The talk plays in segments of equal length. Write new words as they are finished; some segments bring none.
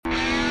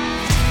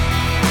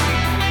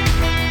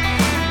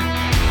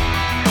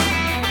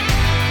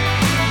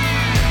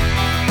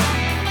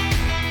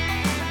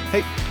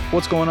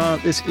What's going on?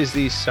 This is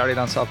the Saturday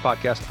Down South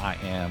podcast. I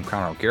am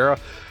Connor O'Gara.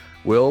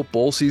 Will,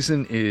 bowl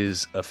season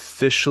is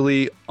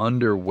officially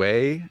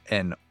underway,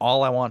 and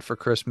all I want for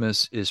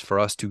Christmas is for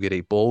us to get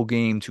a bowl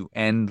game to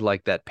end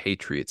like that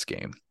Patriots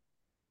game.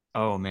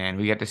 Oh man,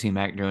 we got to see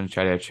Mac Jones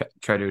try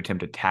to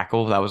attempt a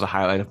tackle. That was a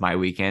highlight of my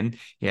weekend.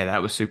 Yeah,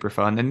 that was super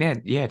fun.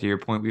 And yeah, to your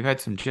point, we've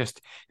had some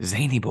just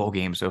zany bowl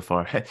games so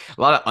far. A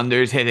lot of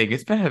unders hitting.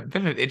 It's been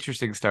an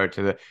interesting start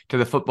to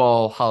the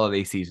football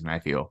holiday season, I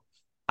feel.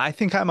 I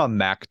think I'm a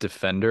Mac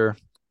defender.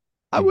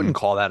 I Hmm. wouldn't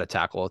call that a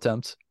tackle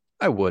attempt.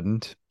 I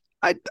wouldn't.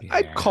 I'd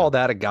Yeah. call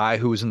that a guy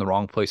who was in the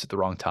wrong place at the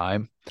wrong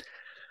time.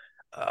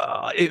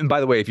 And by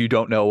the way, if you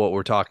don't know what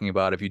we're talking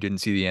about, if you didn't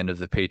see the end of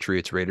the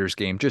Patriots Raiders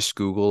game, just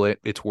Google it.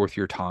 It's worth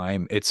your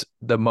time. It's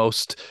the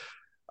most,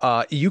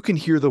 you can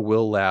hear the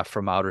Will laugh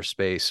from outer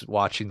space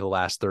watching the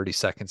last 30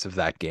 seconds of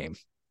that game.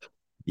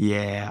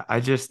 Yeah, I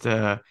just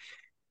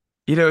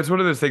it's one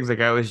of those things like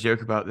I always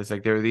joke about this.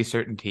 Like there are these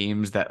certain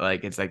teams that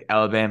like it's like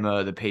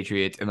Alabama, the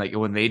Patriots, and like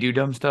when they do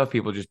dumb stuff,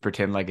 people just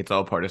pretend like it's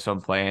all part of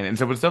some plan. And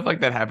so when stuff like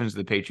that happens to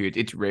the Patriots,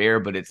 it's rare,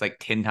 but it's like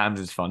 10 times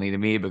as funny to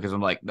me because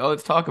I'm like, no,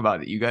 let's talk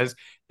about it. You guys,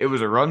 it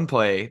was a run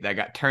play that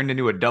got turned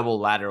into a double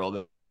lateral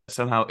that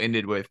somehow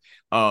ended with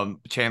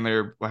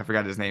Chandler, well, I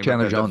forgot his name, but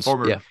Chandler the Jones.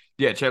 former Yeah.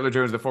 yeah, Chandler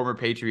Jones, the former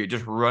Patriot,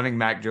 just running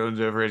Mac Jones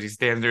over as he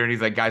stands there and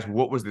he's like, guys,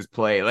 what was this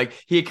play? Like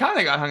he kind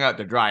of got hung out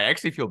to dry. I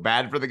actually feel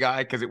bad for the guy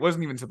because it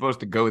wasn't even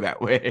supposed to go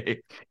that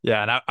way.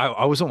 Yeah. And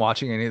I wasn't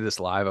watching any of this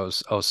live. I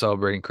was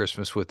celebrating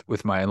Christmas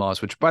with my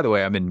in-laws, which by the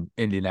way, I'm in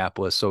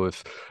Indianapolis. So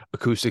if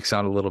acoustics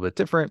sound a little bit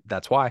different,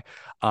 that's why.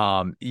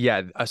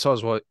 Yeah,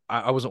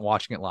 I wasn't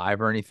watching it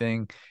live or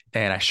anything.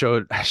 And I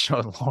showed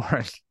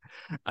Lauren.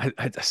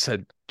 I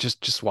said,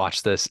 just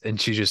watch this. And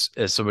she just,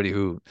 as somebody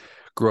who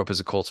grew up as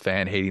a Colts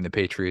fan, hating the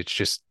Patriots,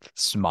 just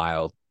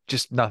smiled.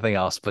 Just nothing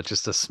else, but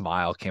just a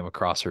smile came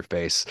across her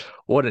face.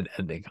 What an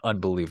ending.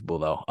 Unbelievable,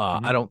 though. I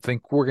Mhm. don't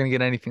think we're going to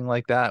get anything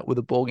like that with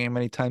a bowl game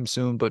anytime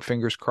soon, but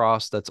fingers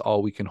crossed. That's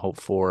all we can hope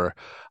for.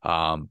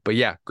 But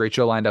yeah, great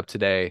show lined up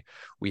today.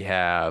 We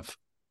have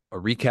a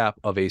recap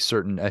of a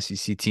certain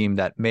SEC team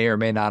that may or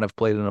may not have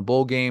played in a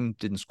bowl game,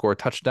 didn't score a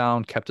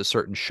touchdown, kept a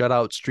certain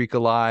shutout streak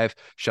alive.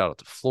 Shout out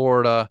to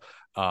Florida.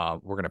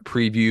 We're going to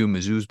preview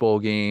Mizzou's bowl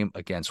game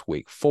against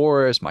Wake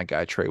Forest. My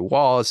guy Trey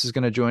Wallace is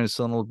going to join us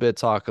in a little bit,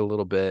 talk a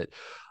little bit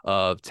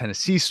of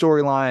Tennessee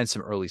storyline,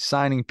 some early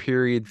signing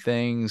period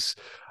things,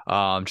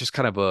 just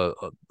kind of a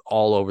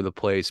all over the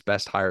place,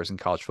 best hires in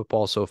college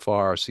football so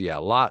far. So yeah, a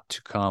lot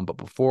to come. But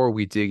before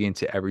we dig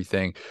into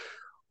everything,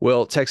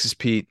 well, Texas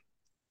Pete,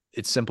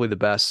 it's simply the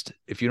best.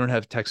 If you don't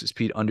have Texas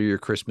Pete under your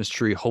Christmas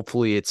tree,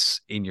 hopefully it's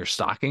in your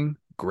stocking.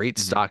 Great Mhm.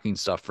 stocking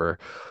stuffer.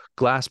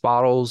 Glass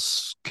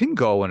bottles can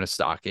go in a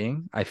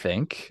stocking, I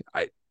think.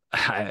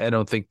 I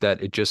don't think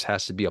that it just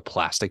has to be a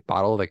plastic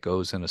bottle that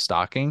goes in a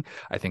stocking.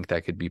 I think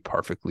that could be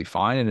perfectly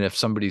fine. And if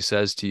somebody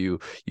says to you,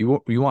 you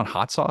want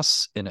hot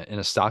sauce in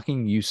a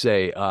stocking, you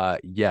say,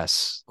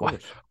 yes. Of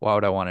course. Why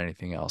would I want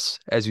anything else?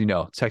 As you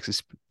know,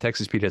 Texas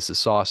Pete has the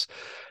sauce,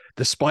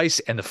 the spice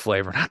and the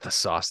flavor, not the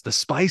sauce, the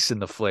spice and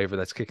the flavor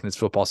that's kicking this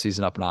football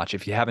season up a notch.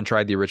 If you haven't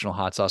tried the original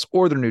hot sauce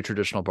or their new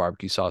traditional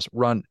barbecue sauce,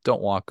 run,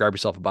 don't walk, grab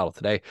yourself a bottle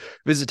today.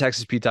 Visit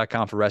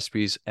TexasPete.com for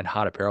recipes and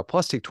hot apparel.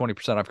 Plus, take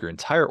 20% off your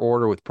entire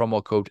order with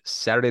promo code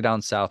Saturday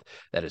Down South.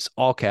 That is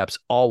all caps,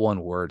 all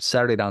one word.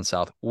 Saturday Down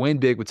South. Win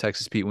big with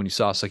Texas Pete when you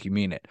sauce like you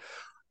mean it.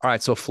 All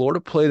right, so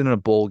Florida played in a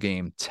bowl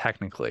game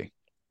technically,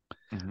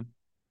 Mhm.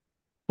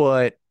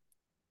 but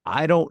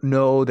I don't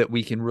know that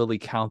we can really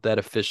count that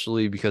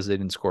officially because they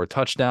didn't score a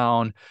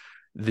touchdown.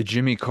 The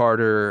Jimmy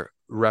Carter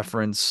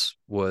reference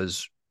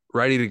was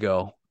ready to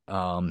go.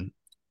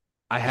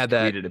 I Just had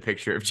that. tweeted a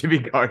picture of Jimmy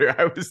Carter.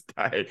 I was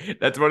tired.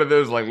 That's one of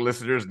those like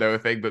listeners know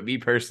thing, but me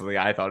personally,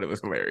 I thought it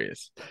was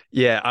hilarious.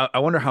 Yeah, I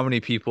wonder how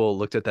many people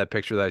looked at that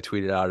picture that I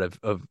tweeted out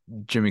of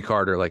Jimmy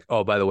Carter. Like,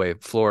 oh, by the way,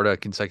 Florida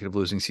consecutive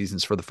losing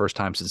seasons for the first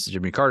time since the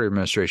Jimmy Carter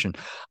administration.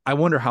 I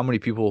wonder how many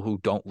people who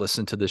don't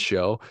listen to this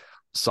show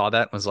saw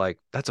that and was like,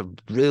 that's a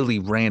really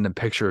random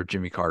picture of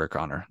Jimmy Carter,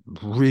 Connor.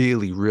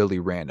 Really, really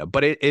random.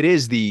 But it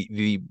is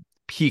the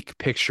peak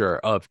picture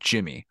of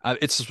Jimmy.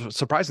 It's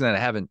surprising that I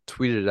haven't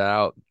tweeted it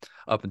out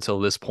up until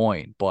this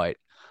point, but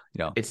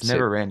It's say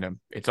never random.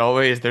 There's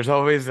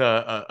always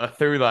a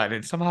through line,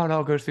 and somehow it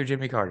all goes through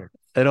Jimmy Carter.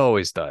 it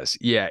always does.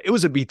 Yeah, it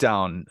was a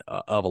beatdown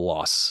of a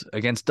loss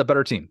against a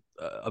better team,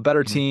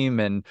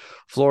 Mhm. and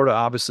Florida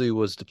obviously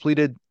was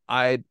depleted.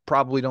 I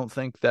probably don't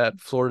think that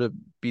Florida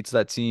beats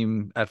that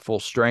team at full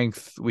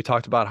strength. We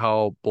talked about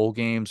how bowl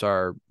games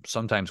are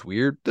sometimes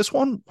weird. This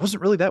one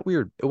wasn't really that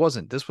weird. It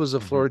wasn't. This was a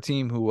Mhm. Florida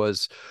team who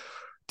was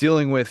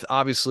dealing with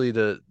obviously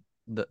the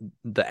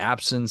the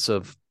absence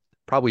of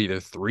probably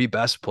the three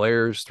best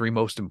players, three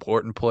most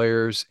important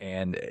players,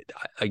 and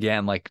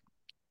again, like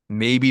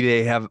maybe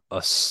they have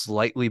a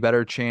slightly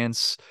better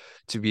chance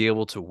to be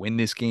able to win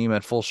this game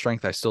at full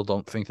strength. I still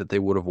don't think that they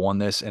would have won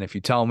this. And if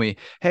you tell me,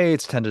 hey,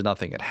 it's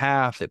 10-0 at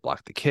half, they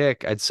blocked the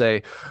kick, I'd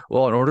say,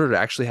 well, in order to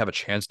actually have a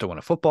chance to win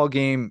a football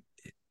game,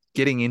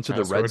 getting into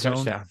the Gotta score red a zone,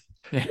 touchdown.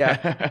 Yeah,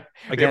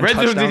 The again, red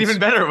zone's an touchdowns. even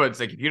better one. It's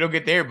like, if you don't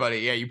get there, buddy,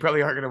 yeah, you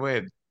probably aren't going to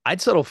win. I'd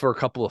settle for a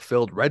couple of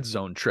failed red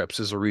zone trips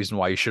as a reason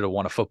why you should have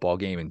won a football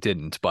game and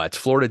didn't. But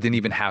Florida didn't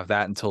even Mhm. have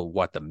that until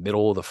what, the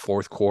middle of the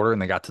fourth quarter,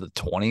 and they got to the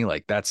 20.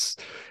 Like that's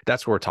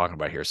what we're talking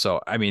about here.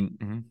 So I mean,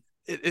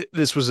 Mhm.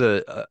 this was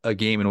a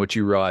game in which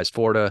you realize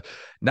Florida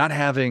not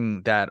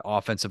having that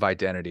offensive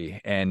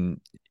identity, and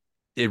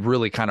it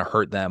really kind of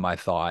hurt them, I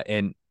thought.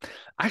 And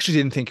I actually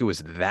didn't think it was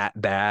that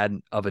bad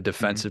of a Mhm.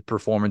 defensive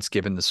performance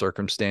given the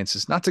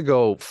circumstances. Not to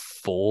go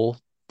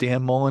full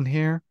Dan Mullen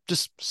here,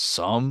 just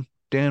some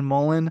Dan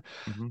Mullen.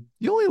 Mhm.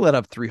 You only let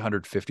up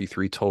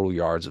 353 total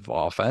yards of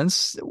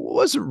offense. It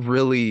wasn't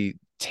really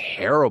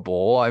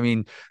terrible. I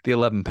mean, the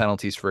 11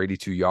 penalties for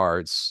 82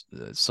 yards,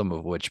 some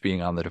of which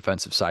being on the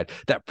defensive side,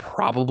 that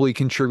probably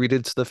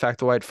contributed to the fact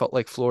that it felt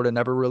like Florida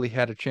never really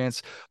had a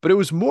chance. But it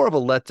was more of a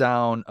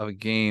letdown of a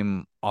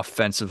game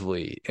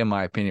offensively, in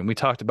my opinion. We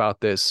talked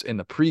about this in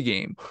the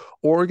pregame.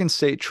 Oregon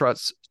State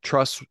trusts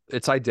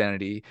its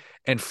identity,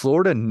 and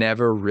Florida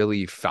never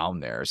really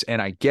found theirs.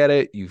 And I get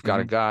it. You've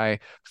got a Mhm. guy,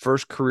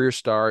 first career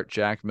start,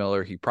 Jack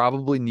Miller. He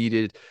probably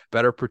needed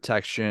better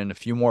protection, a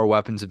few more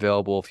weapons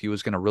available if he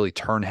was going to really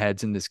turn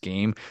heads in this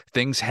game.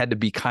 Things had to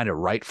be kind of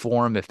right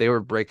for him. If they were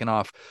breaking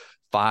off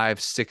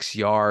 5, 6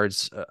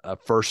 yards, a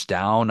first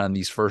down on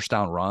these first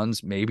down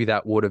runs, maybe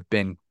that would have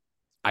been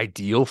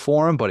ideal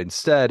for him. But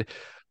instead,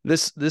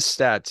 this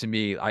stat to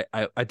me,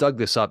 I dug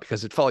this up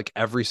because it felt like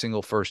every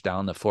single first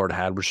down that Florida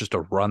had was just a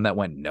run that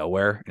went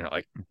nowhere.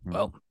 Like, Mhm.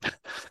 well,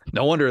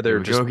 no wonder Here they're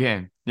we go just,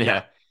 again. yeah,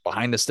 Yeah.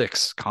 behind the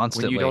sticks When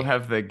you don't constantly.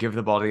 have the give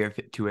the ball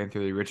to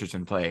Anthony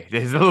Richardson play,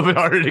 it's a little bit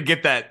harder to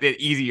get that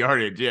easy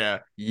yardage. Yeah.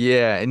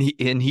 Yeah, and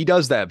he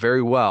does that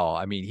very well.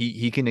 I mean,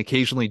 he can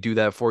occasionally do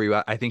that for you.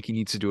 I think he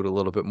needs to do it a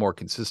little bit more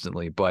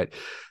consistently, but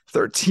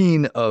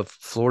 13 of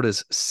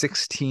Florida's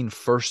 16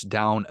 first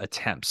down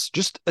attempts,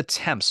 just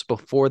attempts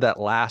before that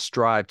last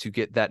drive to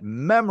get that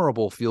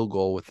memorable field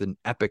goal with an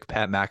epic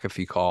Pat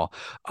McAfee call.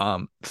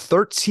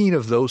 13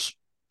 of those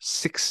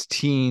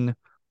 16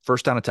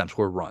 first down attempts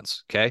were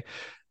runs, okay?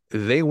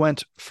 They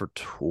went for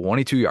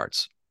 22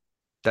 yards.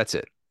 That's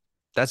it.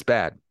 That's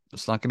bad.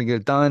 It's not going to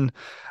get it done.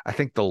 I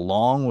think the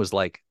long was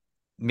like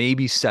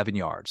maybe 7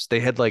 yards.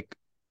 They had like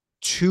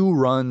two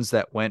runs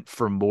that went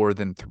for more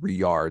than 3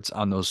 yards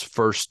on those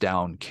first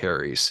down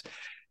carries.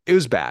 It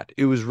was bad.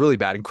 It was really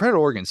bad. And credit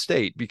Oregon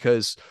State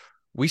because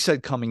we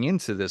said coming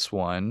into this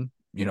one,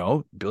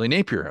 Billy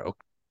Napier,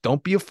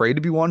 don't be afraid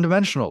to be one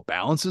dimensional.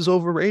 Balance is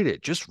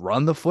overrated. Just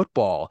run the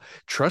football.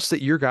 Trust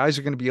that your guys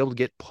are going to be able to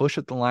get push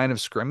at the line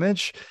of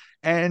scrimmage.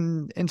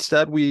 And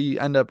instead, we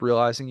end up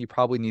realizing you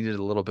probably needed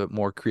a little bit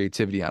more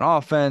creativity on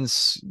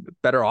offense,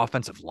 better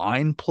offensive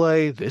line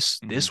play. This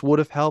Mhm. this would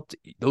have helped.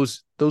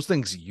 Those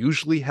things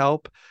usually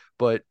help,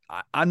 but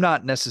I'm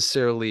not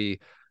necessarily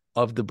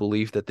of the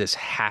belief that this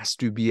has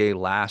to be a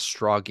last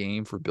straw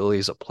game for Billy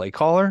as a play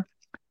caller.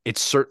 It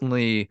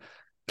certainly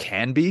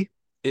can be.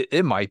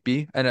 It might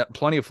be. And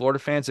plenty of Florida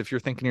fans, if you're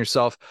thinking to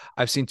yourself,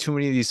 I've seen too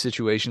many of these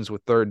situations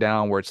with third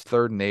down where it's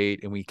 3rd and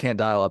 8 and we can't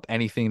dial up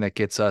anything that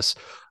gets us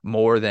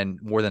more than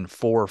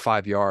 4 or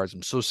 5 yards.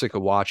 I'm so sick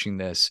of watching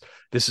this.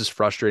 This is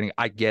frustrating.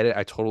 I get it.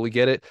 I totally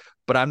get it.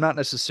 But I'm not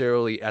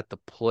necessarily at the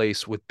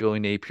place with Billy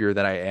Napier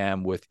that I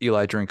am with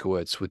Eli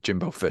Drinkowitz, with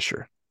Jimbo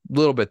Fisher. A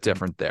little bit Mhm.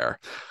 different there.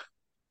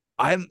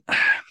 I'm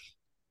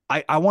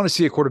I want to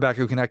see a quarterback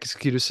who can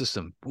execute a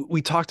system.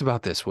 We talked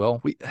about this,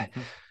 Will. Mhm.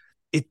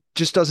 It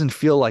just doesn't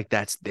feel like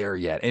that's there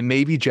yet. And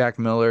maybe Jack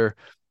Miller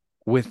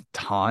with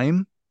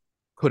time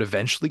could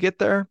eventually get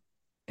there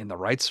in the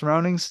right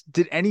surroundings.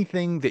 Did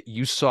anything that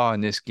you saw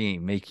in this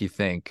game make you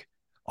think,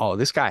 oh,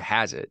 this guy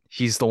has it?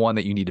 He's the one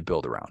that you need to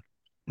build around.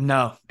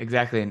 No,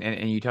 exactly.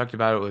 And you talked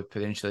about it with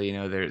potentially,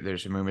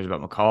 there's some rumors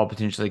about McCall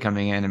potentially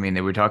coming in. I mean,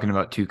 they were talking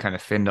about to kind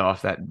of fend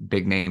off that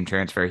big name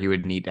transfer. He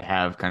would need to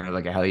have kind of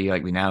like a hell you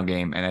like me now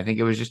game. And I think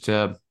it was just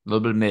a little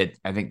bit of mid.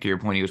 I think to your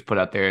point, he was put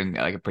out there in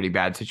like a pretty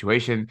bad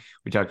situation.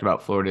 We talked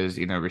about Florida's,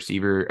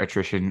 receiver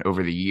attrition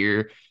over the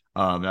year.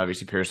 And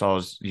obviously Pearsall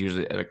is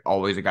usually like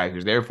always a guy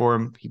who's there for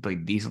him. He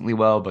played decently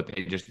well, but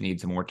they just need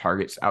some more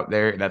targets out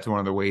there. That's one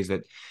of the ways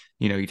that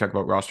you talk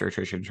about roster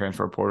attrition,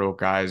 transfer portal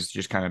guys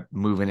just kind of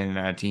moving in and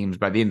out of teams.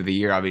 By the end of the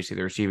year, obviously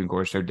the receiving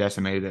corps is so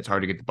decimated that's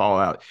hard to get the ball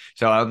out.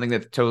 So I don't think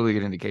that's totally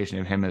good indication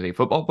of him as a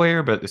football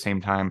player, but at the same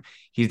time,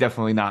 he's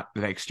definitely not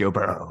the next Joe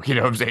Burrow. You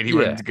know what I'm saying? He Yeah.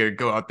 wasn't going to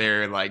go out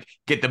there and like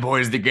get the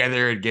boys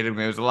together and get him.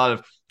 There was a lot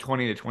of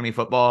 20 to 20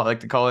 football, I like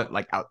to call it,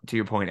 like out to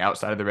your point,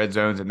 outside of the red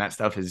zones. And that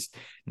stuff is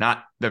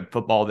not the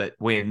football that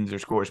wins or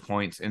scores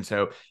points. And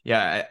so,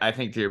 yeah, I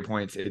think to your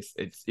points, it's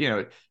it's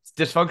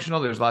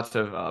dysfunctional. There's lots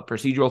of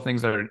procedural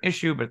things that are an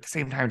issue, but at the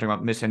same time, talking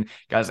about missing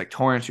guys like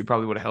Torrance, who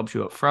probably would have helped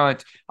you up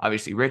front.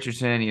 Obviously,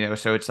 Richardson,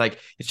 so it's like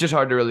it's just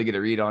hard to really get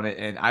a read on it.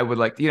 And I would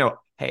like,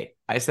 hey,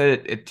 I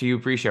said it to you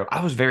pre-show.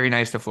 I was very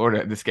nice to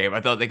Florida in this game. I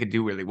thought they could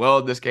do really well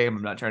in this game.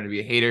 I'm not trying to be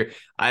a hater.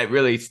 I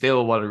really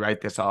still want to write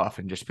this off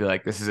and just be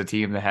like, this is a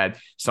team that had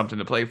something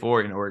to play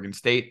for in Oregon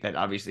State that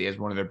obviously has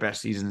one of their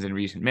best seasons in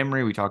recent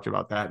memory. We talked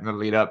about that in the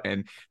lead up,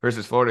 and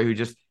versus Florida, who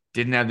just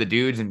didn't have the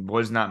dudes and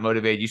was not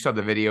motivated. You saw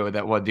the video of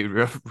that one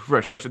dude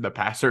rushing the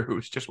passer who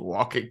was just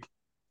walking.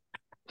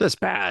 That's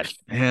bad,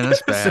 man. That's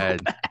So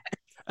bad.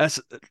 That's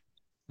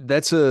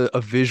that's a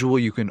visual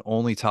you can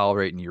only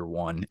tolerate in year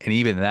one, and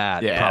even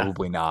that yeah,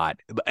 probably not.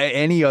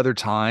 Any other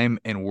time,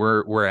 and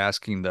we're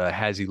asking the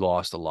has he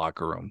lost a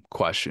locker room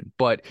question,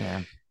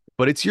 yeah.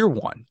 but it's year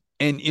one,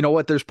 and you know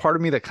what? There's part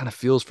of me that kind of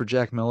feels for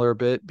Jack Miller a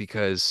bit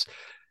because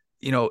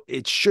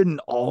it shouldn't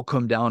all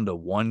come down to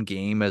one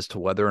game as to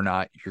whether or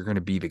not you're going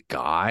to be the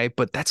guy.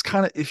 But that's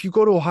kind of, if you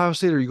go to Ohio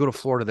State or you go to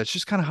Florida, that's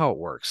just kind of how it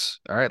works.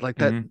 All right. Like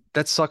that, Hmm.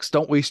 that sucks.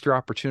 Don't waste your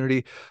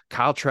opportunity.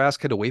 Kyle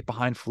Trask had to wait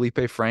behind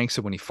Felipe Franks.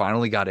 And when he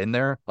finally got in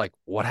there, like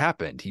what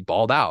happened? He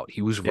balled out.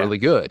 He was Yeah. really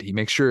good. He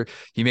makes sure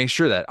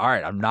that, all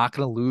right, I'm not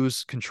going to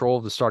lose control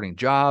of the starting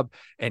job.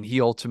 And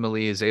he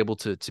ultimately is able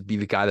to be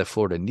the guy that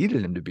Florida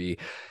needed him to be.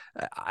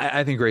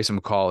 I think Grayson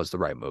McCall is the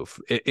right move.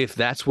 If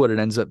that's what it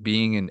ends up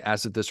being, and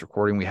as of this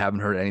recording, we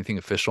haven't heard anything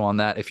official on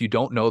that. If you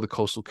don't know the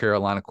Coastal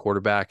Carolina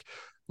quarterback,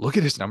 look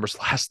at his numbers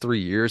last 3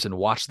 years and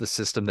watch the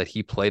system that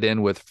he played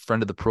in with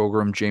friend of the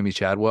program, Jamie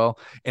Chadwell,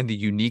 and the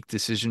unique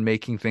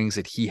decision-making things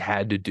that he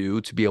had to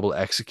do to be able to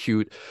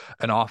execute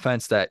an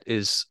offense that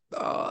is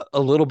a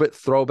little bit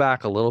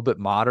throwback, a little bit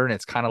modern.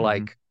 It's kind of Hmm.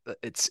 like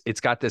it's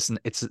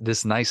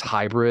this nice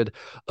hybrid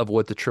of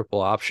what the triple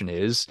option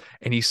is,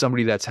 and he's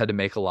somebody that's had to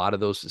make a lot of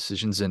those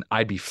decisions, and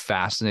I'd be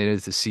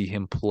fascinated to see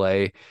him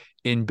play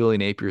in Billy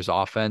Napier's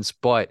offense.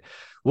 But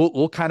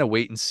we'll kind of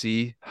wait and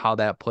see how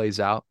that plays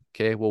out.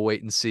 Okay, we'll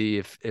wait and see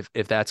if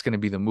that's going to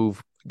be the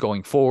move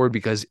going forward,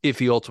 because if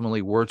he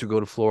ultimately were to go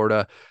to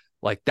Florida,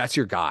 like that's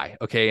your guy.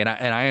 Okay, and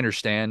I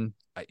understand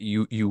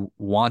you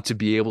want to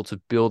be able to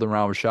build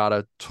around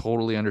Rashada.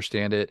 Totally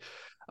understand it.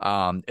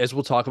 As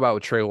we'll talk about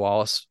with Trey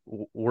Wallace,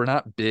 we're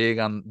not big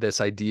on this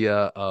idea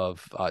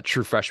of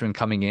true freshmen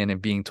coming in and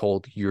being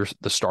told you're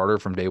the starter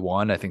from day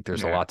one. I think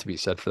there's a Yeah. lot to be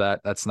said for that.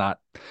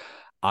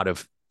 Out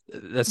of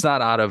that's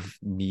not out of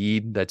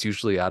need. That's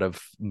usually out of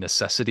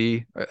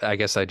necessity. I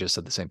guess I just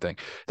said the same thing.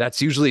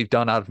 That's usually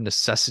done out of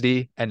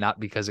necessity and not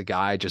because a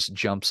guy just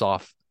jumps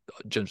off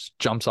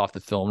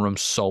the film room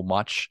so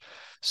much.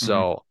 Hmm.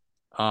 So,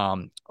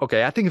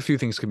 okay, I think a few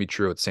things can be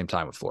true at the same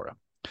time with Florida.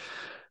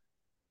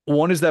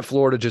 One is that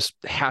Florida just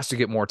has to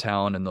get more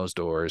talent in those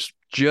doors.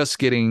 Just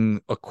getting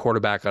a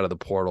quarterback out of the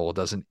portal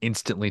doesn't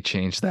instantly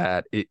change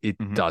that. It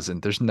Hmm.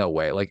 doesn't. There's no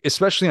way. Like,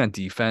 especially on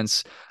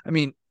defense. I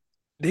mean,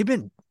 they've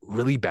been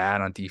really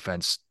bad on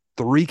defense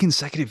 3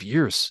 consecutive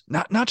years.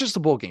 Not just the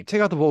bowl game. Take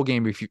out the bowl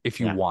game if you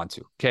Yeah. want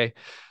to. Okay.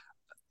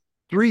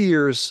 3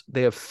 years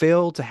they have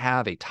failed to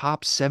have a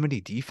top 70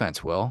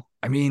 defense. Will,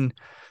 I mean,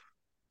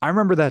 I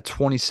remember that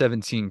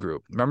 2017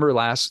 group. Remember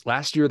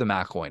last year, the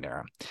McElwain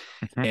era,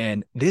 Hmm.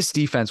 and this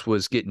defense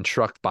was getting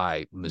trucked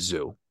by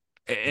Mizzou,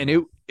 and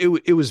Yeah.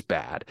 it was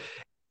bad.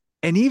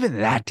 And even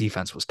that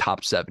defense was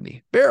top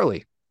 70,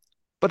 barely,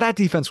 but that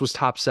defense was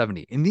top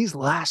 70. And these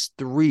last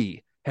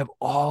three have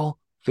all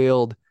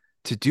failed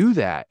to do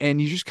that.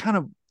 And you just kind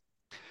of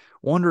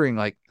wondering,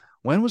 like,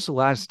 when was the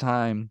last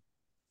time?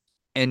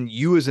 And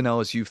you, as an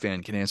LSU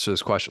fan, can answer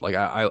this question. Like,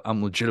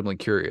 I'm legitimately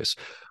curious.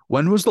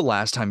 When was the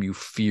last time you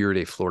feared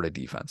a Florida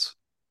defense?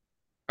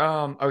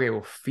 Okay,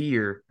 well,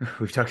 fear.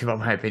 We've talked about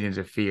my opinions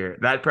of fear.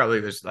 That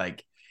probably was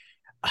like,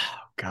 oh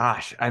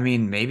gosh. I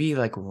mean, maybe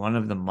like one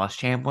of the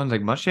Muschamp ones.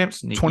 Like Muschamp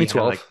sneaky had like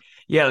 2012.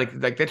 yeah, like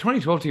the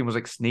 2012 team was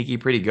like sneaky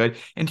pretty good.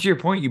 And to your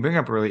point, you bring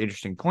up a really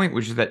interesting point,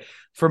 which is that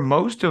for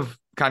most of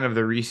kind of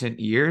the recent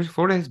years,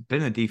 Florida has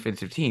been a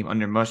defensive team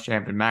under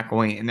Muschamp and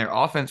McElwain, and their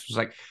offense was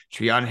like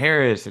Treon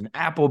Harris and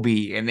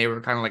Appleby, and they were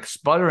kind of like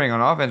sputtering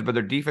on offense, but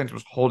their defense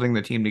was holding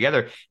the team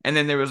together. And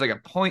then there was like a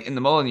point in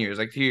the Mullen years,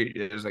 like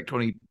it was like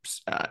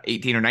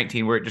 2018 or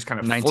 19, where it just kind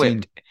of 19.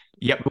 flipped.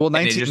 Yep. Well,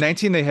 And it just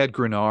 19 they had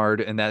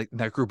Grenard, and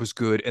that group was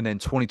good. And then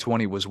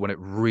 2020 was when it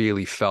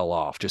really fell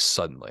off just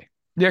suddenly.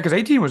 Yeah, because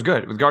 18 was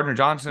good with Gardner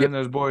Johnson Yep. and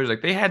those boys.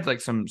 Like they had like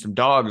some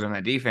dogs on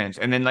that defense,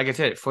 and then like I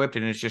said, it flipped,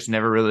 and it's just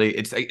never really.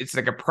 It's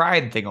like a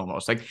pride thing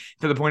almost. Like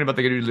to the point about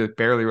the dudes that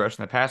barely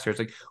rushing the passer. It's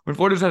like when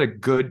Florida's had a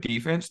good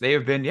defense,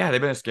 they've been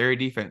a scary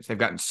defense. They've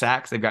gotten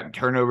sacks, they've gotten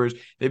turnovers.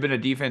 They've been a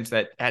defense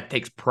that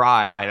takes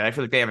pride, and I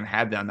feel like they haven't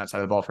had that on that side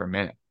of the ball for a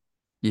minute.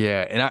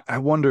 Yeah. And I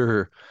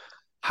wonder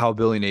how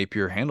Billy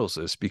Napier handles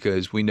this,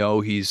 because we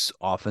know he's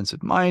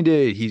offensive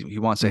minded. He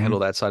wants to handle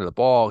Hmm. that side of the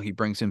ball. He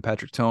brings in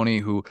Patrick Toney,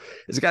 who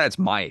is a guy that's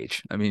my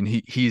age. I mean,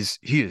 he is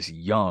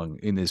young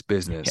in this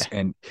business, Yeah.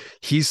 and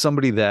he's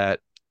somebody that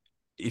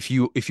if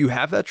you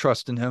have that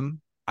trust in him,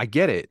 I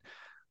get it.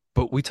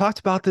 But we talked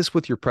about this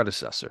with your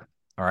predecessor.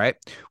 All right.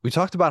 We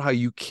talked about how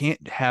you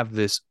can't have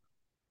this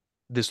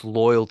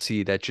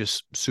loyalty that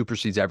just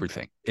supersedes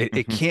everything.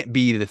 It Hmm. can't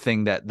be the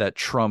thing that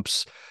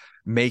trumps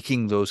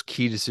making those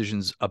key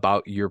decisions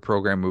about your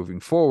program moving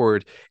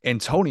forward.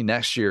 And Toney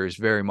next year is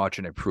very much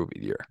an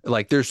improving year.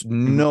 Like there's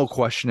Hmm. no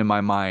question in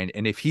my mind.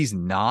 And if he's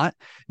not,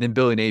 then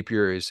Billy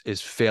Napier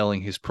is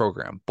failing his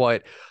program.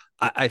 But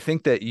I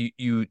think that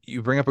you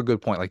bring up a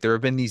good point. Like there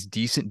have been these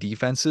decent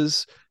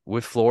defenses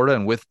with Florida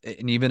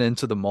and even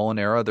into the Mullen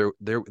era,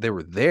 they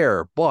were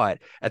there. But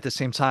at the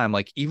same time,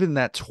 like even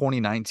that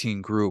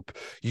 2019 group,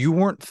 you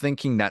weren't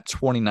thinking that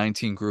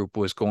 2019 group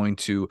was going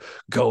to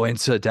go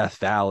into Death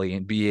Valley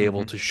and be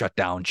able Mhm. to shut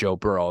down Joe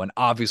Burrow. And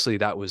obviously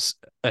that was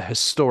a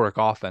historic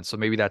offense. So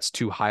maybe that's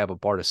too high of a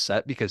bar to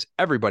set because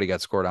everybody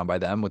got scored on by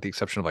them with the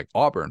exception of like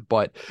Auburn.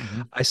 But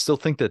Mhm. I still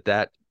think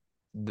that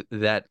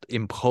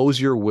impose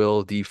your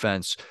will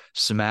defense,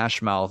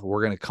 smash mouth,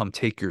 we're going to come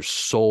take your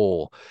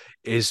soul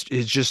is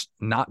just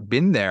not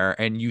been there.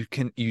 And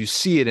you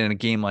see it in a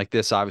game like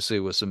this, obviously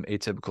with some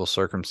atypical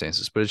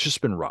circumstances, but it's just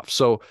been rough.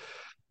 So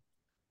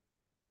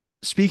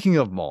speaking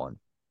of Mullen,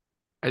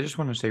 I just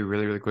want to say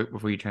really, really quick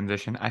before you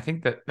transition. I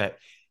think that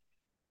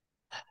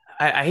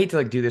I hate to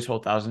like do this whole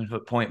 1,000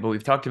 foot point, but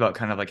we've talked about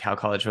kind of like how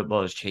college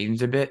football has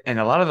changed a bit. And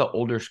a lot of the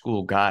older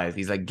school guys,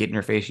 these like get in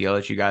your face, yell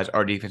at you guys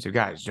are defensive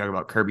guys. You talk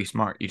about Kirby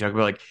Smart. You talk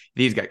about like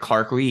these guys.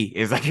 Clark Lee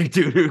is like a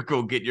dude who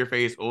go get in your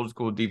face, old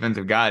school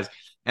defensive guys.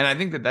 And I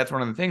think that that's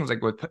one of the things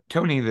like with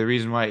Tony, the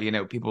reason why,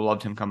 people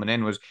loved him coming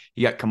in was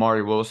you got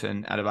Kamari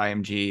Wilson out of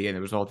IMG and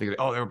it was all things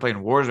like, oh, they were playing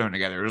Warzone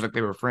together. It was like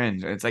they were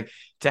friends. And it's like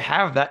to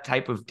have that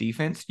type of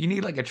defense, you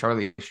need like a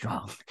Charlie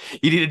Strong.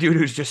 You need a dude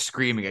who's just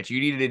screaming at you.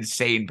 You need an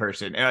insane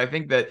person. And I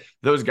think that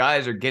those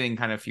guys are getting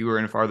kind of fewer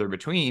and farther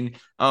between.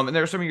 And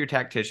there are some of your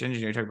tacticians,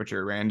 you talk about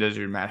your Arandas,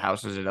 your Matt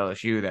Houses at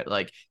LSU that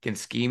like can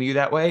scheme you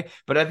that way.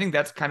 But I think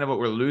that's kind of what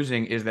we're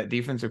losing is that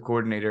defensive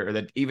coordinator, or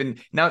that even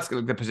now it's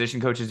like the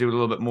position coaches do it a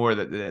little bit more,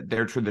 that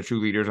they're the true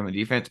leaders on the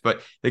defense.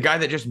 But the guy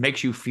that just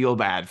makes you feel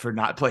bad for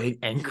not playing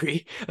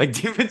angry, like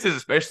defenses,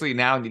 especially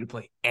now, need to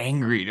play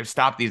angry to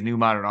stop these new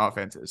modern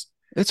offenses.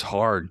 it's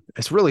hard.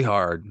 It's really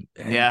hard.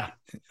 And Yeah.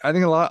 I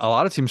think a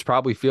lot of teams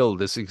probably feel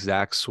this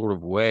exact sort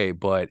of way,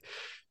 but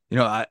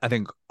I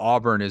think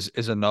Auburn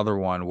is another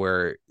one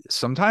where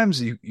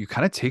sometimes you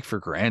kind of take for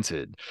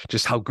granted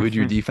just how good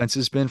your defense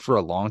has been for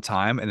a long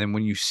time. And then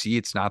when you see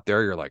it's not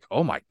there, you're like,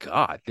 oh my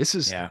God, this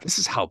is Yeah. this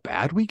is how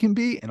bad we can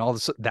be. And all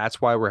this,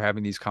 that's why we're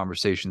having these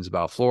conversations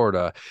about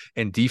Florida.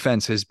 And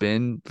defense has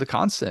been the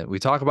constant. We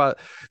talk about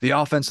the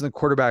offense and the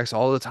quarterbacks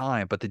all the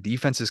time, but the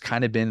defense has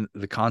kind of been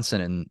the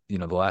constant in,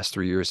 the last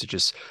 3 years. It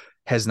just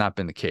has not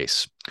been the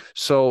case.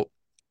 So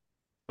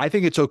I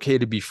think it's okay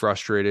to be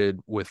frustrated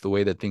with the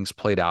way that things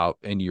played out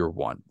in year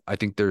one. I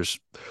think there's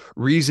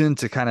reason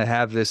to kind of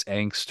have this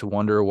angst to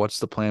wonder what's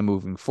the plan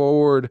moving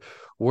forward?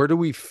 Where do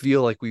we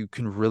feel like we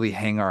can really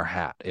hang our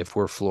hat if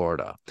we're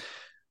Florida?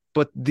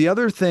 But the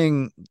other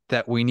thing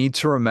that we need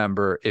to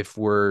remember if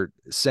we're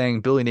saying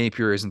Billy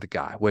Napier isn't the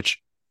guy,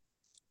 which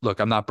look,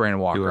 I'm not Brandon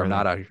Too Walker. I'm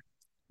not early. out here.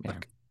 Yeah.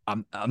 Look,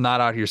 I'm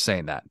not out here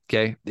saying that.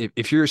 Okay.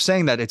 If you're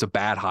saying that it's a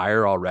bad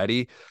hire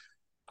already,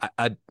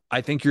 I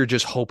think you're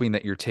just hoping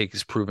that your take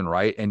is proven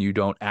right and you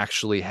don't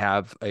actually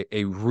have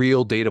a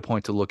real data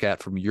point to look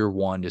at from year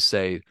one to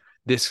say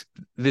this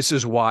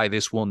is why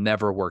this will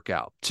never work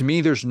out. To me,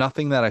 there's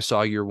nothing that I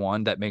saw year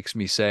one that makes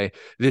me say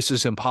this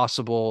is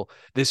impossible,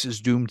 this is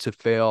doomed to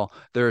fail.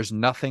 There is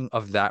nothing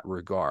of that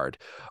regard.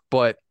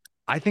 But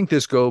I think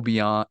this is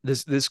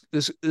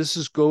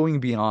going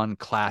beyond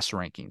class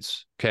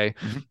rankings. Okay.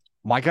 Mhm.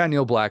 My guy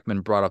Neil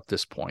Blackman brought up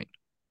this point.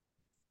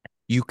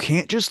 You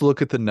can't just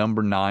look at the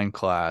number 9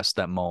 class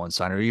that Mullen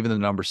signed, or even the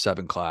number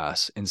 7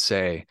 class, and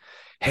say,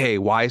 hey,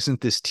 why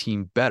isn't this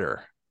team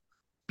better?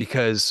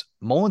 Because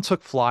Mullen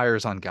took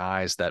flyers on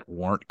guys that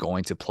weren't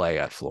going to play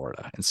at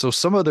Florida. And so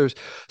some of those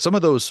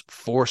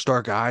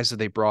 4-star guys that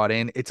they brought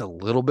in, it's a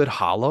little bit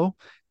hollow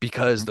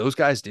because Mhm. those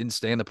guys didn't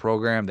stay in the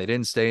program. They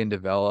didn't stay and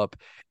develop.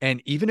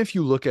 And even if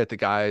you look at the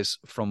guys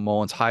from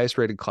Mullen's highest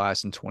rated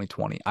class in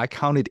 2020, I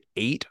counted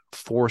 8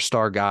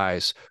 4-star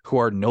guys who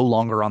are no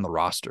longer on the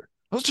roster.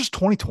 That was just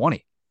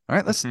 2020. All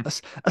right, that's Mhm.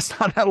 that's that's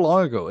not that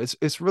long ago.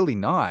 It's really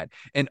not.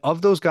 And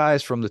of those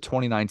guys from the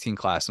 2019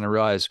 class, and I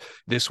realize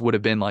this would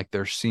have been like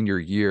their senior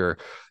year,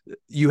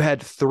 you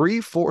had 3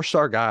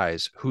 4-star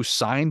guys who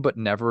signed but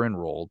never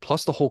enrolled,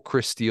 plus the whole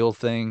Chris Steele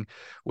thing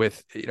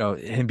with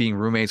him being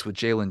roommates with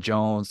Jalen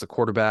Jones, the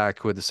quarterback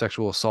who had the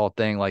sexual assault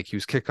thing. Like he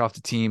was kicked off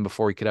the team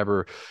before he could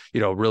ever,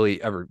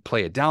 really ever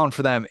play it down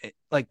for them.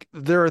 Like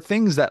there are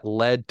things that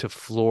led to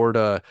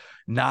Florida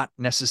not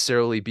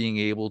necessarily being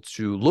able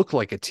to look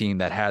like a team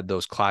that had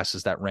those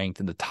classes that ranked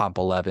in the top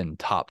 11,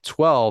 top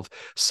 12,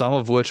 some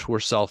of which were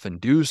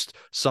self-induced,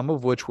 some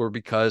of which were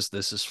because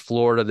this is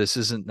Florida. This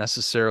isn't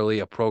necessarily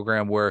a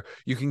program where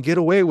you can get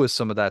away with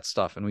some of that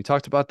stuff. And we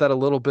talked about that a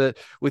little bit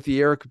with the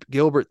Eric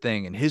Gilbert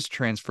thing and his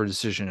transfer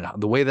decision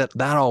and the way that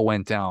all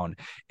went down.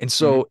 And Mhm.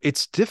 so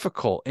it's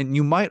difficult. And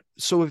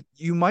if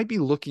you might be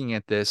looking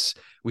at this,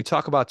 we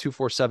talk about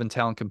 247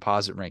 talent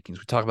composite rankings.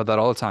 We talk about that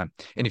all the time.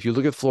 And if you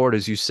look at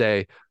Florida's, you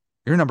say,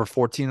 you're number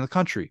 14 in the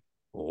country.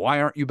 Why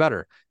aren't you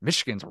better?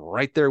 Michigan's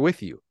right there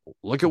with you.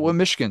 Look at what Mhm.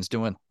 Michigan's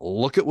doing.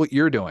 Look at what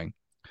you're doing.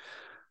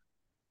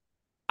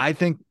 I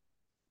think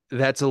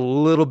that's a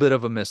little bit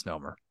of a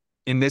misnomer.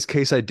 In this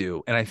case, I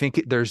do. And I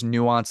think there's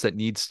nuance that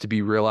needs to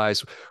be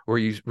realized where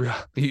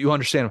you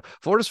understand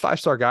Florida's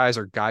 5-star guys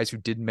are guys who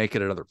didn't make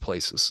it at other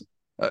places.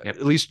 Yep.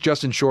 At least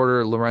Justin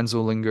Shorter,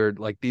 Lorenzo Lingard,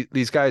 like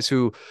these guys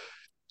who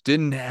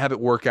didn't have it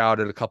work out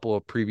at a couple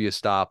of previous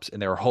stops,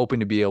 and they were hoping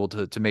to be able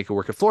to make it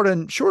work at Florida.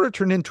 And Shorter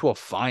turned into a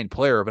fine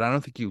player, but I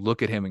don't think you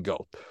look at him and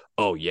go,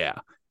 oh, yeah,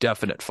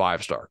 definite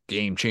 5-star,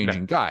 game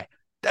changing guy.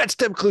 That's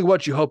typically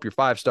what you hope your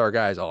 5-star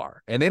guys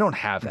are. And they don't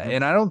have that.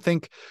 And I don't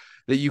think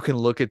that you can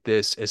look at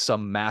this as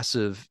some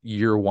massive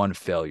year one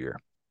failure.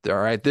 All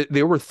right.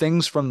 There were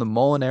things from the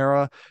Mullen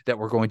era that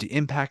were going to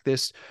impact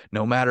this,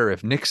 no matter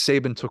if Nick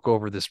Saban took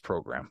over this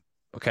program.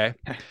 Okay.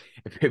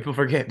 If people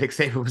forget, Nick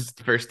Saban's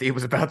first team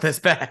was about this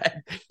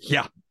bad.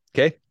 Yeah.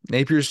 Okay.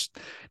 Napier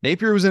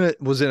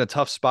was in a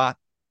tough spot.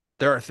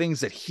 There are things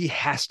that he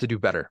has to do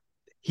better.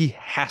 He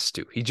has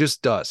to. He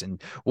just does.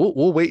 And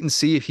we'll wait and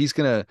see if he's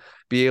gonna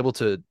be able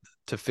to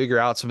figure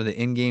out some of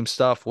the in-game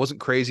stuff. Wasn't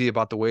crazy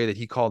about the way that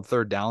he called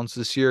third downs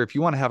this year. If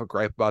you want to have a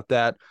gripe about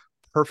that,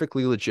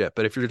 perfectly legit.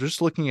 But if you're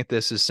just looking at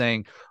this as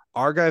saying,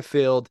 our guy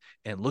failed,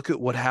 and look at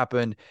what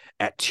happened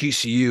at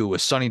TCU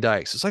with Sonny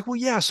Dykes. It's like, well,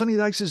 yeah, Sonny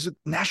Dykes is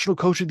National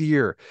Coach of the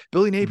Year.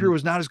 Billy Napier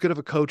was not as good of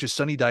a coach as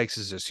Sonny Dykes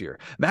is this year.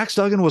 Max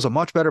Duggan was a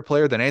much better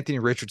player than Anthony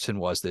Richardson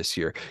was this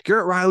year.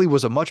 Garrett Riley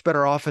was a much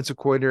better offensive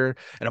coordinator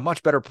and a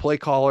much better play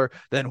caller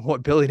than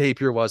what Billy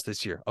Napier was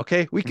this year.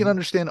 Okay, we can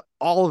understand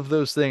all of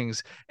those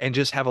things and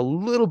just have a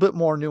little bit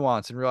more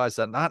nuance and realize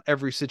that not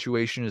every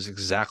situation is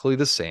exactly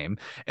the same.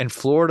 And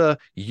Florida,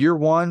 year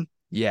one,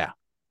 yeah,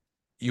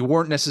 you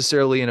weren't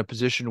necessarily in a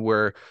position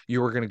where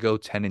you were going to go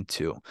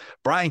 10-2.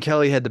 Brian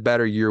Kelly had the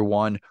better year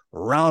one.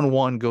 Round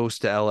one goes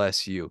to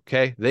LSU.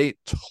 Okay. They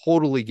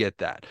totally get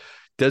that.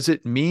 Does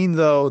it mean,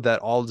 though, that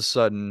all of a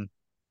sudden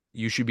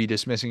you should be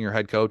dismissing your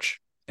head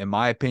coach? In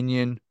my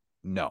opinion,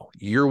 no.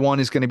 Year one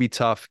is going to be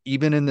tough,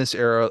 even in this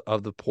era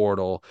of the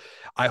portal.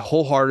 I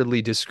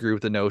wholeheartedly disagree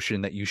with the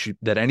notion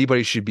that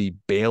anybody should be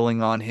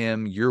bailing on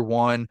him year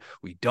one.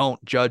 We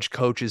don't judge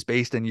coaches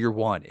based on year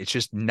one. It's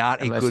just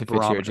not Unless a good if it's your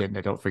barometer.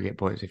 agenda. Don't forget,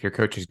 boys, if your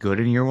coach is good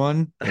in year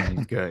one, then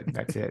he's good.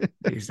 That's it.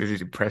 He's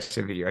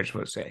impressive in year. I just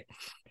want to say.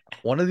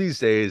 One of these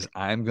days,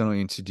 I'm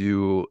going to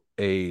do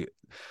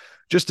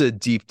just a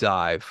deep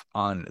dive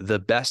on the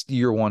best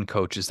year one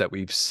coaches that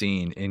we've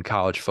seen in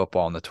college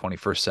football in the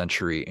 21st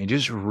century and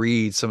just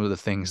read some of the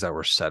things that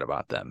were said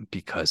about them,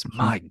 because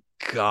my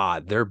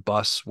God, their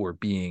busts were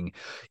being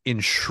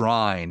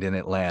enshrined in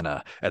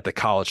Atlanta at the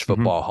College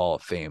Football Hall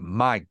of Fame.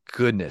 My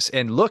goodness.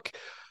 And look,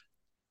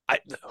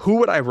 who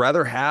would I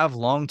rather have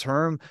long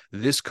term?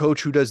 This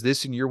coach who does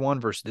this in year one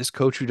versus this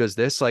coach who does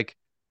this? Like,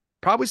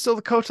 probably still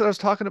the coach that I was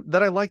talking to,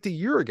 that I liked a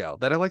year ago,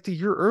 that I liked a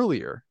year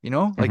earlier,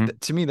 like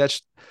to me,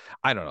 that's,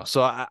 I don't know.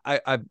 So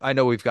I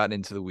know we've gotten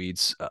into the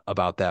weeds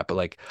about that, but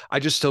like,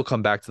 I just still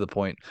come back to the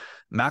point.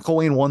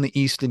 McElwain won the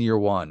East in year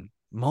one.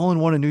 Mullen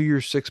won a New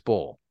Year's Six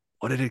bowl.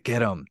 What did it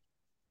get him?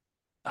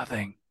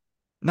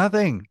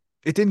 Nothing.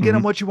 It didn't get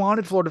him what you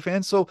wanted, Florida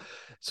fans. So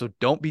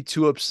don't be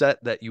too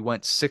upset that you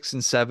went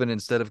 6-7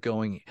 instead of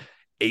going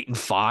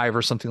 8-5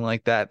 or something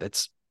like that.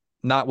 That's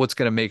not what's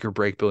going to make or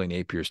break Billy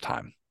Napier's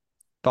time.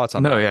 Thoughts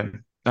on that? No, yeah,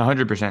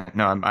 100%.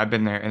 No, I've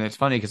been there, and it's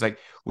funny because like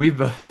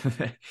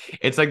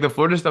it's like the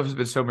Florida stuff has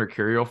been so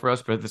mercurial for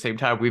us, but at the same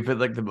time, we've been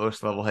like the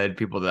most level-headed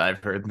people that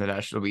I've heard in the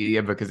national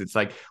media, because it's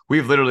like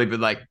we've literally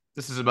been like,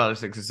 this is about a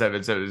 6-7,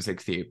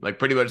 7-6 team, like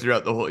pretty much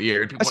throughout the whole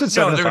year. I said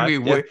 7 they're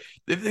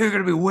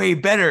gonna be way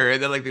better,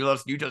 and then like they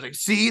lost to Utah. Like,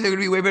 see, they're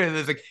gonna be way better. And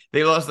it's like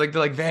they lost like to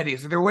like Vandy,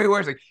 so they're way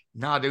worse. Like,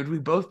 nah, dude, we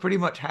both pretty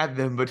much had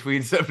them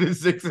between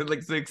 7-6 and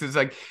like 6. It's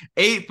like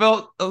 8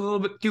 felt a little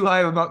bit too high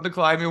of a mountain to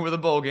climb in with a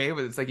bowl game,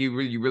 and it's like you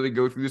really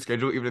go through the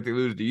schedule, even if they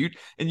lose to Utah.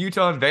 And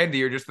Utah and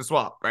Vandy are just the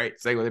swap, right?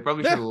 It's like, well, they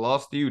probably should have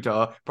lost to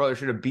Utah, probably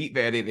should have beat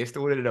Vandy. They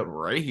still ended up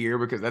right here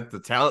because that's the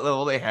talent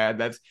level they had.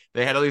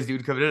 They had all these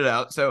dudes coming in and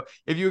out. So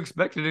if you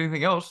expected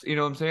anything else, you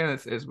know what I'm saying?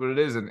 It's what it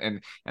is.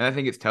 And I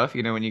think it's tough,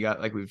 when you got,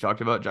 like we've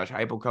talked about, Josh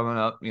Heupel coming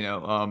up,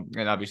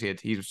 and obviously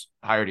he was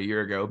hired a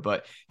year ago,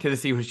 but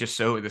Tennessee was just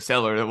so in the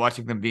cellar that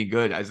watching them be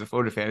good as a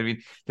Florida fan. I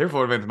mean, they're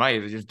Florida fans my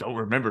age, they just don't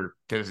remember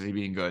Tennessee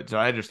being good. So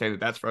I understand that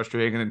that's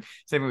frustrating. And then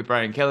same with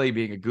Brian Kelly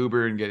being a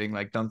goober and getting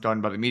like dunked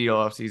on by the media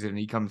all offseason, and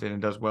he comes in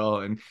and does well.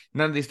 And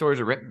none of these stories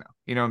are written though.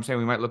 You know what I'm saying?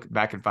 We might look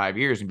back in 5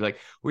 years and be like,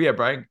 well, yeah,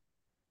 Brian.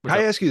 Can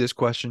I ask you this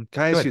question?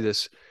 Can I ask you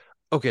this?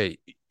 Okay.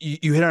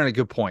 You hit on a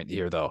good point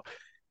here though.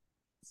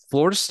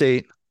 Florida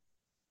State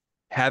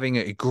having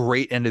a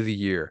great end of the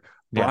year.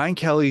 Brian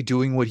Kelly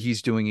doing what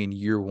he's doing in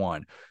year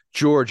one.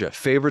 Georgia,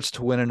 favorites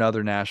to win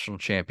another national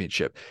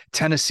championship.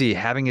 Tennessee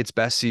having its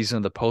best season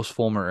of the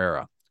post-Fulmer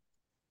era.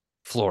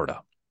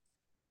 Florida.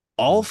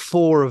 All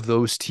four of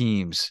those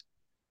teams,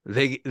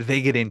 they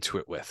get into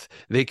it with.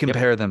 They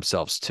compare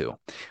themselves to.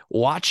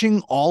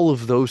 Watching all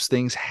of those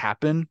things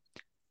happen,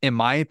 in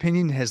my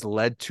opinion, has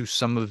led to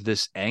some of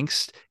this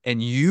angst.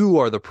 And you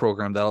are the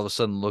program that all of a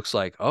sudden looks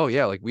like, oh,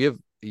 yeah, like we have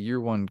a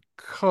year one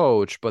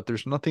coach, but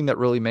there's nothing that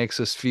really makes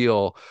us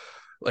feel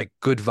like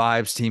good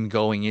vibes team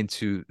going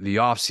into the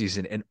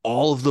offseason. And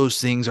all of those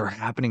things are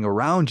happening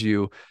around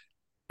you.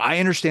 I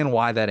understand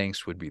why that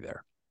angst would be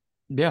there.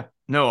 Yeah,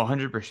 no,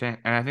 100%.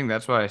 And I think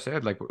that's why I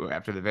said, like,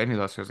 after the Vandy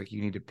loss, I was like,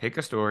 you need to pick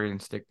a story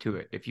and stick to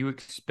it. If you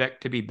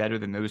expect to be better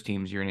than those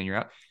teams year in and year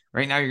out,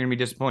 right now you're going to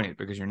be disappointed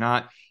because you're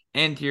not.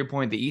 And to your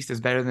point, the East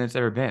is better than it's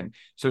ever been.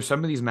 So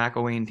some of these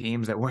McElwain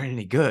teams that weren't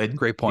any good,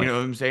 Great you point. know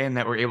what I'm saying,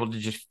 that were able to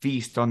just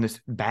feast on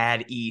this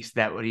bad East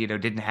that would,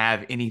 didn't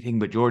have anything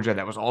but Georgia.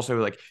 That was also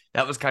like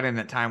that was kind of in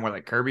that time where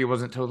like Kirby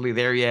wasn't totally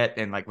there yet,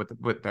 and like with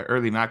the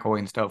early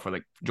McElwain stuff, where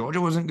like Georgia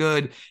wasn't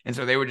good, and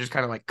so they were just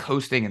kind of like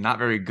coasting and not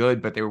very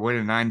good, but they were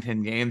winning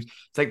 9-10 games.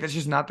 It's like that's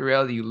just not the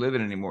reality you live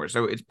in anymore.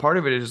 So it's part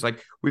of it is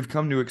like we've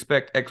come to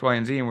expect X, Y,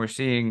 and Z, and we're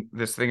seeing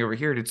this thing over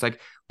here. It's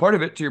like part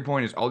of it, to your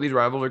point, is all these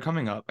rivals are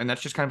coming up, and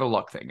that's just kind of a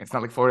luck thing. It's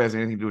not like Florida has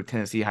anything to do with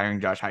Tennessee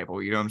hiring Josh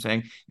Heupel. You know what I'm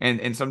saying?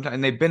 And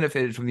sometimes they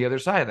benefited from the other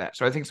side of that.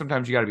 So I think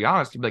sometimes you got to be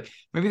honest. You'd be like,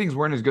 maybe things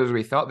weren't as good as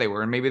we thought they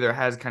were, and maybe there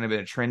has kind of been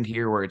a trend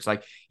here where it's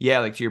like, yeah,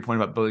 like to your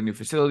point about building new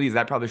facilities,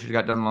 that probably should have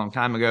got done a long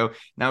time ago.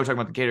 Now we're talking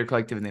about the Gator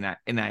Collective and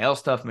the NIL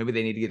stuff. Maybe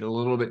they need to get a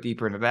little bit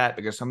deeper into that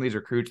because some of these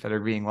recruits that are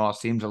being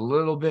lost seems a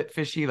little bit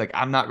fishy. Like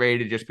I'm not ready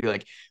to just be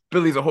like,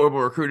 Billy's a horrible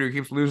recruiter who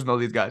keeps losing all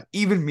these guys.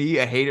 Even me,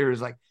 a hater,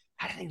 is like,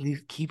 how do they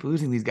keep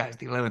losing these guys at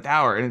the 11th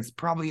hour? And it's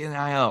probably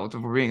NIL, if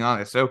we're being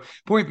honest. So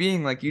point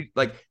being, like you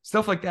like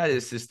stuff like that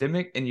is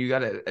systemic and you got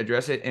to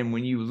address it. And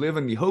when you live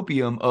in the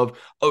hopium of,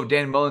 oh,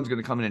 Dan Mullen's going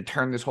to come in and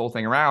turn this whole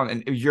thing around,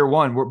 and year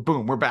one,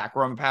 we're back.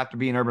 We're on the path to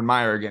being Urban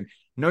Meyer again.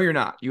 No, you're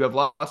not. You have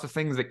lots of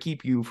things that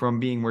keep you from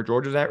being where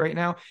Georgia's at right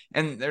now.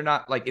 And they're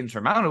not like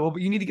insurmountable,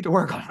 but you need to get to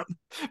work on them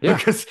Yeah.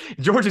 because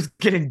Georgia's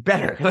getting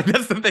better. Like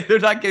that's the thing. They're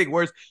not getting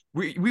worse.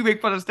 We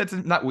make fun of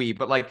Stetson, not we,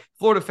 but like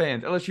Florida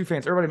fans, LSU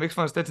fans, everybody makes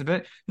fun of Stetson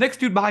Bennett. Next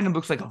dude behind him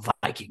looks like a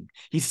Viking.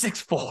 He's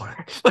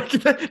 6'4". Like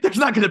there's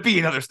not going to be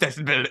another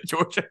Stetson Bennett at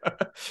Georgia.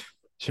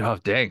 Oh,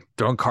 dang.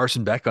 Throwing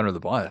Carson Beck under the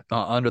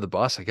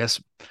bus. I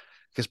guess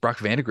Brock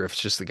Vandegrift's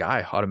just the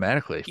guy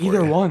automatically for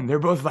Either you. one. They're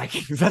both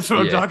Vikings. That's what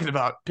I'm Yeah. talking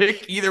about.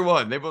 Pick either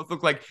one. They both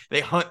look like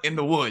they hunt in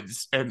the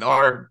woods and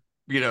are,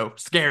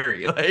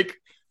 scary. Like,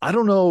 I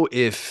don't know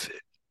if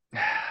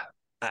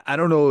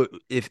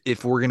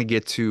we're gonna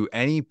get to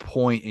any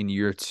point in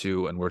year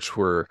two in which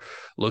we're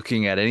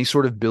looking at any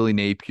sort of Billy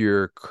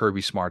Napier,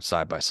 Kirby Smart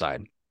side by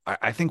side.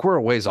 I think we're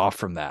a ways off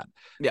from that.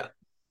 yeah.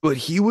 But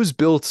he was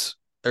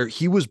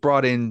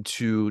brought in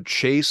to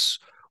chase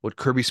what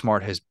Kirby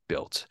Smart has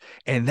built.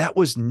 And that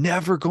was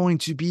never going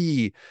to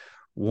be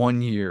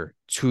 1 year,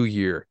 2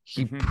 year.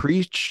 He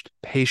preached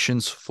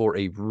patience for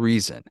a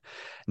reason.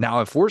 Now,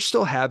 if we're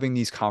still having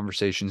these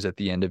conversations at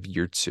the end of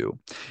year two,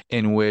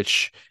 in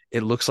which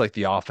it looks like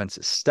the offense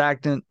is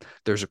stagnant,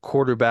 there's a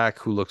quarterback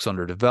who looks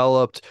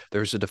underdeveloped,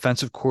 there's a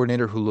defensive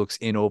coordinator who looks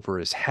in over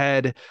his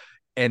head,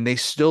 and they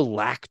still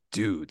lack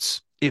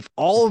dudes. If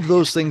all of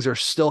those things are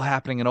still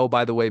happening, and oh,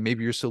 by the way,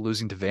 maybe you're still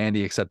losing to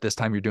Vandy, except this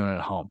time you're doing it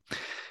at home.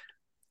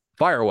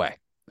 Fire away.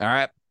 All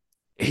right.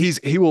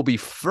 He will be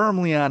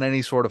firmly on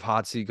any sort of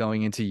hot seat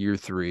going into year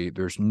three.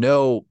 There's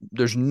no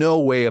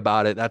way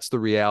about it. That's the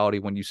reality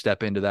when you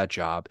step into that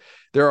job.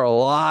 There are a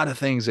lot of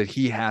things that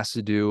he has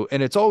to do,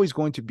 and it's always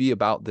going to be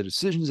about the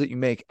decisions that you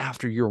make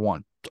after year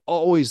one. It's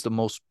always the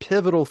most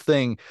pivotal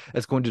thing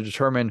that's going to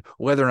determine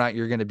whether or not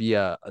you're going to be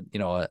a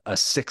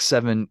 6,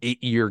 7,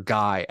 8 year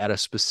guy at a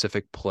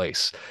specific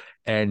place.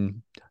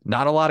 And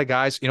not a lot of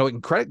guys,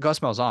 and credit Gus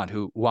Malzahn,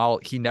 who,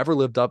 while he never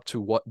lived up to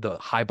what the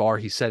high bar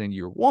he set in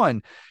year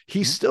one,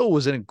 he still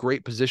was in a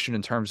great position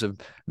in terms of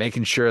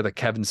making sure that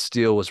Kevin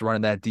Steele was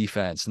running that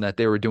defense and that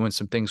they were doing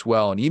some things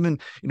well. And even,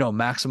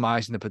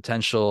 maximizing the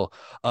potential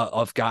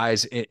of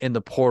guys in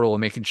the portal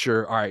and making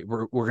sure, all right,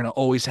 we're going to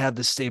always have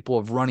the staple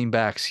of running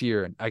backs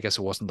here. And I guess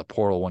it wasn't the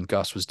portal when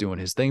Gus was doing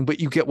his thing,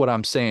 but you get what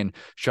I'm saying.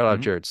 Shout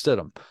out Jared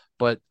Stidham.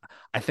 But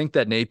I think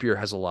that Napier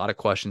has a lot of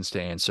questions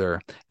to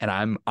answer,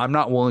 and I'm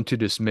not willing to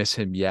dismiss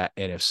him yet.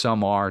 And if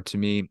some are, to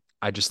me,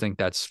 I just think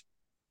that's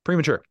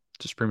premature.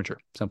 Just premature.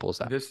 Simple as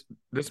that.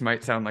 This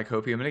might sound like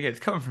hopium, and again, it's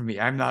coming from me.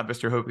 I'm not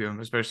Mr. Hopium,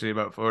 especially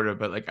about Florida,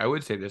 but like I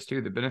would say this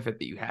too: the benefit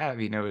that you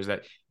have, is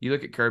that you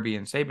look at Kirby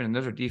and Saban, and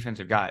those are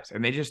defensive guys,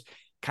 and they just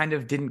kind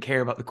of didn't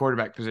care about the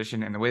quarterback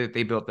position, and the way that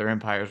they built their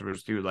empires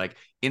was through like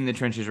in the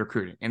trenches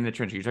recruiting, in the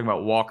trenches. You're talking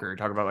about Walker,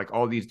 talking about like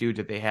all these dudes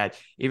that they had,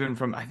 even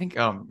from, I think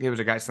there was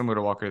a guy similar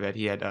to Walker that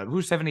he had who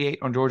was 78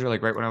 on Georgia,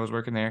 like right when I was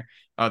working there.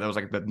 That was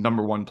like the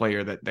number one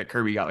player that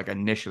Kirby got like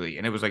initially,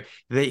 and it was like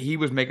he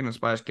was making the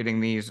splash, getting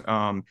these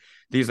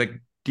like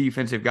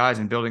defensive guys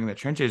and building in the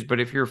trenches. But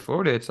if you're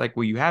Florida, it's like,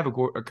 well, you have a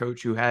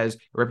coach who has a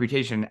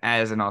reputation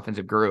as an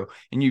offensive guru,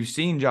 and you've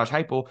seen Josh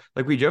Heupel,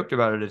 like we joked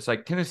about it. It's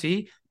like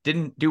Tennessee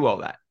didn't do all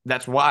that.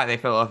 That's why they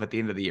fell off at the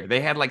end of the year. They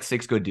had like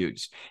 6 good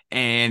dudes,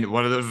 and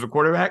one of those was a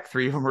quarterback,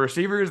 3 of them were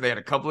receivers. They had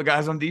a couple of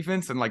guys on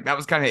defense, and like that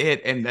was kind of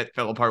it. And that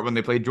fell apart when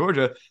they played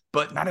Georgia.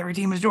 But not every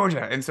team is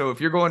Georgia, and so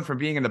if you're going from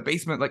being in the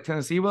basement like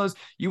Tennessee was,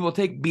 you will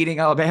take beating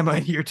Alabama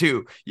in year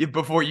 2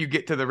 before you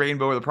get to the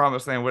rainbow or the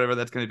promised land, whatever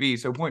that's going to be.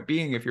 So point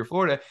being, if you're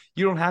Florida,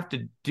 you don't have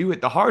to do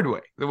it the hard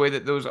way, the way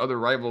that those other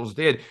rivals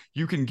did.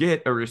 You can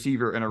get a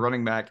receiver and a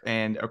running back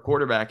and a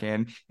quarterback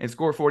in and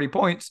score 40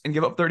 points and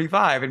give up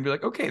 35 and be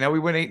like, okay, now we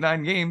win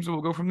 8-9 games, so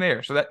we'll go from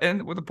there. So that,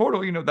 and with the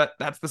portal,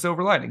 that's the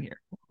silver lining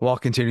here. While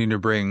continuing to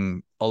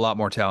bring a lot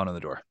more talent in the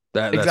door.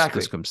 That's what this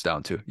Exactly. comes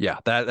down to. Yeah,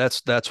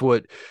 that's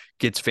what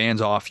gets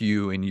fans off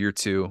you in year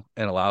two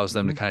and allows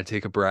them to Hmm. kind of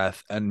take a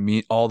breath. And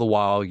me, all the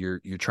while you're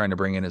trying to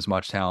bring in as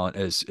much talent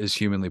as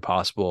humanly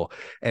possible,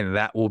 and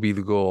that will be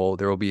the goal.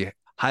 There will be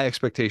high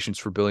expectations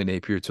for Billy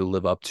Napier to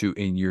live up to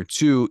in year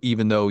two,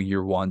 even though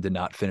year one did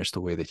not finish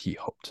the way that he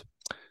hoped.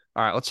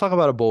 All right, let's talk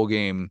about a bowl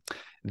game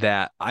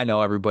that I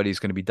know everybody's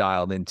going to be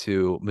dialed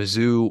into.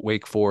 Mizzou,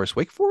 Wake Forest.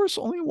 Wake Forest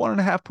only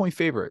 1.5 point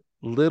favorite.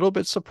 Little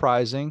bit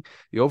surprising.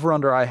 The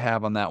over/under I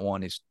have on that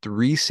one is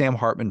 3 Sam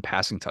Hartman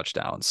passing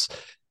touchdowns.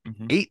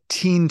 Hmm.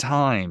 18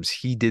 times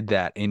he did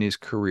that in his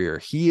career.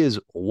 He is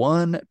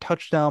 1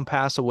 touchdown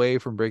pass away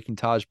from breaking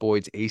Taj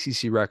Boyd's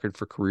ACC record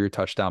for career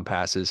touchdown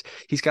passes.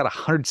 He's got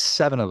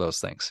 107 of those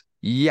things.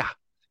 Yeah,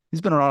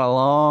 he's been around a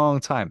long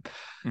time.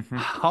 Hmm.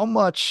 How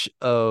much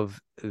of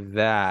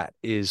that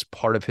is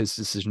part of his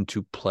decision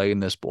to play in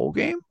this bowl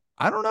game?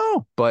 I don't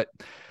know, but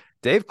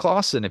Dave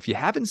Clawson, if you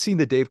haven't seen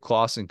the Dave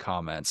Clawson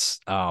comments,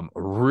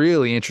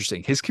 really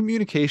interesting. His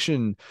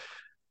communication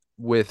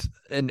with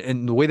and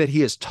the way that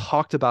he has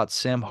talked about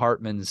Sam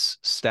Hartman's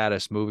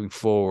status moving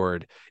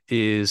forward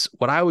is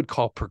what I would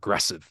call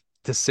progressive,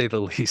 to say the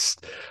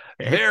least.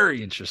 Okay.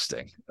 Very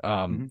interesting.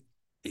 Hmm.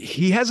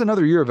 He has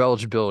another year of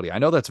eligibility. I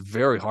know that's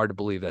very hard to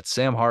believe that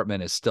Sam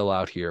Hartman is still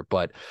out here,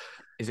 but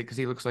Is it because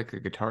he looks like a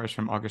guitarist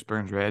from August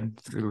Burns Red?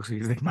 He looks like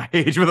he's like my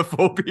age with a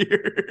full oh,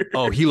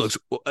 beard. he looks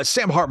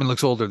Sam Hartman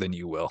looks older than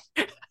you will.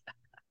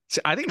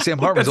 I think Sam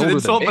Look, Hartman's that's an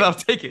older than insult, but I'll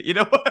me. take it. You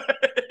know what?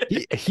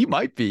 He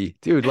might be,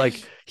 dude.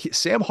 Like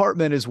Sam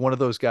Hartman is one of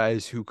those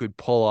guys who could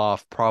pull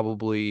off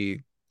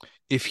probably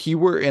if he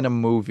were in a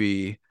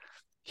movie,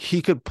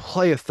 he could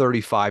play a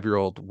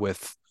 35-year-old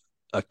with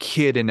a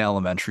kid in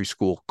elementary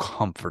school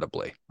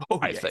comfortably. Oh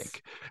I yes.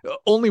 think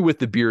only with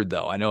the beard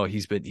though. I know he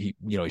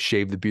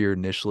shaved the beard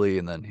initially,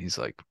 and then he's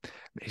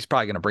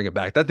probably gonna bring it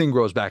back. That thing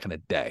grows back in a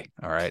day.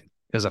 All right, he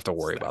doesn't have to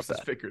worry about Snaps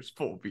his that. fingers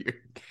full beard.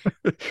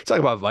 Talk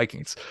about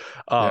Vikings.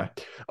 Um,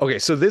 Yeah. okay,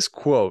 so this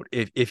quote,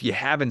 if you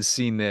haven't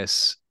seen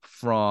this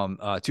from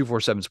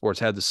 247 Sports,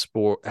 had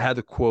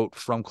the quote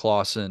from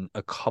Clausen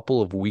a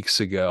couple of weeks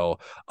ago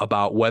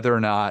about whether or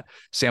not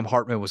Sam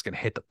Hartman was going to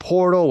hit the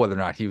portal, whether or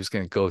not he was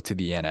going to go to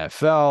the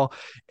NFL.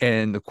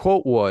 And the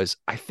quote was,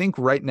 I think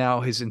right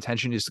now his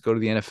intention is to go to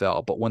the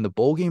NFL, but when the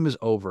bowl game is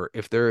over,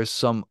 if there is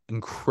some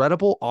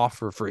incredible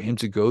offer for him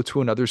to go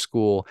to another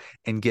school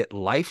and get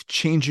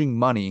life-changing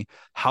money,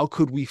 how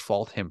could we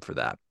fault him for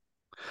that?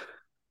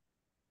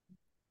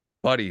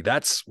 Buddy,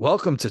 that's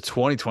welcome to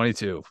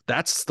 2022.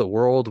 That's the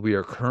world we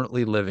are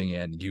currently living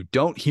in. You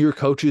don't hear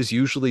coaches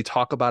usually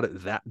talk about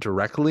it that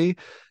directly,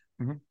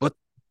 Hmm. but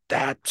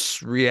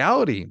that's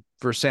reality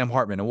for Sam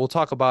Hartman. And we'll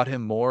talk about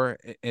him more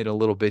in a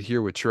little bit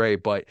here with Trey,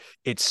 but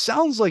it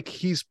sounds like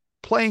he's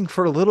playing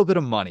for a little bit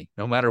of money,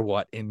 no matter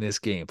what in this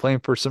game,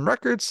 playing for some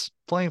records,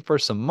 playing for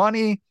some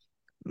money,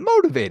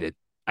 motivated,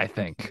 I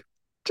think.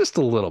 Just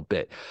a little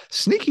bit.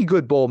 Sneaky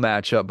good bowl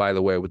matchup, by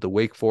the way, with the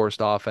Wake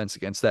Forest offense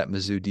against that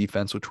Mizzou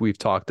defense, which we've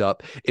talked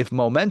up. If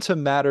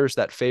momentum matters,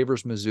 that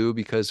favors Mizzou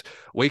because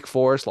Wake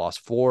Forest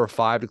lost 4 or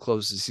 5 to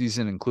close the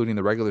season, including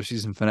the regular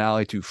season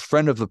finale to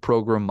friend of the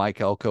program,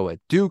 Mike Elko at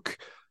Duke.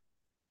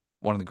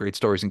 One of the great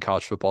stories in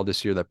college football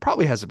this year that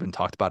probably hasn't been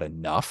talked about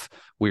enough.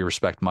 We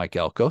respect Mike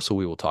Elko, so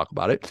we will talk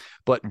about it.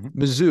 But Hmm.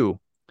 Mizzou,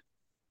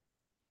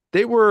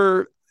 they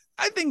were,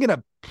 I think, in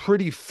a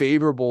pretty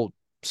favorable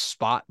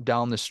spot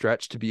down the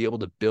stretch to be able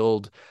to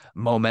build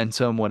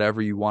momentum,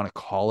 whatever you want to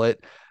call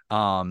it.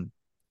 Um,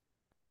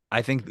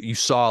 I think you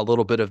saw a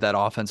little bit of that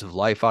offensive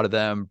life out of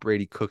them.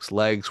 Brady Cook's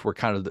legs were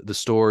kind of the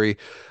story.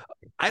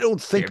 I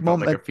don't think It felt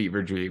like a moment.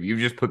 fever dream. You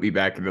just put me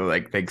back into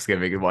like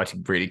Thanksgiving and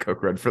watching Brady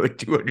Cook run for like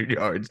 200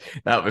 yards.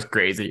 That was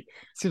crazy.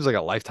 Seems like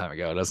a lifetime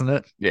ago, doesn't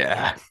it?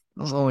 Yeah. It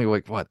was only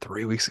like what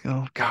 3 weeks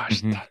ago.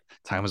 Gosh, Hmm.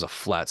 time is a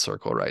flat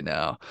circle right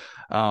now.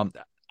 Um,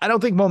 I don't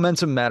think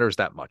momentum matters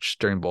that much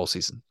during bowl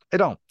season. I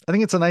don't. I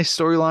think it's a nice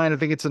storyline. I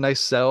think it's a nice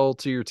sell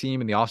to your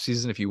team in the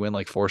offseason if you win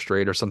like 4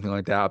 straight or something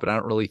like that. But I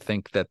don't really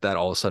think that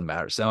all of a sudden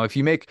matters. Now, if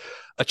you make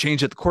a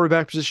change at the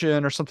quarterback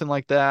position or something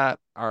like that,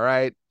 all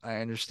right, I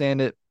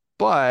understand it.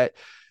 But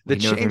the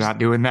We know they're change, not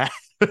doing that.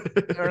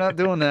 they're not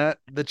doing that.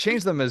 The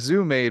change that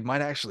Mizzou made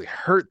might actually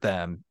hurt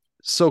them.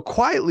 So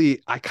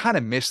quietly, I kind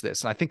of missed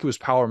this. And I think it was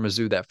Power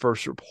Mizzou that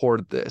first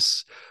reported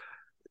this.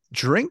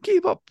 Drink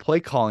gave up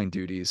play calling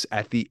duties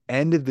at the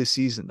end of the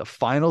season, the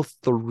final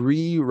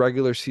 3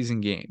 regular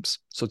season games.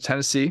 So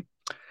Tennessee,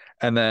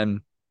 and then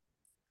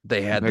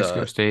they New had Mexico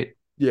the State.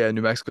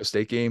 New Mexico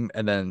State game,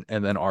 and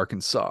then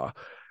Arkansas.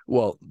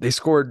 Well, they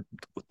scored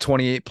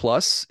 28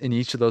 plus in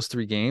each of those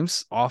 3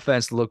 games.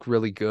 Offense looked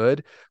really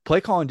good.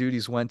 Play calling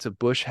duties went to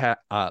Bush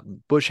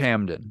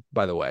Hamden,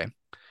 by the way.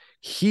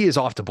 He is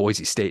off to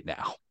Boise State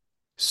now.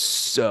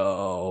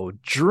 So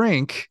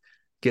Drink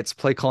gets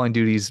play calling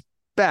duties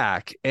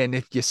back. And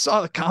if you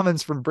saw the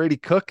comments from Brady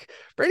Cook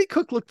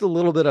looked a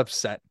little bit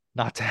upset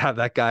not to have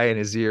that guy in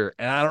his ear.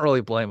 And I don't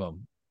really blame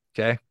him.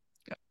 Okay.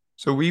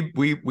 So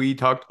we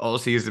talked all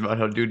season about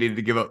how dude needed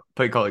to give up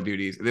play calling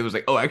duties, and it was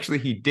like, oh, actually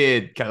he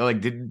did. Kind of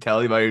like didn't tell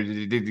anybody, or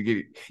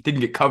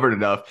didn't get covered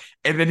enough,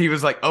 and then he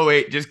was like, oh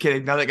wait, just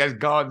kidding. Now that guy's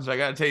gone, so I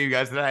gotta tell you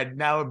guys that I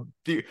now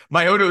do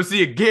my own OC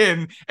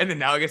again, and then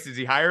now I guess is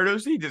he hired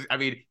OC? Just I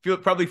mean,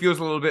 probably feels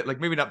a little bit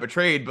like maybe not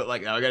betrayed, but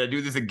like now I gotta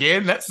do this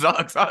again. That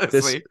sucks, This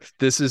honestly.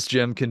 this is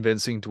Jim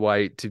convincing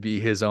Dwight to be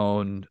his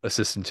own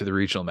assistant to the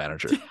regional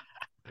manager.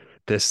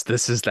 This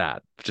is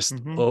that just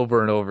Hmm.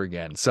 over and over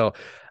again. So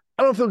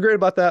I don't feel great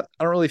about that.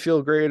 I don't really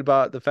feel great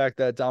about the fact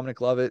that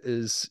Dominic Lovett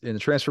is in the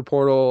transfer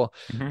portal.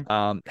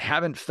 Hmm.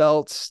 Haven't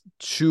felt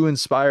too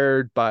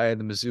inspired by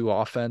the Mizzou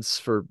offense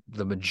for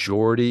the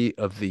majority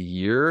of the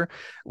year.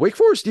 Wake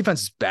Forest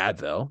defense is bad,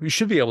 though. You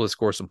should be able to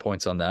score some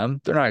points on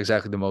them. They're not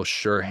exactly the most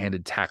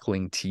sure-handed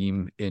tackling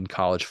team in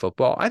college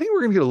football. I think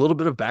we're going to get a little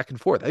bit of back and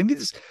forth. I think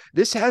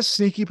this has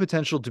sneaky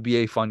potential to be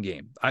a fun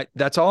game.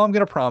 That's all I'm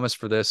going to promise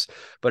for this,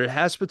 but it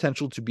has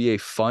potential to be a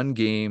fun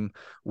game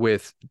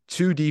with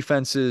two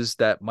defenses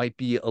that might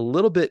be a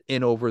little bit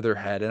in over their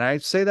head. And I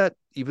say that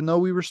even though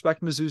we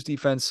respect Mizzou's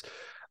defense,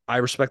 I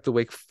respect the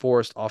Wake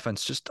Forest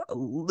offense just a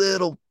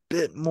little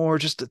bit more,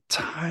 just a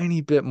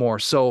tiny bit more.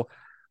 So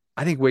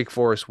I think Wake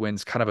Forest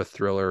wins kind of a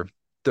thriller,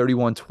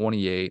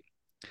 31-28.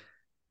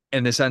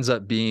 And this ends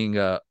up being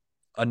a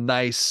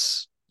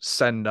nice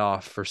send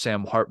off for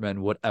Sam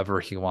Hartman, whatever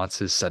he wants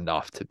his send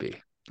off to be.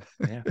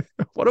 Yeah.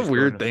 What a Just go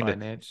weird into thing to.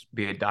 finance,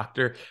 be a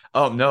doctor.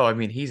 Oh no, I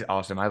mean he's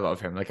awesome. I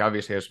love him. Like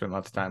obviously I've spent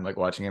lots of time like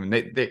watching him. And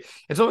they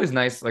it's always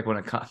nice like when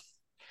it comes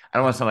I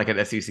don't want to sound like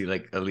an SEC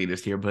like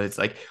elitist here, but it's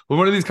like when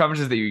one of these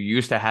conferences that you're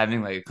used to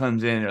having like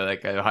comes in or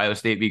like Ohio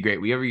State be great.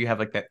 Whenever you have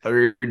like that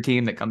third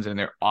team that comes in,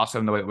 they're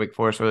awesome the way Wake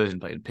Forest was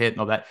and played Pitt and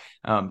all that.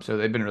 So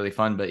they've been really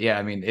fun. But yeah,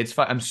 I mean it's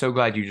fun. I'm so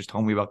glad you just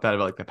told me about that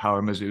about like the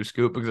Power Mizzou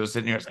scoop because I was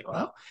sitting here, I was like,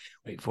 well,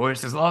 Wake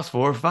Forest has lost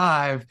 4 or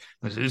 5.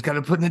 Mizzou's kind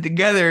of putting it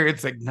together.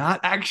 It's like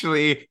not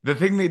actually the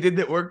thing they did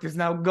that worked is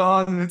now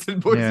gone and it's in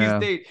Boise Yeah.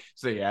 State.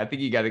 So yeah, I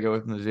think you got to go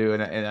with Mizzou,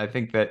 and I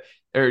think that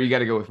or you got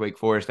to go with Wake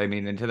Forest. I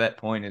mean, and to that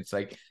point, it's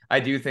like I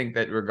do think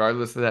that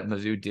regardless of that,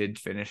 Mizzou did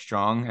finish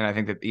strong, and I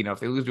think that if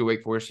they lose to a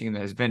Wake Forest team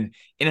that has been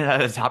in and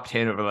out of the top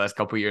 10 over the last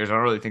couple of years, I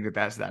don't really think that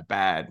that's that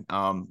bad.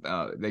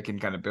 They can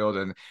kind of build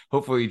and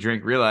hopefully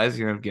realize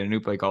get a new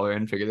play caller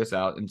and figure this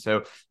out. And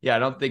so yeah, I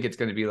don't think it's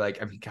going to be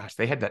like I mean, gosh,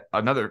 they had that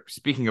another.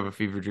 Speaking of a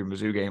fever dream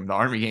Mizzou game, the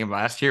Army game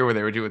last year where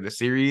they were doing the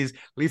series. At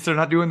least they're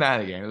not doing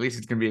that again. At least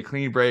it's going to be a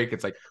clean break.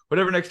 It's like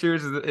whatever next year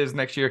is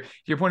next year. To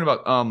your point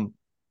about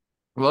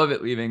love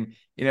it leaving.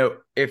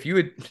 If you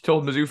had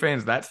told Mizzou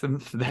fans that's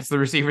the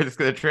receiver that's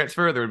going to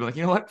transfer, they would be like,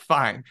 you know what?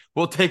 Fine,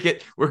 we'll take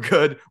it. We're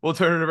good. We'll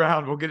turn it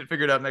around. We'll get it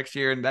figured out next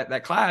year. And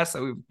that class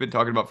that we've been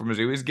talking about for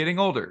Mizzou is getting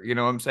older. You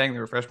know what I'm saying? They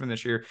were freshmen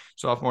this year,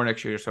 sophomore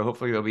next year. So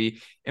hopefully they'll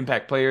be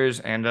impact players.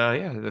 And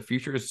yeah, the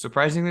future is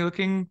surprisingly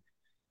looking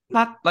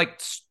not like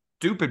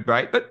stupid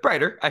bright, but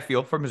brighter, I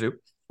feel, for Mizzou.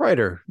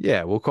 Brighter.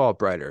 Yeah, we'll call it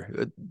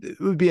brighter. It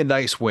would be a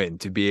nice win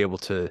to be able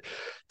to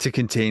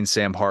contain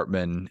Sam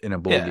Hartman in a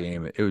bowl Yeah.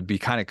 game. It would be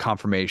kind of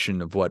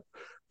confirmation of what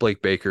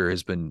Blake Baker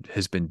has been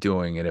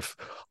doing. And if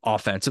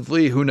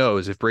offensively, who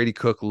knows if Brady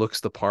Cook looks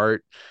the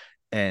part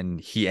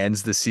and he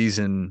ends the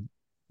season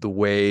the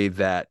way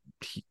that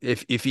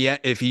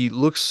if he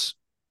looks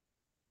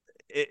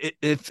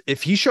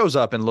if he shows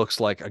up and looks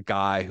like a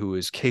guy who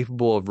is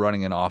capable of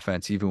running an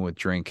offense even with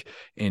drink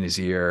in his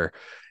ear,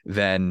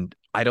 then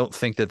I don't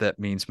think that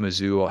means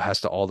Mizzou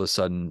has to all of a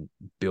sudden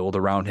build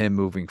around him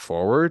moving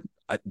forward.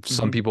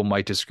 Some Mm-hmm. people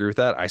might disagree with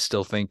that. I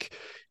still think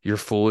you're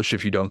foolish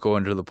if you don't go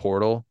into the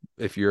portal.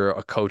 If you're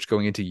a coach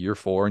going into year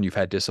 4 and you've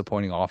had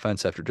disappointing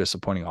offense after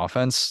disappointing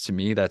offense, to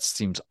me that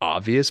seems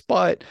obvious.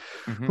 But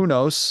Mm-hmm. who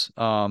knows?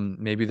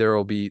 Maybe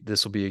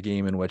this will be a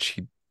game in which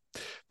he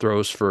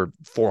throws for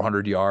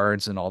 400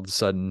 yards and all of a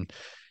sudden,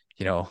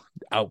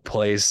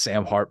 outplays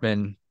Sam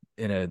Hartman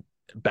in a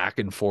back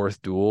and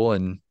forth duel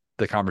and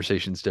the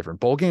conversation's different.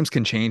 Bowl games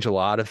can change a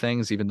lot of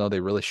things, even though they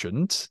really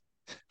shouldn't,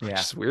 which Yeah.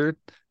 is weird.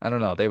 I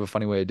don't know. They have a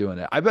funny way of doing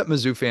it. I bet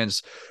Mizzou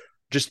fans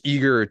just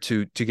eager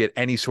to get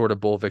any sort of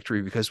bowl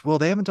victory because, well,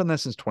 they haven't done that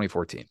since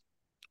 2014.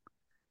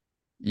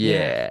 Yeah. Yeah.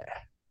 Yeah.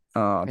 I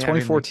mean, like,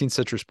 2014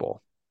 Citrus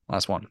Bowl.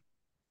 Last one.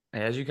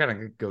 as you kind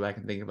of go back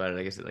and think about it,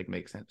 I guess it like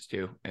makes sense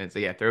too. And it's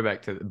yeah,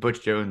 throwback to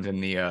Butch Jones in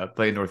the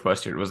play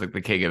Northwestern was like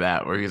the king of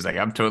that, where he was like,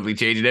 "I'm totally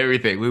changing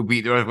everything. We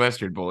beat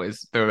Northwestern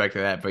boys." Throwback to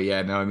that, but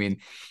yeah, no, I mean,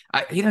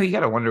 you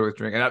got to wonder with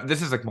drink. And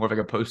this is like more of like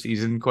a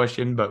postseason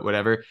question, but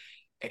whatever.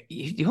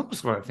 You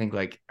almost want to think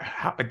like,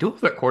 how a dual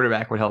threat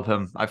quarterback would help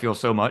him. I feel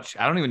so much.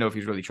 I don't even know if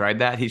he's really tried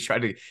that. He's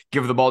tried to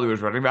give the ball to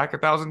his running back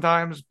 1,000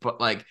 times,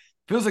 but like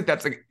feels like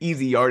that's like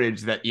easy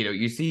yardage that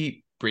you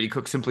see Brady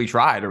Cook simply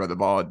try to run the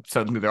ball and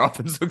suddenly their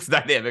offense looks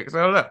dynamic. So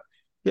I don't know.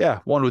 Yeah,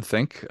 one would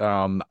think.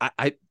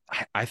 I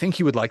think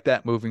he would like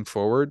that moving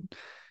forward.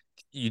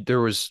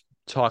 There was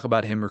talk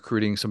about him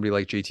recruiting somebody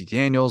like JT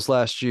Daniels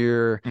last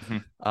year.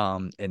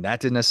 Mhm. And that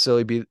didn't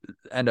necessarily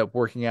end up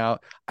working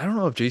out. I don't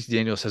know if JT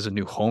Daniels has a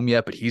new home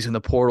yet, but he's in the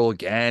portal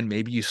again.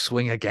 Maybe you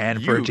swing again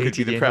for You could be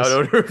JT the proud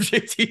Daniels. owner of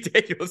JT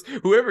Daniels,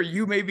 whoever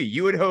you may be.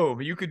 You at home,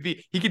 he could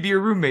be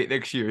your roommate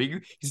next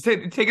year. He's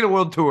taking a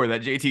world tour.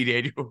 That JT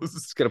Daniels.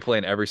 He's going to play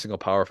in every single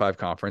Power Five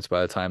conference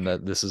by the time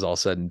that this is all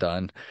said and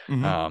done.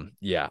 Mhm.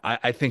 Yeah,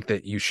 I think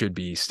that you should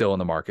be still in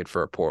the market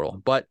for a portal.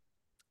 But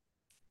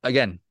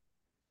again,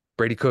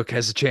 Brady Cook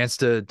has a chance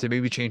to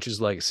maybe change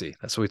his legacy.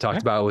 That's what we talked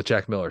Yeah. about with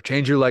Jack Miller.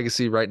 Change your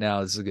legacy right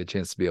now. This is a good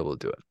chance to be able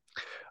to do it.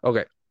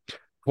 Okay.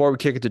 Before we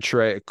kick it to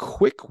Trey, a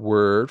quick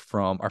word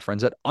from our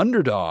friends at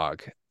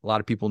Underdog. A lot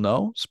of people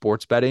know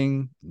sports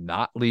betting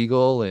not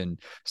legal in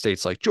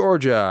states like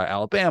Georgia,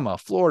 Alabama,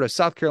 Florida,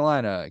 South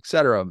Carolina,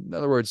 etc. In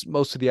other words,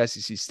 most of the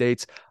SEC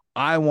states.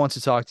 I want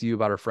to talk to you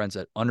about our friends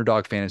at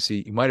Underdog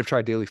Fantasy. You might have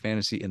tried Daily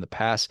Fantasy in the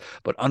past,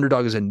 but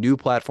Underdog is a new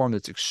platform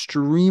that's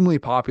extremely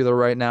popular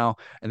right now,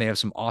 and they have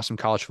some awesome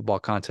college football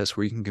contests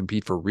where you can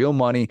compete for real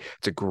money.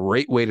 It's a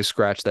great way to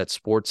scratch that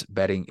sports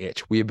betting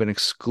itch. We have an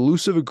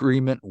exclusive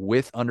agreement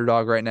with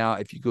Underdog right now.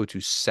 If you go to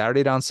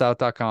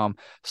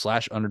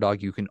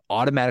SaturdayDownSouth.com/underdog, you can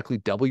automatically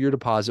double your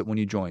deposit when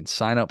you join.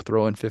 Sign up,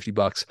 throw in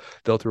 $50.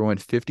 They'll throw in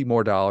 $50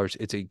 more.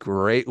 It's a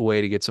great way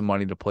to get some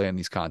money to play in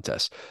these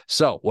contests.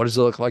 So what does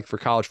it look like for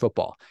college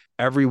football?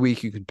 Every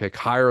week you can pick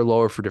higher or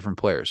lower for different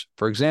players.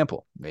 For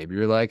example, maybe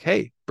you're like,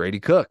 hey, Brady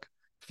Cook,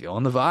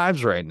 feeling the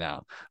vibes right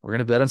now. We're going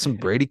to bet on some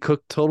Brady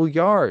Cook total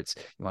yards.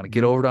 You want to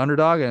get Mhm. over to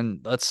Underdog, and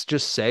let's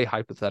just say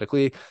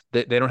hypothetically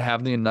that they don't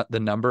have the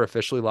number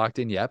officially locked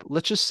in yet, but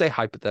let's just say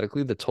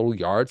hypothetically the total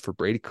yard for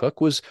Brady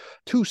Cook was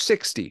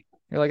 260.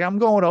 You're like, I'm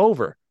going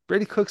over.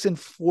 Brady Cook's in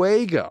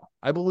fuego.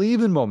 I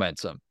believe in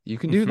momentum. You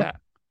can do Mhm. that.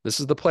 This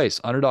is the place.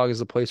 Underdog is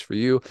the place for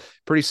you.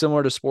 Pretty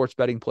similar to sports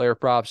betting player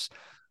props.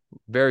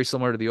 Very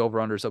similar to the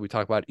over-unders that we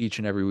talk about each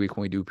and every week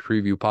when we do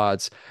preview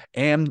pods.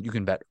 And you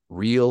can bet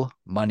real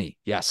money.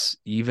 Yes,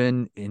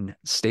 even in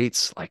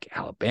states like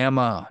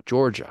Alabama,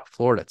 Georgia,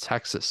 Florida,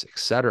 Texas,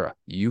 etc.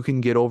 You can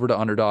get over to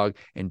Underdog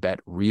and bet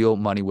real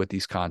money with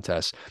these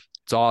contests.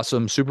 It's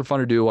awesome. Super fun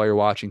to do while you're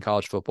watching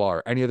college football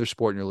or any other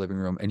sport in your living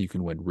room, and you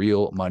can win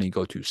real money.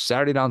 Go to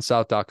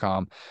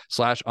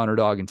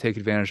SaturdayDownSouth.com/underdog and take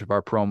advantage of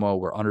our promo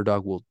where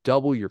Underdog will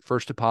double your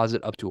first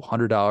deposit up to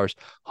 $100.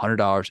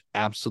 $100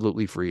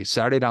 absolutely free.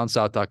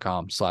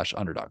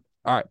 SaturdayDownSouth.com/underdog.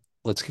 All right,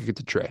 let's kick it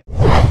to Trey.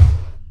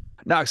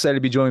 Now excited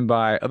to be joined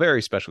by a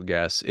very special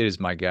guest. It is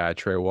my guy,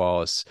 Trey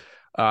Wallace.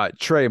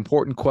 Trey,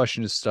 important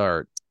question to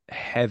start.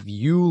 Have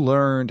you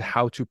learned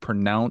how to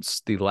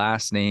pronounce the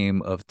last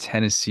name of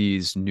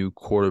Tennessee's new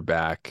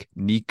quarterback,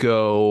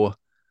 Nico?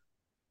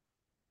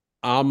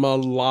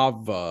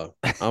 Iamaleava.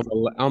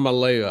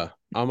 Iamaleava.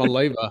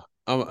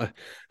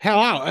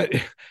 Hell,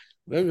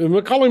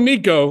 I'm calling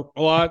Nico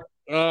a lot.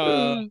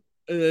 I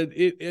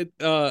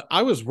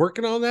was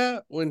working on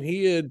that when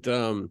he had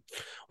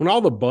when all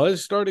the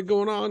buzz started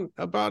going on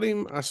about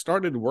him. I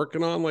started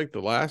working on like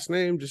the last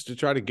name just to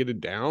try to get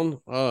it down.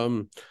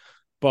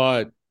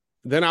 But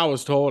then I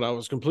was told I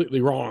was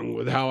completely wrong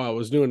with how I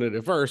was doing it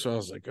at first. So I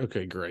was like,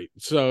 okay, great.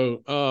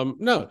 So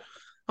no,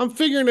 I'm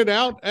figuring it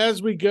out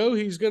as we go.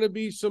 He's going to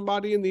be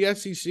somebody in the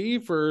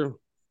SEC for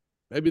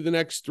maybe the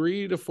next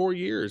 3 to 4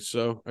 years.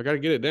 So I got to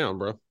get it down,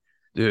 bro.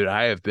 Dude,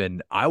 I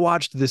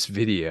watched this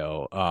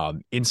video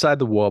Inside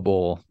the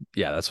Wubble.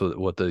 Yeah, that's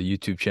what the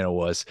YouTube channel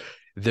was.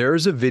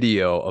 There's a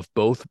video of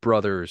both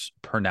brothers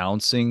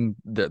pronouncing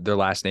their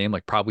last name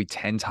like probably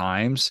 10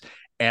 times.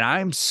 And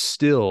I'm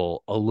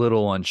still a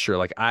little unsure.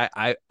 Like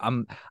I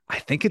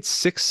think it's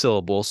 6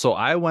 syllables. So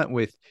I went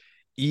with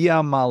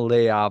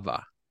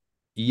Iamaleava.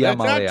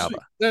 That's Iamaleava.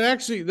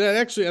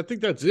 actually, I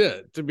think that's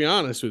it, to be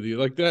honest with you.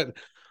 Like that,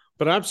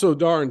 but I'm so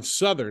darn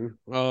southern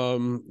that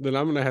I'm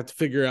gonna have to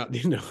figure out,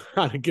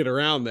 how to get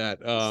around that.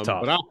 It's But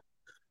tough. I'll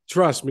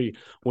trust me,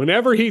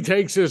 whenever he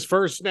takes his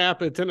first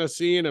snap at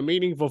Tennessee in a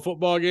meaningful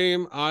football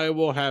game, I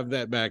will have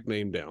that back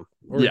name down.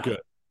 We're Yeah. good.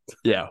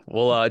 Yeah.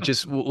 We'll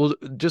just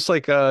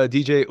like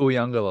DJ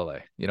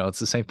Uyangalele. It's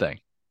the same thing.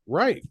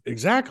 Right.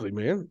 Exactly,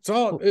 man.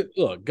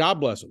 Look, God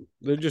bless them.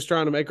 They're just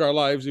trying to make our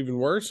lives even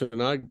worse.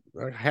 And I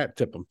hat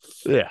tip them.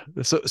 Yeah.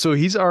 So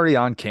he's already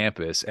on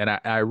campus, and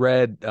I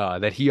read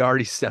that he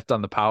already stepped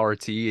on the power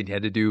tee and he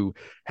had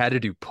to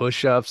do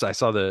push-ups. I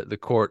saw the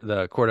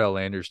Cordell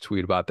Landers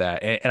tweet about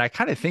that, and I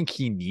kind of think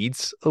he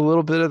needs a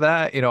little bit of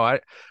that.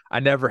 I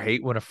never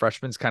hate when a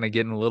freshman's kind of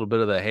getting a little bit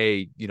of the,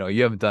 hey,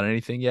 you haven't done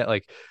anything yet.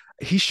 Like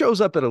he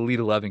shows up at Elite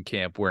 11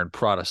 camp wearing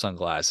Prada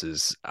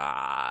sunglasses.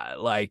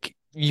 Like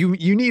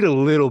you need a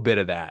little bit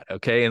of that,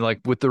 okay? And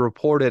like with the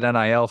reported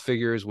NIL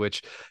figures,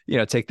 which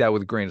take that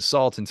with a grain of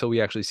salt until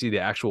we actually see the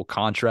actual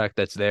contract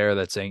that's there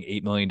that's saying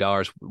 $8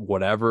 million,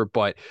 whatever.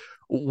 But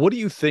what do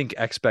you think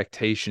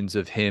expectations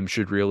of him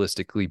should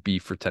realistically be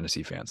for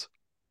Tennessee fans?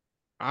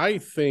 I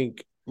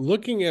think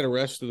looking at the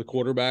rest of the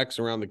quarterbacks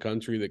around the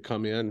country that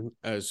come in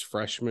as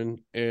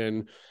freshmen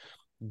and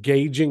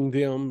gauging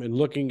them and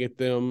looking at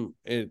them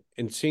and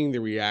seeing the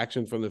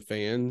reaction from the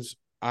fans,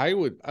 I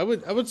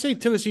would say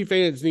Tennessee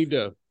fans need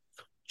to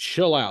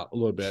chill out a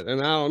little bit.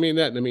 And I don't mean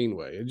that in a mean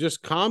way.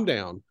 Just calm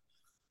down,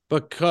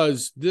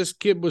 because this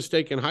kid was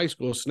taking high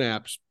school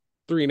snaps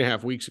 4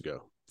 weeks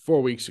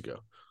ago.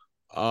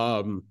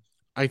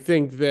 I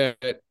think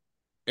that,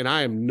 and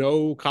I am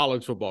no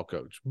college football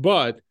coach,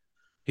 but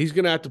he's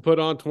going to have to put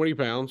on 20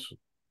 pounds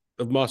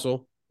of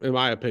muscle, in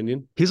my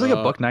opinion. He's like a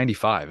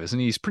 $195, isn't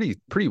he? He's pretty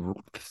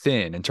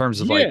thin in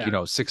terms of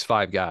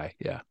 6'5" guy.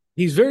 Yeah.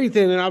 He's very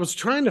thin. And I was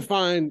trying to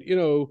find,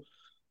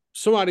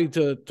 somebody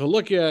to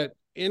look at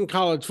in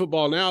college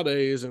football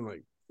nowadays and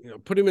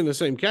put him in the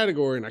same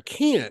category. And I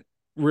can't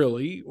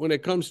really when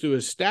it comes to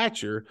his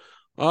stature.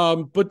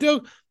 But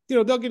they'll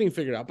get him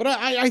figured out. But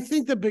I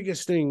think the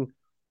biggest thing,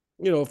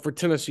 for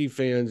Tennessee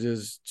fans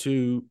is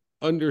to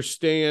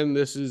understand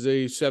this is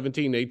a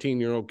 17,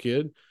 18-year-old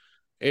kid.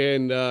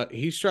 And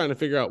he's trying to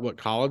figure out what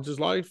college is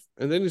like.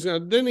 And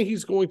then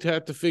he's going to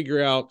have to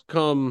figure out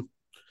come,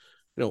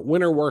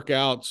 winter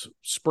workouts,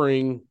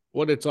 spring,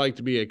 what it's like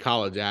to be a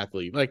college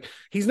athlete. Like,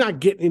 he's not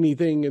getting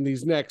anything in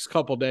these next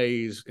couple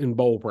days in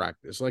bowl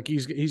practice. Like,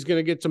 he's going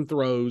to get some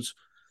throws.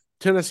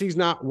 Tennessee's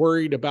not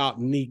worried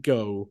about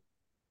Nico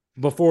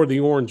before the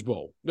Orange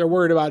Bowl. They're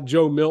worried about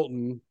Joe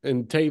Milton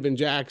and Taven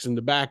Jackson,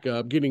 the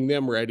backup, getting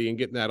them ready and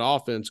getting that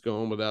offense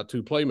going without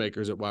two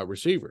playmakers at wide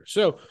receiver.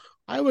 So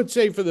I would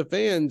say for the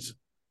fans,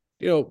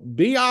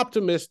 be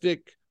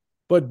optimistic,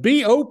 but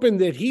be open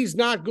that he's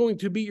not going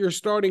to be your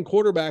starting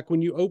quarterback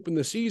when you open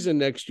the season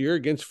next year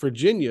against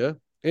Virginia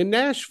and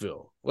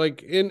Nashville.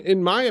 Like,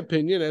 in my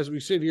opinion, as we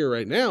sit here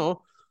right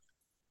now,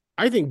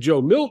 I think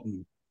Joe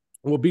Milton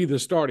will be the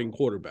starting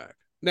quarterback.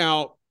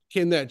 Now,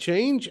 can that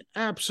change?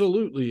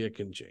 Absolutely, it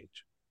can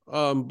change.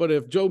 But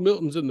if Joe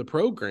Milton's in the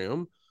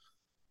program,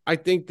 I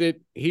think that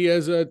he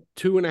has a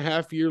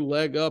 2.5-year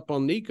leg up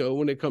on Nico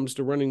when it comes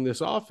to running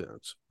this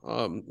offense.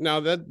 Now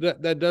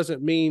that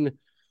doesn't mean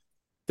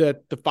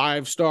that the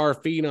 5-star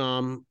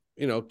phenom,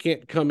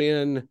 can't come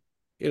in,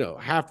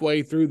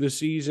 halfway through the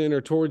season or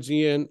towards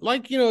the end.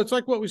 Like, it's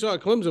like what we saw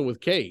at Clemson with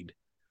Cade,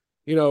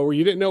 where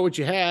you didn't know what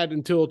you had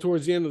until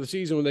towards the end of the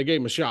season when they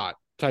gave him a shot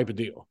type of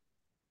deal.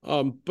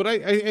 But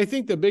I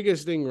think the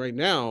biggest thing right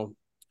now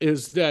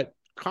is that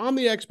calm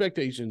the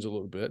expectations a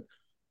little bit.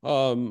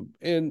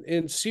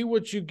 And see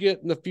what you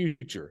get in the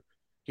future.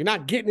 You're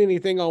not getting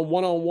anything on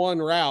one-on-one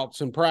routes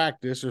in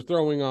practice or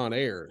throwing on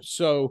air.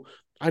 So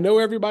I know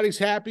everybody's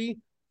happy.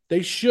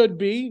 They should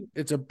be.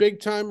 It's a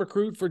big-time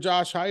recruit for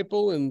Josh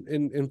Heupel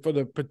and for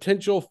the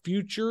potential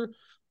future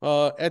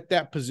at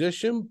that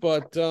position.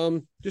 But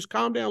just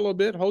calm down a little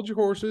bit, hold your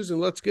horses, and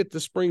let's get to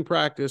spring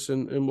practice,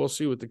 and we'll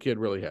see what the kid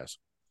really has.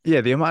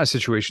 Yeah, the amount of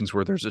situations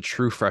where there's a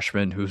true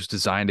freshman who's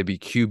designed to be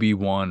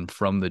QB1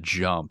 from the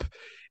jump,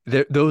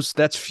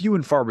 that's few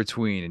and far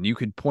between. And you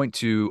could point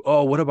to,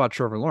 what about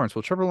Trevor Lawrence?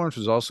 Well, Trevor Lawrence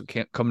was also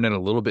coming in a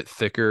little bit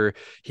thicker.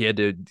 He had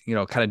to,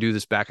 kind of do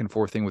this back and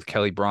forth thing with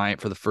Kelly Bryant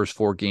for the first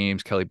 4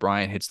 games. Kelly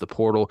Bryant hits the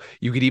portal.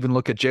 You could even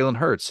look at Jalen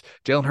Hurts.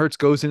 Jalen Hurts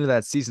goes into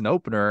that season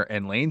opener,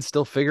 and Lane's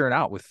still figuring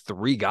out with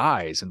 3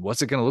 guys. And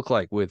what's it going to look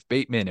like with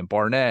Bateman and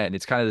Barnett? And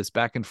it's kind of this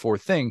back and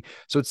forth thing.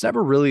 So it's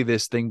never really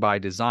this thing by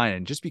design.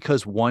 And just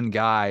because one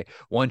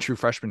true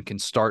freshman can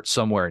start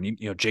somewhere,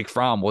 and Jake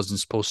Fromm wasn't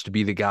supposed to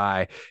be the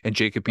guy, and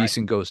Jacob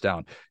Eason goes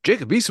down.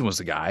 Jacob Eason was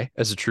the guy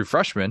as a true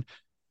freshman.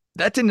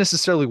 That didn't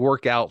necessarily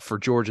work out for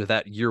Georgia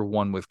that year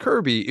 1 with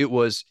Kirby. It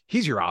was,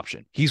 he's your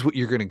option. He's what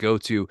you're going to go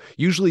to.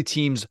 Usually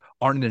teams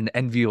aren't in an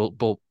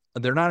enviable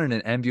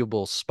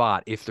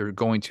spot if they're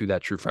going to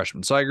that true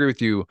freshman. So I agree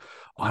with you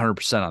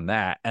 100% on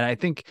that. And I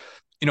think,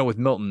 with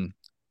Milton,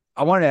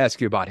 I wanted to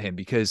ask you about him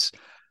because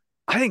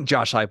I think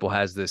Josh Heupel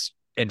has this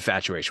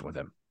infatuation with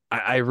him.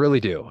 I really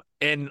do.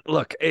 And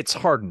look, it's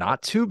hard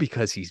not to,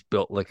 because he's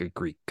built like a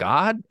Greek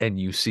god, and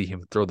you see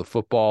him throw the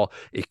football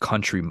a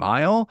country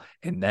mile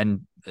and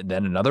then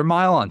another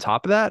mile on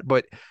top of that.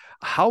 But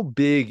how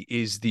big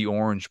is the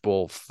Orange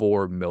Bowl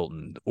for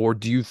Milton? Or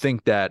do you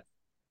think that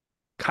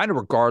kind of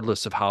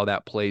regardless of how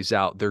that plays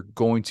out, they're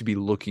going to be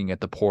looking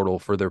at the portal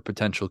for their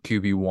potential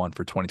QB1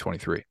 for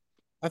 2023?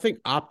 I think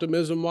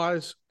optimism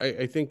wise,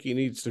 I think he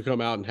needs to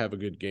come out and have a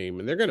good game,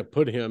 and they're going to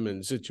put him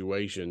in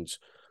situations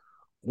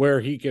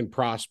where he can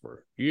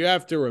prosper. You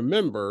have to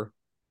remember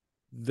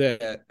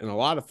that, and a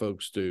lot of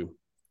folks do,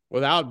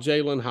 without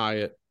Jalen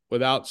Hyatt,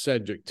 without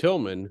Cedric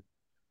Tillman,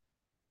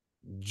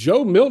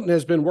 Joe Milton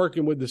has been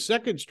working with the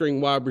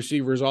second-string wide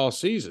receivers all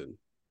season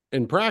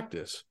in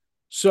practice.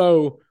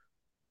 So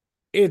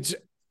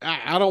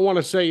I don't want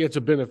to say it's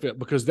a benefit,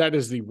 because that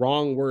is the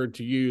wrong word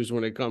to use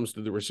when it comes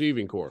to the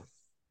receiving corps.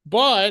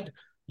 But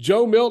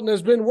Joe Milton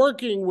has been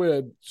working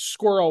with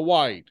Squirrel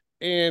White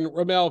and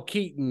Ramel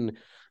Keaton,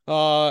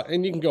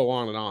 and you can go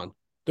on and on.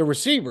 The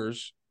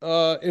receivers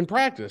in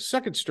practice,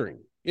 second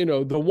string,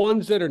 the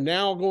ones that are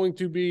now going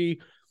to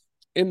be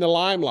in the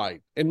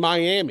limelight in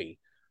Miami.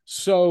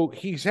 So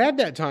he's had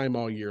that time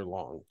all year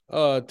long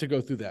to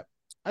go through that.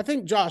 I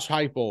think Josh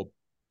Heupel,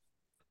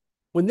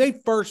 when they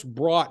first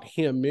brought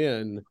him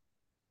in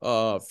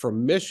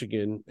from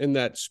Michigan in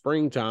that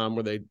springtime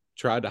where they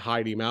tried to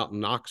hide him out in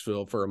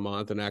Knoxville for a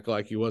month and act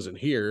like he wasn't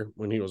here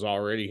when he was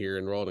already here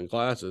enrolled in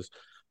classes,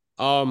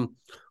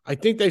 I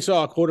think they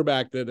saw a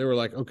quarterback that they were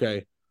like,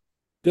 okay,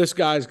 this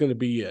guy's going to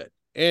be it.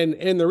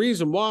 And the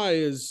reason why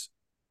is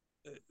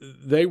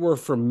they were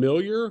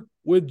familiar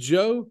with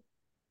Joe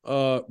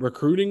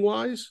recruiting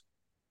wise.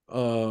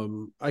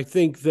 I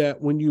think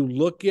that when you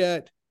look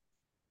at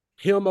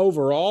him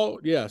overall,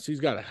 yes,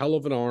 he's got a hell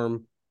of an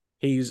arm.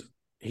 He's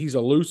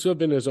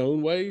elusive in his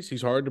own ways.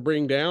 He's hard to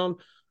bring down,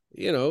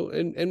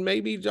 and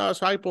maybe Josh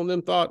Heupel and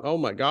them thought, oh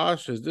my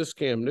gosh, is this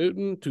Cam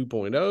Newton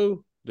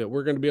 2.0 that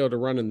we're going to be able to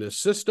run in this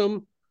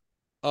system?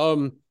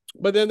 But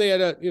then they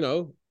had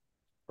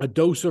a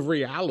dose of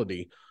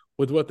reality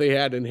with what they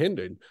had in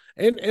Hendon.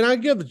 And I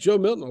give Joe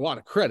Milton a lot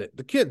of credit.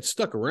 The kid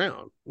stuck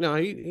around. Now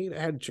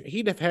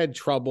he'd have had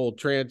trouble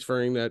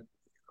transferring that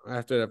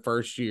after that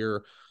first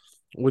year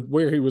with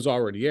where he was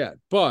already at.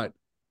 But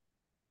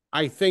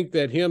I think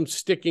that him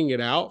sticking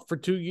it out for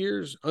 2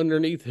 years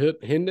underneath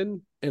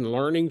Hendon and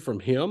learning from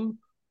him,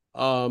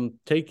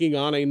 taking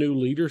on a new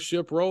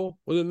leadership role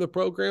within the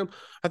program,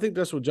 I think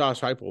that's what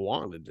Josh Heupel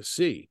wanted to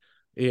see.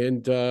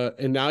 And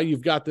now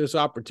you've got this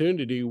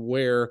opportunity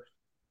where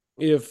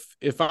if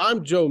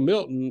I'm Joe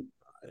Milton,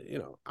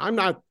 I'm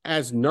not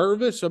as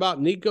nervous about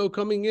Nico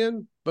coming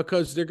in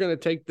because they're going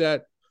to take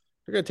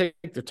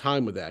their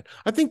time with that.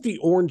 I think the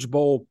Orange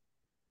Bowl,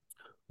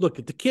 look,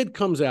 if the kid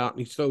comes out and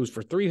he throws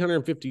for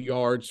 350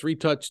 yards, 3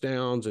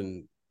 touchdowns,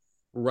 and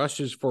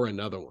rushes for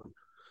another one,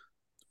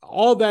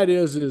 all that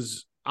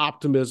is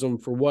optimism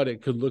for what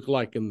it could look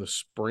like in the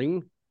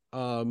spring.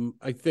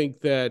 I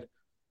think that,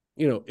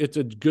 it's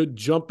a good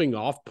jumping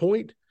off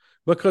point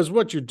because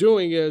what you're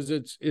doing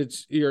is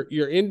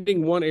you're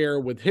ending one era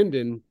with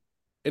Hendon,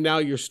 and now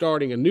you're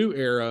starting a new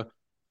era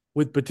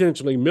with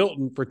potentially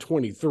Milton for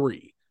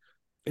 23.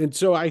 And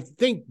so I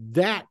think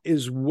that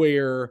is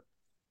where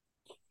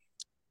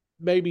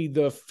maybe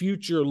the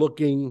future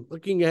looking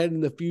ahead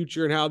in the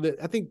future and how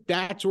that, I think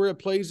that's where it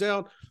plays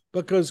out,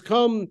 because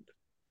come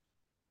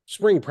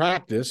spring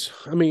practice,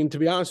 I mean, to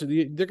be honest with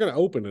you, they're going to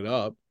open it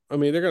up. I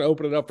mean, they're going to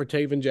open it up for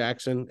Taven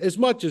Jackson as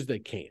much as they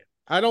can.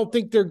 I don't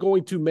think they're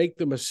going to make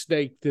the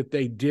mistake that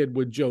they did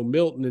with Joe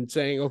Milton and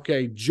saying,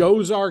 okay,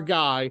 Joe's our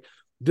guy.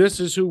 This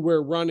is who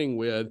we're running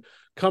with.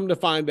 Come to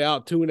find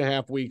out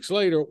 2.5 weeks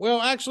later,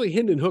 well, actually,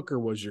 Hendon Hooker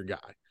was your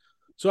guy.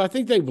 So I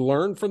think they've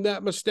learned from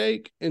that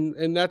mistake,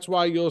 and that's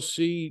why you'll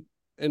see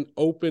an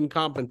open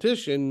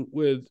competition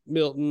with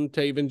Milton,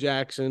 Taven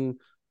Jackson,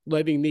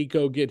 letting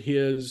Nico get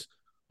his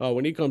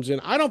when he comes in.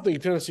 I don't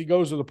think Tennessee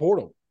goes to the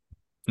portal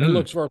and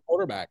looks for a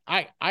quarterback.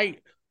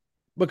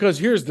 Because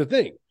here's the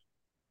thing.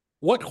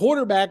 What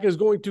quarterback is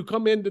going to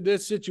come into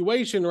this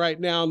situation right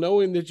now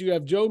knowing that you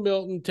have Joe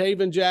Milton,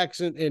 Taven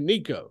Jackson, and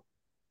Nico?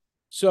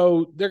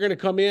 So they're going to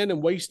come in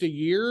and waste a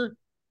year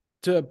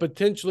to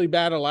potentially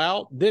battle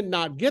out, then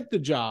not get the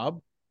job,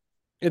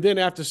 and then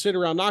have to sit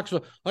around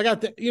Knoxville.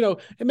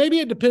 And maybe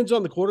it depends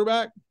on the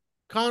quarterback.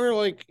 Connor,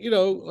 like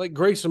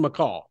Grayson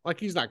McCall, like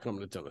he's not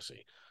coming to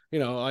Tennessee.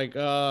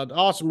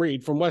 Awesome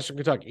Reed from Western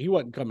Kentucky, he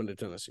wasn't coming to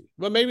Tennessee.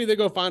 But maybe they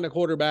go find a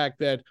quarterback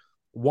that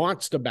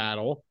wants to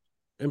battle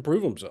and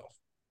prove himself.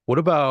 What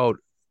about,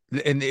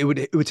 and it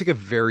would take a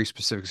very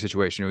specific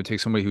situation. It would take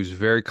somebody who's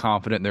very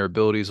confident in their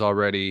abilities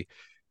already,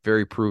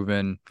 very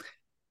proven.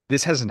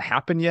 This hasn't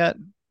happened yet,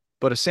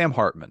 but a Sam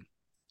Hartman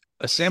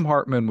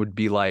would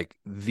be like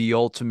the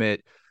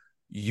ultimate.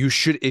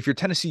 If you're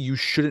Tennessee, you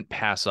shouldn't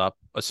pass up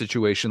a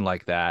situation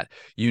like that.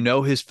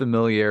 His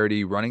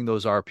familiarity running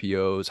those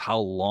RPOs, how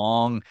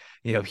long,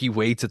 he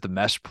waits at the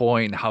mesh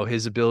point, and how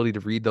his ability to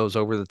read those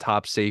over the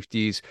top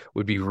safeties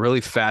would be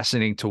really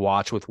fascinating to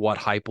watch with what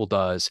Heupel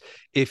does.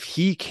 If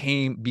he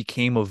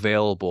became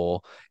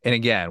available, and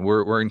again,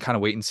 we're in kind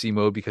of wait and see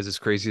mode because as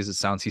crazy as it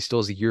sounds, he still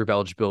has a year of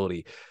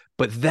eligibility.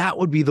 But that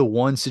would be the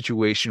one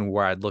situation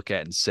where I'd look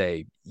at and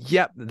say,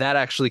 yep, that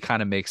actually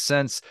kind of makes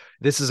sense.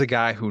 This is a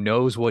guy who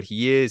knows what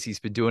he is.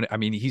 He's been doing it. I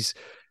mean, he's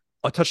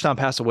a touchdown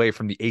pass away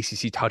from the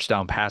ACC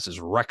touchdown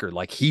passes record.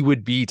 Like, he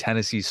would be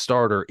Tennessee's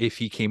starter if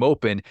he came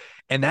open.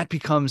 And that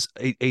becomes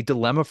a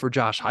dilemma for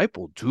Josh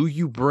Heupel. Do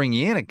you bring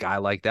in a guy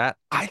like that?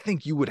 I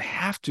think you would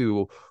have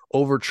to,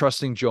 over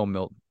trusting Joe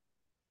Milton.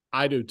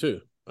 I do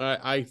too.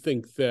 I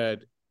think that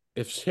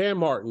if Sam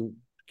Martin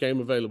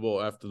came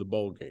available after the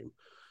bowl game,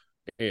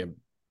 and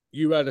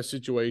you had a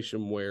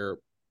situation where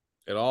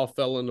it all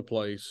fell into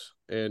place,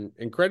 and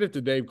credit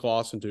to Dave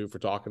Clawson too for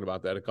talking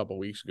about that a couple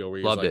of weeks ago, where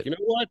he was like, you know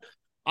what?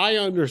 I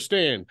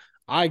understand.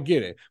 I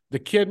get it. The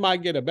kid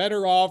might get a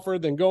better offer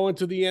than going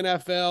to the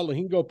NFL, and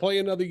he can go play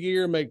another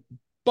year, make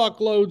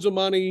buckloads of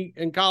money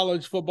in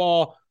college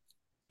football.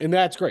 And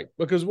that's great,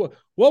 because what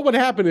would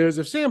happen is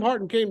if Sam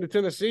Hartman came to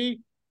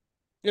Tennessee,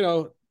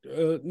 no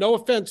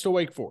offense to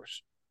Wake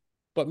Forest,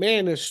 but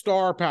man, his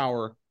star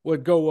power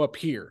would go up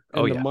here,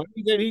 and the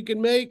money that he can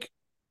make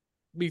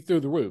be through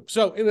the roof.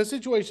 So in a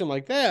situation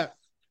like that,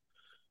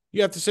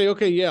 you have to say,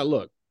 okay, yeah,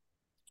 look,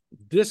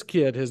 this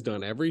kid has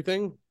done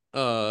everything.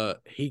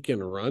 He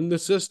can run the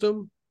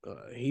system.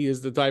 He is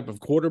the type of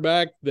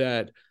quarterback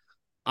that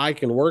I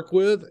can work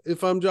with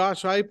if I'm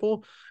Josh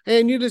Heupel.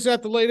 And you just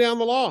have to lay down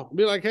the law.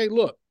 Be like, hey,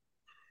 look,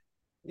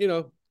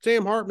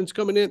 Sam Hartman's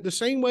coming in the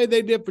same way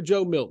they did for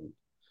Joe Milton.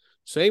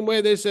 Same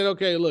way they said,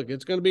 okay, look,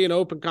 it's going to be an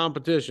open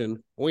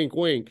competition. Wink,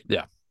 wink.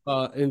 Yeah.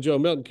 And Joe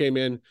Milton came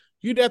in.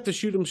 You'd have to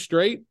shoot him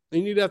straight,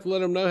 and you'd have to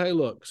let him know, hey,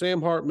 look,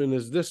 Sam Hartman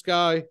is this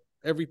guy,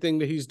 everything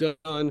that he's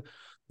done.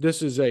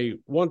 This is a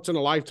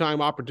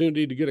once-in-a-lifetime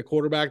opportunity to get a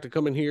quarterback to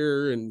come in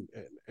here and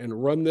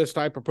run this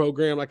type of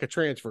program like a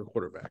transfer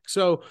quarterback.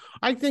 So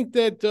I think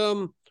that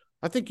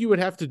I think you would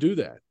have to do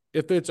that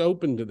if it's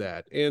open to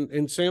that.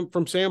 And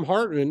Sam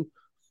Hartman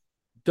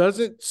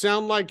doesn't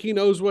sound like he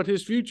knows what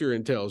his future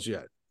entails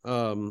yet.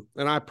 And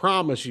I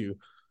promise you,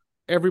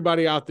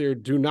 everybody out there,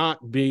 do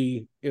not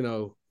be,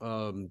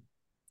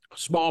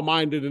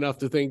 small-minded enough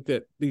to think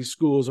that these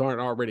schools aren't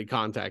already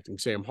contacting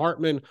Sam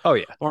Hartman. Oh,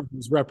 yeah. Or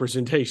his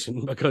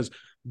representation, because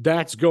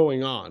that's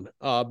going on.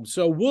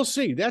 So we'll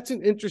see. That's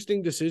an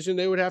interesting decision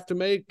they would have to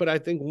make, but I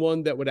think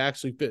one that would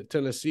actually fit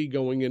Tennessee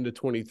going into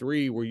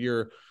 23, where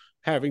you're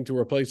having to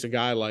replace a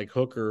guy like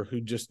Hooker,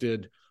 who just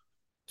did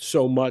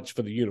so much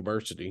for the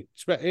university,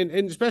 and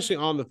especially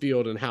on the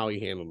field and how he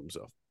handled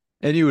himself.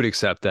 And you would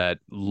accept that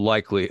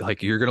likely,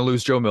 like you're going to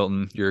lose Joe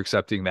Milton. You're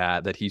accepting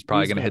that he's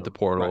probably going to hit the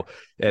portal.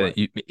 Right.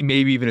 And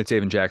maybe even it's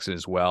Taven Jackson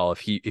as well.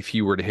 If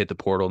he were to hit the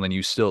portal, then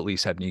you still at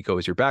least have Nico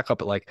as your backup.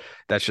 But like,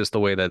 that's just the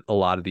way that a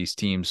lot of these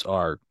teams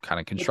are kind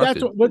of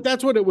constructed. But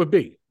that's what it would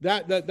be.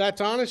 That's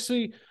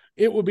honestly,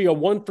 it would be a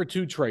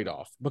 1-for-2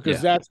 trade-off,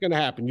 because that's going to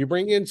happen. You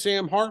bring in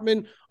Sam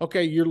Hartman.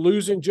 Okay. You're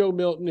losing Joe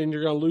Milton and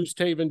you're going to lose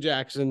Taven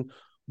Jackson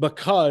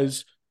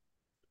because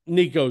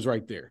Nico's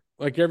right there.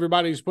 Like,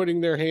 everybody's putting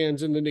their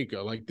hands in the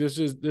Nico. Like, this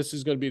is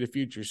going to be the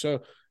future. So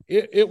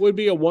it would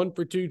be a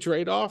 1-for-2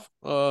 trade-off.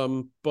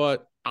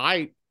 But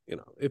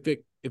if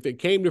it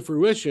came to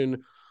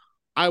fruition,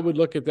 I would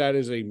look at that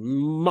as a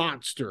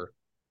monster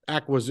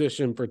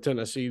acquisition for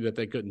Tennessee that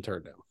they couldn't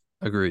turn down.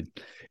 Agreed.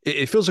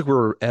 It feels like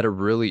we're at a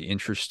really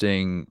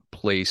interesting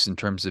place in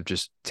terms of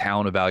just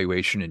talent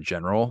evaluation in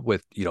general,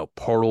 with,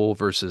 portal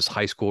versus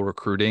high school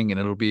recruiting. And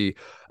it'll be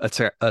a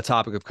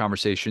topic of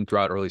conversation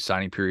throughout early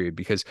signing period,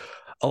 because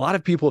a lot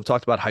of people have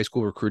talked about high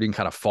school recruiting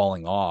kind of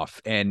falling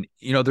off. And,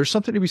 there's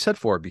something to be said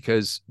for it,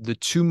 because the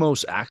two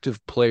most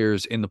active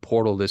players in the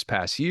portal this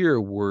past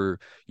year were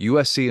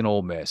USC and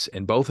Ole Miss,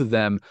 and both of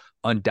them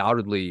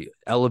undoubtedly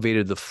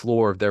elevated the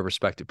floor of their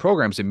respective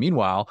programs. And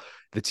meanwhile,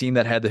 the team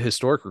that had the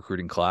historic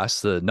recruiting class,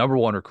 the number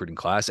one recruiting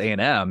class,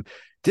 A&M,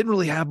 didn't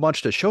really have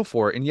much to show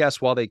for it. And yes,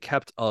 while they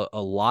kept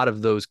a lot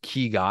of those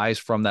key guys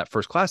from that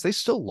first class, they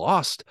still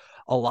lost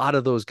a lot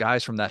of those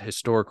guys from that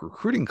historic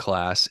recruiting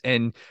class.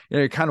 And,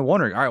 you're kind of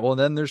wondering, all right, well,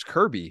 then there's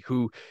Kirby,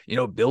 who,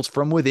 builds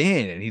from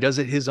within, and he does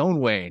it his own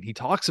way. And he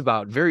talks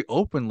about very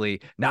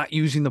openly not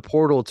using the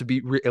portal to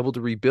be able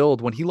to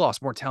rebuild when he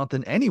lost more talent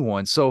than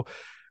anyone. So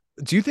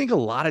do you think a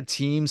lot of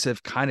teams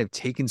have kind of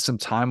taken some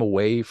time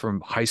away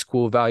from high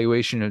school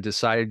evaluation and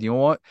decided, you know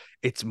what,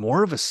 it's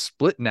more of a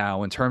split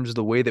now in terms of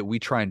the way that we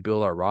try and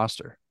build our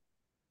roster?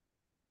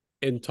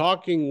 In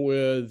talking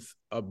with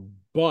a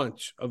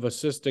bunch of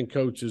assistant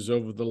coaches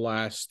over the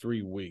last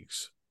 3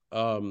 weeks,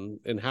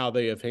 and how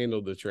they have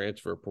handled the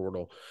transfer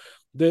portal,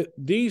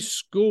 these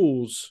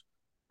schools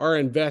are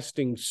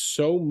investing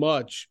so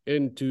much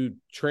into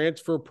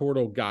transfer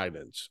portal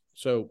guidance.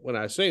 So when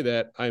I say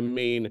that, I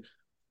mean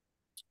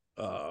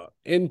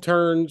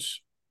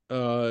interns,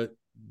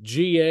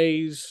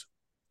 GAs,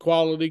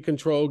 quality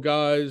control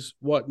guys,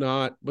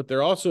 whatnot, but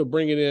they're also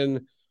bringing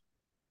in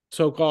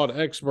so-called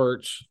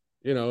experts,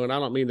 and I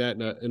don't mean that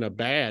in a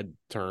bad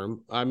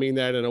term. I mean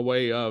that in a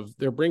way of,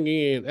 they're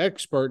bringing in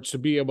experts to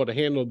be able to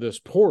handle this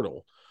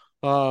portal,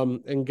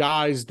 and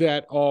guys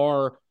that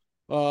are,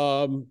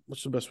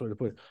 what's the best way to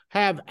put it?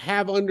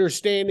 Have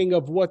understanding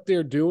of what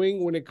they're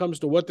doing when it comes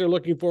to what they're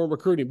looking for in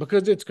recruiting,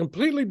 because it's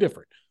completely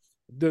different.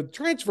 The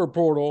transfer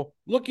portal,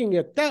 looking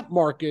at that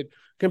market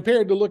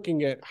compared to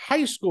looking at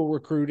high school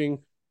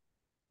recruiting,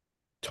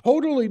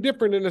 totally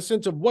different in a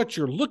sense of what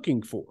you're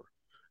looking for.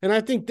 And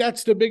I think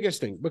that's the biggest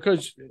thing,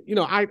 because,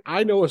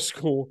 I know a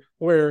school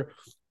where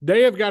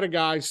they have got a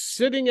guy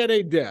sitting at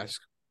a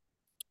desk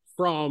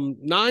from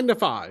 9 to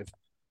 5,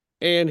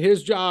 and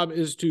his job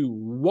is to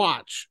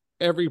watch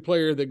every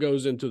player that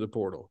goes into the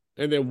portal.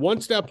 And then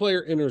once that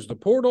player enters the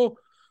portal,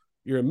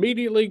 you're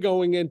immediately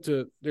going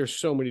into, there's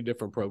so many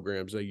different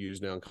programs they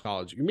use now in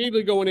college. You're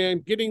immediately going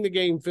in, getting the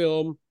game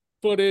film,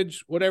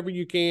 footage, whatever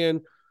you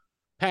can,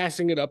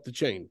 passing it up the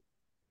chain.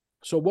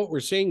 So what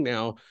we're seeing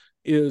now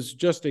is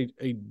just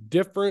a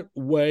different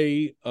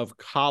way of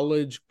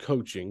college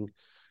coaching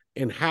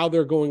and how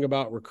they're going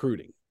about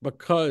recruiting,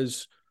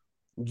 because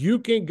you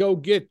can go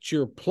get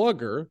your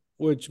plugger,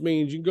 which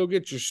means you can go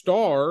get your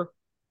star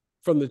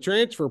from the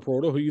transfer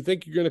portal, who you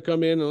think you're going to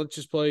come in and let's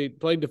just play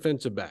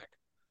defensive back.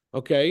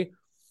 Okay,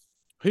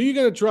 who are you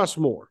going to trust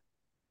more?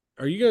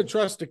 Are you going to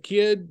trust a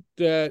kid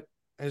that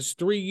has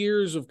 3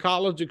 years of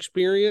college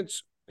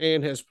experience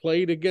and has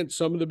played against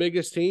some of the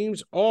biggest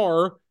teams?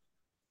 Or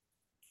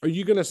are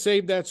you going to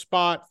save that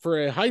spot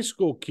for a high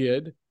school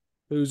kid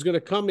who's going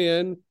to come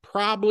in,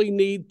 probably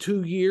need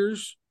 2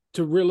 years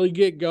to really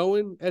get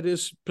going at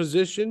his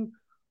position?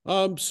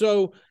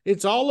 So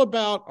it's all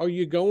about, are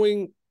you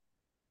going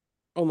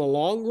on the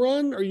long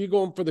run, or are you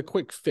going for the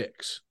quick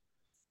fix?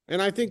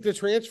 And I think the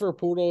transfer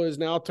portal is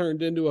now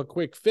turned into a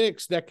quick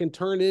fix that can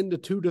turn into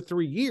 2 to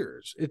 3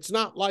 years. It's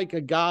not like a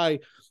guy,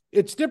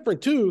 it's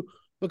different too,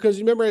 because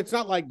remember, it's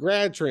not like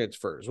grad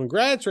transfers. When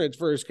grad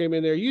transfers came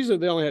in there, usually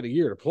they only had a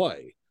year to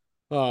play.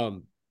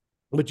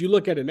 But you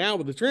look at it now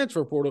with the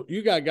transfer portal,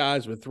 you got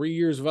guys with 3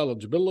 years of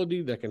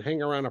eligibility that can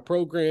hang around a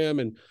program.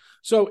 And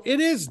so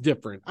it is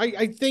different.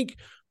 I think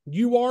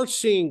you are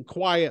seeing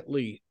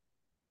quietly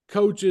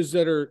coaches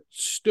that are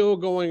still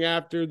going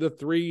after the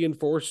 3 and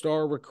 4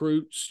 star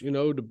recruits,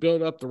 to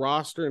build up the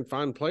roster and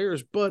find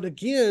players. But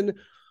again,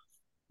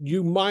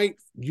 you might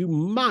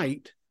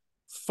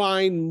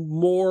find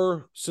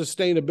more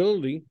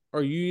sustainability,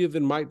 or you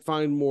even might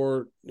find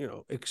more,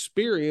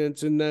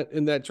 experience in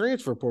that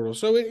transfer portal.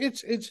 So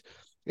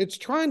it's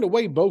trying to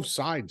weigh both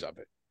sides of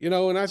it,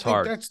 and I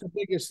think that's the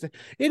biggest thing.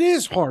 It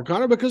is hard,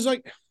 Connor, because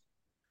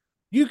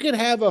you could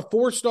have a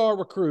 4-star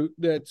recruit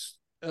that's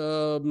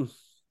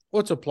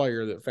what's a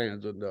player that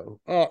fans would know?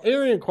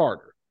 Arian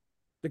Carter,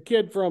 the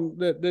kid from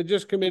that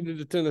just committed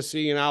to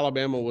Tennessee, and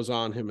Alabama was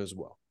on him as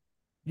well.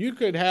 You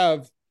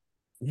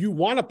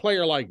want a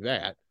player like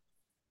that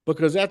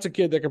because that's a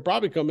kid that can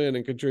probably come in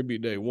and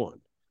contribute day one.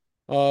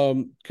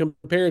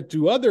 Compared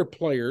to other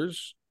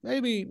players,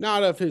 maybe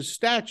not of his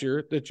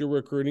stature that you're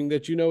recruiting,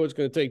 that it's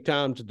going to take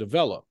time to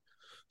develop.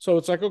 So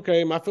it's like,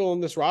 okay, am I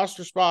filling this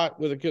roster spot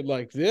with a kid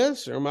like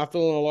this, or am I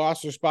filling a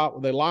roster spot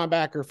with a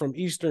linebacker from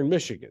Eastern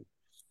Michigan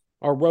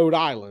or Rhode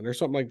Island or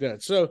something like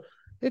that? So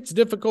it's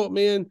difficult,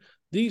 man.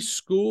 These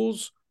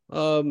schools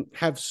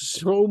have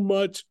so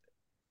much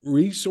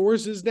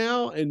resources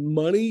now and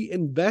money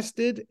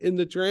invested in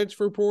the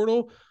transfer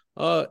portal.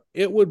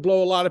 It would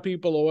blow a lot of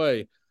people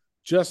away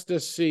just to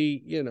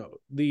see,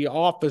 the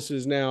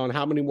offices now and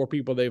how many more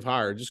people they've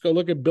hired. Just go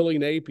look at Billy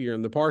Napier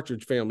and the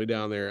Partridge family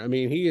down there. I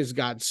mean, he has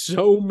got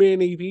so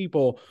many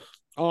people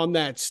on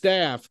that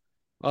staff.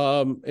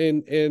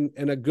 And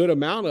a good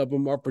amount of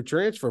them are for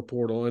transfer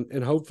portal,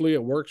 and hopefully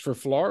it works for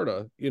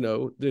Florida,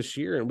 this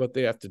year and what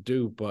they have to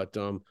do. But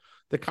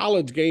the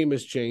college game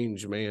has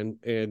changed, man,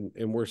 and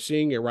we're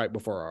seeing it right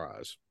before our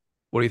eyes.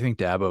 What do you think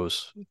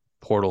Dabo's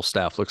portal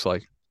staff looks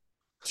like?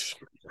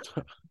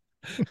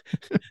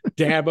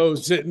 Dabo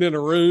sitting in a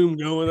room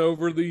going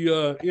over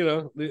the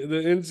the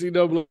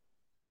NCAA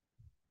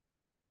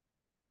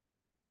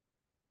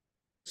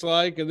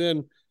and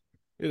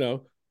then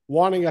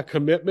wanting a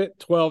commitment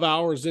 12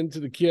 hours into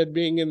the kid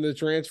being in the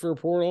transfer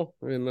portal,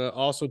 and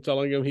also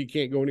telling him he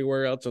can't go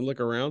anywhere else and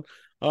look around.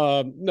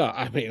 No,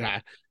 I mean,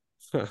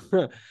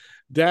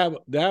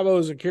 Dabo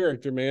is a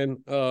character,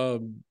 man.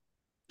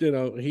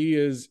 He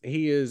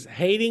is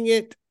hating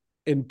it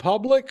in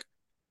public,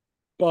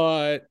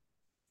 but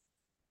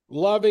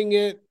loving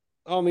it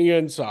on the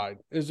inside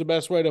is the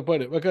best way to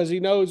put it, because he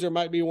knows there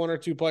might be 1 or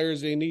 2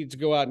 players that he needs to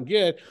go out and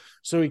get.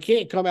 So he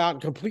can't come out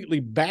and completely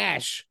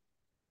bash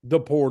the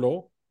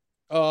portal.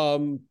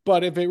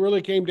 But if it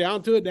really came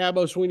down to it,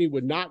 Dabo Swinney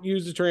would not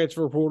use the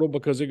transfer portal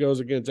because it goes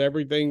against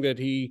everything that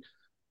he,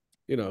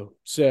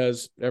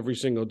 says every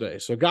single day.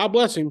 So God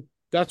bless him.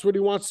 That's what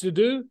he wants to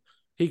do.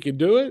 He can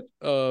do it.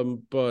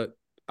 But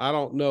I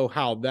don't know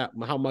how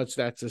much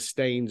that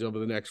sustains over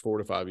the next 4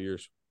 to 5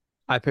 years.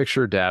 I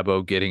picture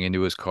Dabo getting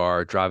into his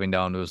car, driving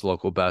down to his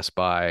local Best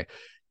Buy,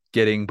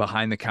 getting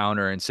behind the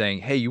counter and saying,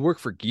 "Hey, you work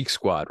for Geek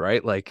Squad,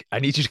 right? Like, I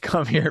need you to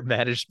come here and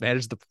manage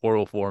the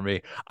portal for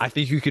me. I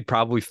think you could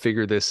probably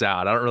figure this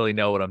out. I don't really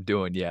know what I'm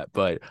doing yet,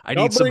 but I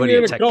need somebody,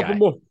 a tech guy.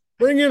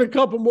 Bring in a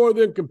couple more of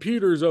them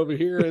computers over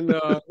here, and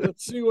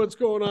let's see what's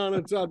going on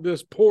inside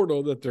this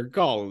portal that they're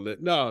calling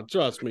it." No,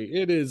 trust me,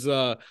 it is.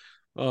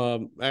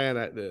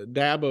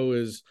 Dabo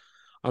is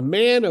a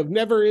man of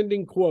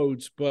never-ending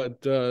quotes,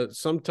 but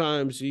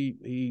sometimes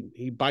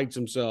he bites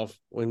himself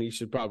when he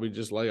should probably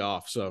just lay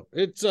off. So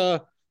it's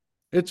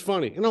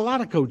funny, and a lot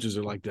of coaches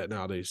are like that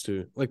nowadays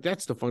too. Like,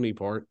 that's the funny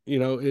part.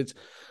 It's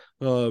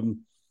Nick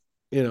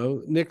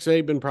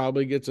Saban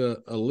probably gets a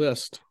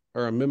list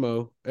or a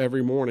memo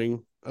every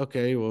morning.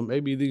 Okay, well,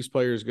 maybe these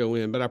players go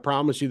in, but I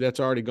promise you that's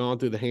already gone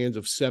through the hands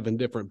of 7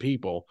 different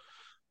people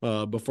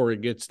before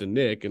it gets to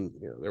Nick, and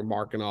they're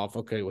marking off.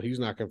 Okay, well, he's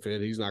not going to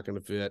fit. He's not going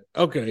to fit.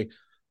 Okay,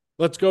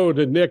 let's go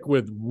to Nick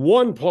with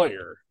 1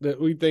 player that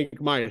we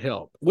think might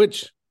help,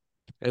 which,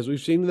 as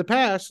we've seen in the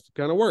past,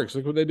 kind of works.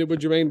 Look what they did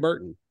with Jermaine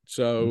Burton.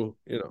 So,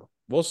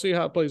 we'll see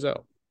how it plays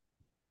out.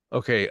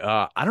 Okay,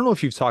 I don't know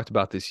if you've talked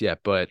about this yet,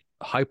 but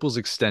Heupel's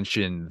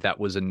extension that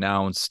was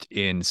announced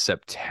in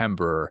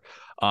September,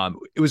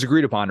 it was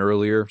agreed upon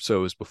earlier, so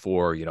it was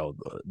before,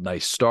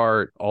 nice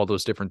start, all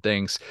those different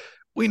things.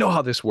 We know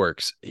how this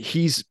works.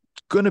 He's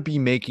going to be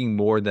making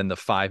more than the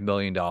 $5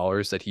 million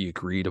that he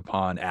agreed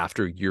upon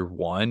after year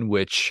 1,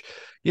 which,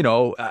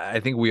 I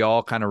think we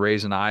all kind of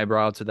raise an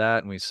eyebrow to that.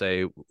 And we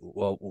say,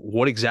 well,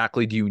 what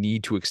exactly do you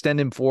need to extend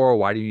him for?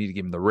 Why do you need to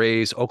give him the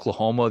raise?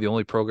 Oklahoma, the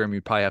only program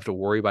you'd probably have to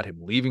worry about him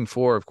leaving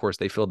for. Of course,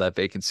 they filled that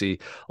vacancy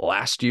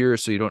last year,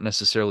 so you don't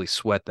necessarily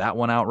sweat that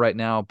one out right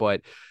now.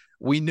 But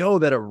we know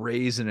that a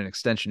raise and an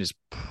extension is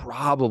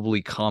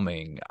probably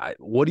coming.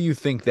 What do you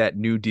think that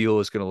new deal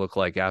is going to look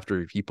like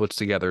after he puts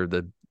together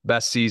the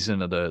best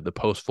season of the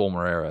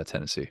post-Fulmer era at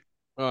Tennessee?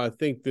 I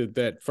think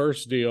that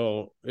first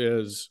deal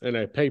is in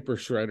a paper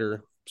shredder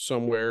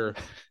somewhere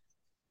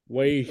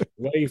way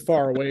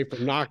far away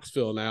from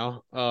Knoxville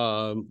now.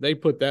 They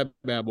put that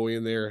bad boy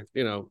in there,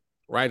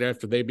 right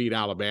after they beat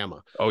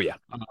Alabama. Oh, yeah.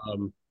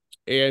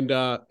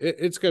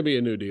 It's going to be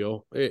a new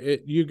deal.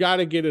 You got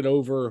to get it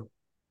over.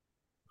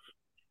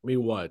 I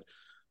mean, what?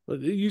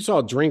 You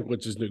saw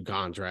Drinkwitz's new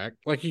contract.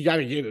 Like, you got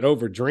to get it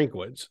over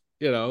Drinkwitz,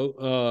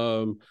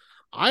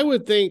 I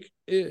would think,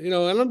 and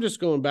I'm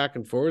just going back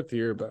and forth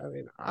here, but I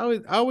mean,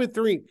 I would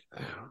think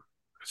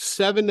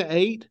 7 to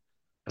 8.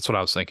 That's what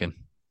I was thinking.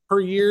 Per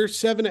year,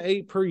 7 to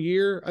 8 per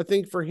year. I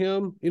think for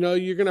him,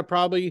 you're going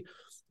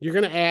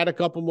to add a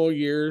couple more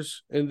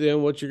years. And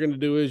then what you're going to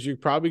do is you're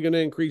probably going to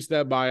increase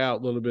that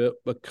buyout a little bit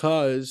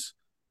because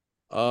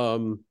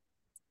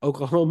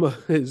Oklahoma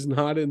is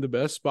not in the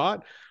best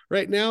spot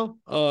right now.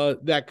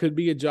 That could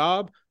be a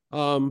job.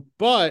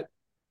 But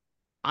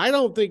I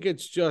don't think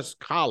it's just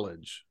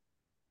college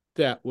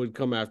that would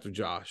come after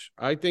Josh.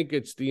 I think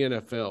it's the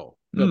NFL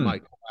that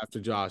might come after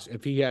Josh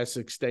if he has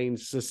sustained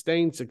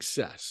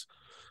success.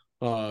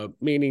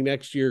 Meaning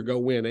next year go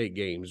win 8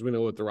 games. We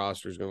know what the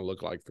roster is going to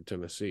look like for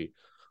Tennessee.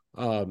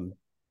 I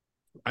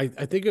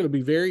think it'll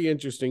be very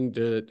interesting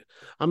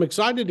I'm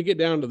excited to get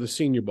down to the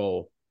Senior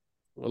Bowl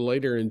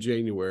later in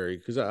January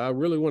because I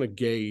really want to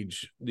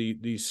gauge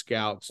these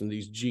scouts and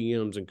these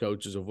GMs and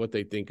coaches of what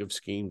they think of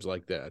schemes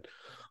like that.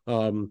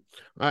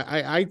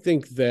 I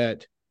think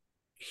that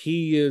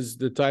he is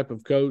the type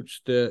of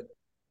coach that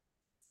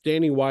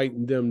Danny White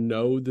and them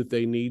know that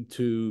they need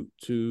to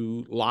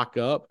lock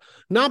up,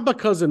 not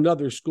because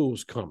another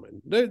school's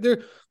coming.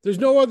 There's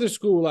no other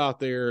school out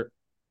there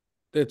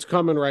that's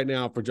coming right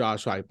now for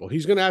Josh Heupel.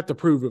 He's going to have to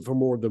prove it for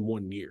more than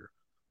 1 year.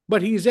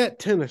 But he's at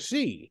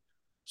Tennessee.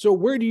 So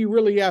where do you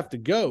really have to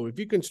go? If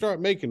you can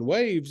start making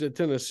waves at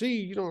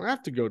Tennessee, you don't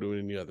have to go to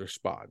any other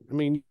spot. I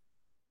mean,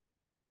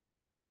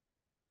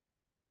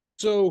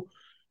 so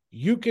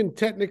you can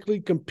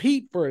technically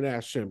compete for a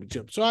national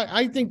championship. So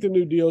I think the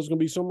new deal is going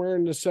to be somewhere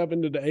in the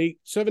 7 to 8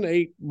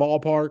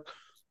 ballpark.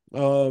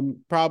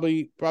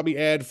 Probably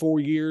add 4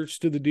 years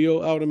to the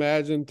deal. I would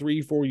imagine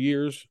 3-4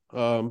 years.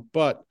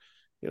 But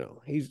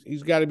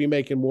he's got to be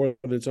making more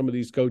than some of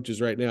these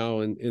coaches right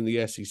now in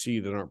the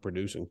SEC that aren't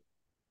producing.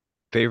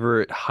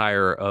 Favorite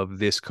hire of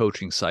this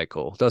coaching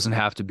cycle? Doesn't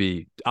have to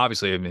be,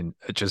 obviously, I mean,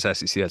 just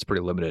SEC, that's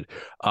pretty limited.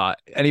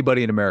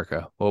 Anybody in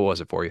America, what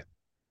was it for you?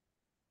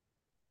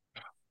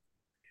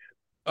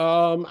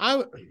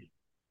 I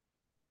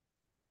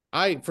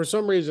for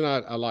some reason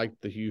I like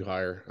the Hugh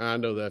hire. I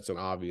know that's an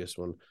obvious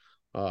one.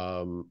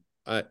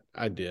 I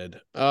did.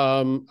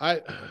 I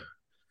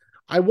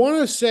want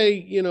to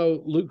say,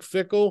 Luke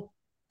Fickell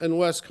in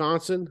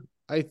Wisconsin.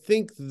 I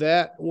think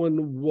that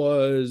one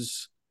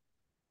was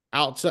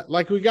outside.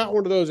 Like, we got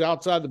one of those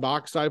outside the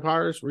box type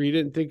hires where you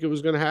didn't think it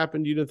was going to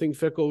happen. You didn't think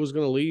Fickell was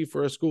going to leave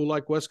for a school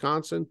like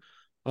Wisconsin.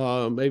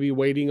 Maybe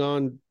waiting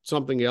on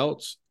something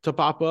else to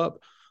pop up.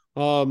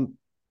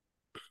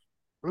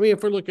 I mean,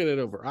 if we're looking it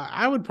over,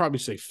 I would probably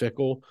say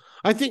Fickell.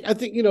 I think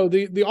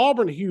the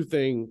Auburn Hugh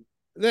thing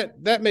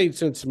that made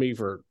sense to me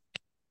for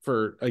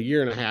a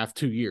year and a half,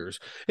 2 years.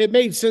 It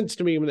made sense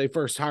to me when they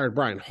first hired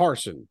Brian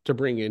Harsin to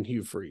bring in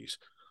Hugh Freeze.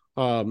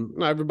 Now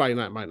everybody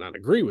might not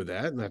agree with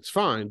that, and that's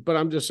fine. But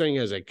I'm just saying,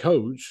 as a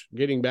coach,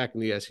 getting back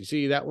in the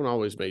SEC, that one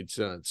always made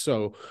sense.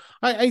 So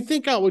I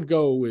think I would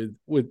go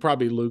with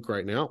probably Luke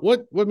right now.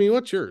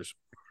 What's yours?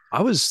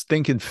 I was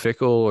thinking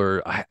Fickell,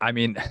 or I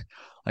mean,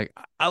 like,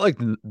 I like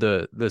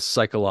the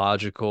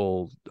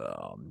psychological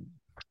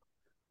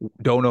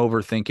don't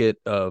overthink it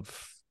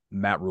of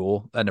Matt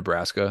Rule at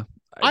Nebraska.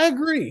 I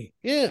agree.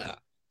 Yeah.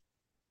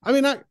 I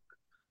mean,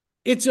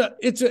 it's an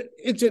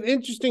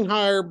interesting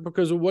hire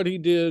because of what he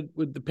did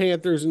with the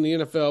Panthers in the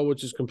NFL,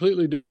 which is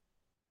completely different.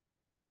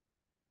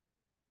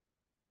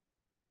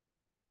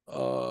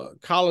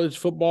 College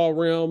football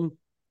realm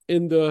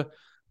in the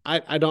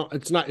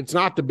it's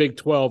not the Big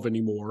 12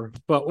 anymore,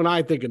 but when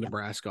I think of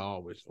Nebraska, I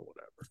always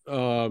whatever.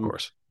 Of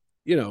course.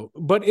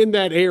 But in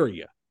that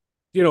area,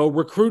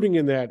 recruiting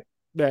in that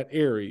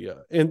area,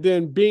 and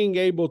then being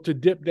able to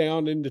dip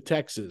down into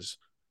Texas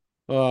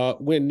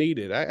when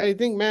needed. I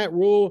think Matt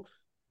Rule,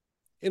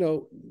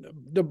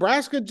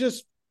 Nebraska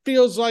just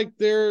feels like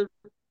they're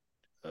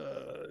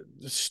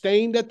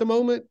stained at the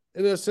moment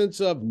in a sense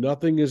of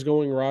nothing is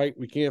going right.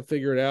 We can't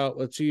figure it out.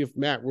 Let's see if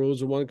Matt Rule's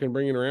the one can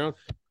bring it around.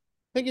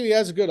 I think if he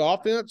has a good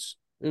offense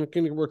and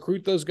can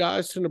recruit those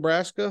guys to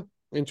Nebraska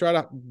and try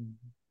to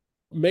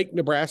make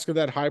Nebraska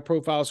that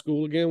high-profile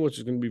school again, which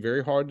is going to be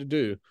very hard to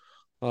do,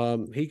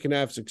 he can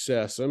have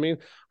success. I mean,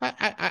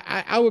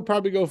 I would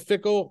probably go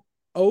Fickell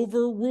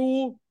over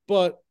Rule,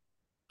 but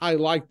I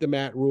like the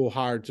Matt Rule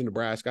hire to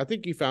Nebraska. I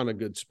think he found a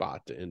good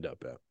spot to end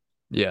up at.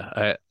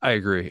 Yeah, I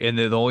agree. And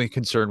the only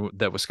concern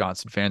that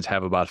Wisconsin fans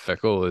have about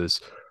Fickell is,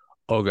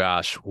 oh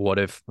gosh, what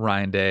if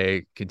Ryan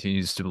Day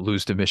continues to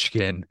lose to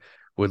Michigan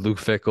would Luke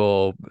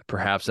Fickell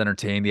perhaps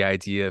entertain the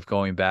idea of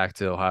going back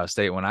to Ohio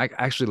State? When I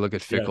actually look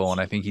at Fickell, and Yes.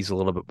 I think he's a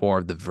little bit more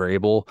of the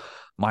variable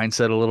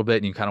mindset a little bit,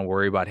 and you kind of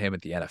worry about him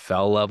at the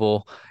NFL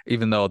level,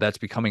 even though that's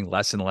becoming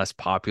less and less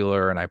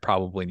popular. And I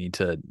probably need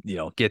to,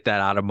 get that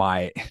out of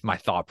my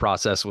thought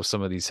process with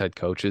some of these head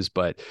coaches.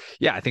 But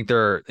yeah, I think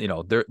there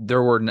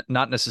were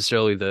not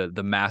necessarily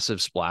the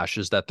massive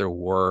splashes that there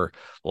were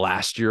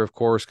last year, of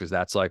course, because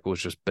that's like was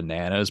just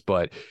bananas.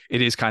 But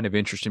it is kind of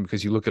interesting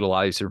because you look at a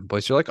lot of these different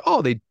places, you're like,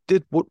 oh, they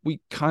did what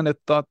we kind of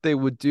thought they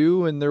would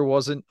do, and there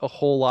wasn't a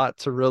whole lot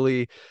to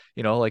really,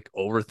 like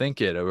overthink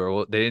it,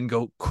 or they didn't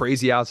go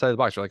crazy outside the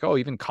box. You're like, oh,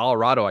 even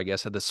Colorado, I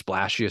guess, had the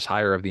splashiest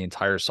hire of the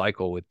entire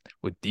cycle with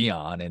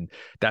Dion, and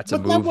that's a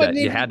But that move that wasn't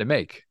you even had to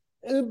make.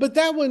 but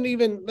that wouldn't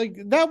even like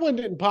that one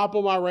didn't pop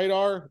on my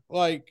radar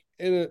like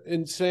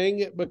in saying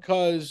it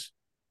because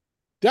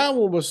that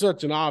one was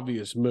such an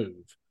obvious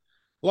move.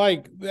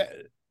 Like that,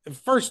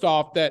 first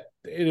off, that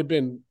it had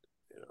been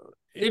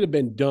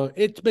done.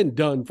 It's been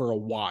done for a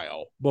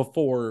while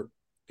before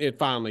it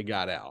finally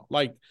got out.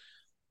 Like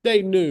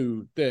they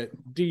knew that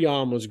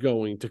Dion was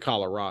going to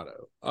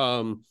Colorado.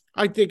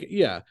 I think,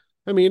 yeah.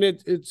 I mean,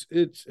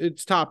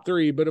 it's top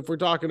three, but if we're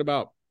talking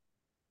about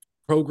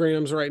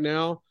programs right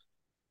now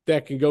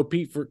that can go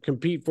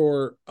compete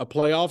for a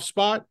playoff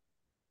spot,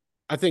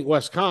 I think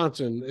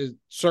Wisconsin is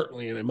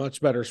certainly in a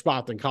much better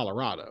spot than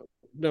Colorado.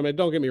 I mean,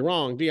 don't get me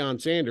wrong, Deion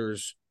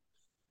Sanders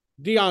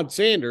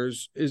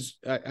is,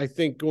 I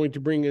think, going to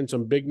bring in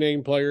some big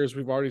name players.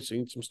 We've already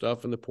seen some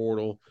stuff in the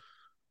portal.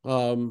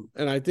 And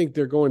I think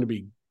they're going to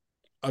be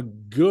a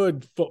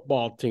good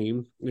football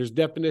team. There's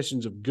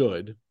definitions of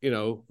good,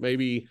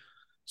 maybe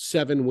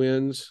 7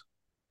 wins,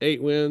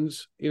 8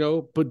 wins,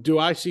 but do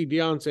I see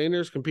Deion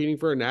Sanders competing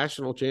for a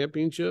national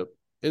championship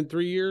in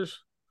 3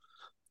 years?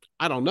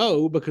 I don't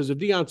know, because if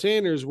Deion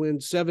Sanders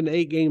wins 7 to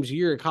 8 games a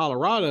year at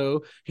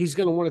Colorado, he's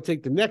going to want to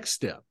take the next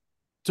step.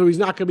 So he's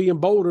not going to be in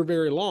Boulder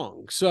very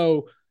long.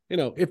 So,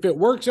 if it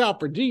works out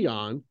for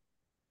Deion,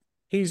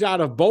 he's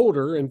out of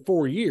Boulder in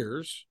 4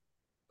 years,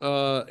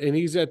 and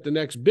he's at the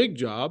next big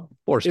job.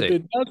 Florida State.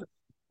 If it doesn't,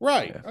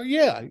 right.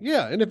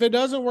 Yeah. And if it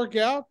doesn't work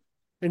out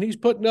and he's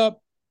putting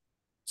up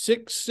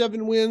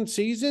 6-7 win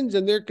seasons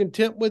and they're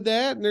content with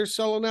that and they're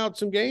selling out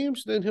some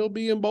games, then he'll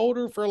be in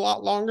Boulder for a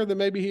lot longer than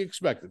maybe he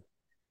expected.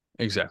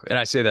 Exactly. And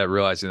I say that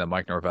realizing that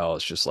Mike Norvell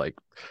is just like,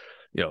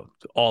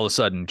 all of a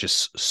sudden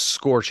just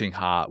scorching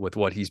hot with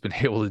what he's been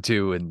able to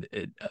do in,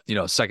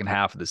 second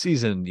half of the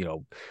season,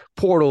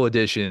 portal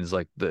additions,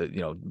 like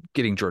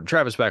getting Jordan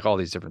Travis back, all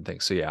these different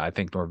things. So yeah, I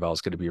think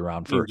Norvell's going to be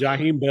around for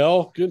Jaheim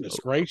Bell. Goodness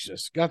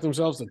gracious. Got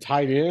themselves a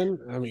tight end.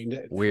 I mean,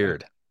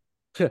 weird.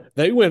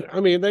 They went,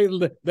 I mean,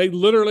 they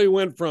literally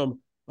went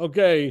from,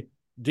 okay,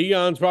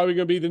 Deion's probably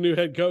going to be the new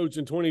head coach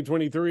in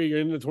 2023 or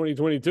into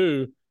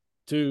 2022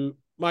 to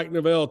Mike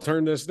Norvell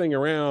turned this thing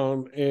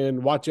around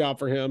and watch out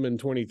for him in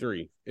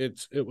 23.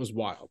 It was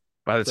wild.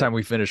 By the time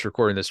we finish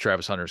recording this,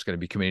 Travis Hunter is going to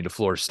be committing to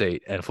Florida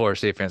State, and Florida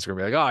State fans are going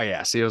to be like, "Oh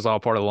yeah, see, it was all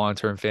part of the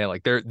long-term fan."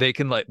 Like they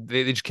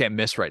just can't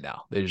miss right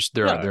now.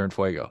 They're in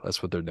fuego.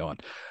 That's what they're doing.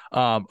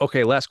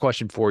 Okay, last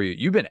question for you.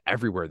 You've been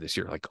everywhere this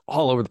year, like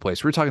all over the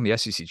place. We're talking the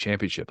SEC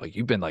championship. Like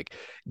you've been like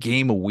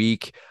game a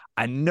week.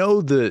 I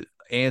know the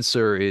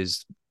answer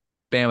is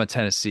Bama,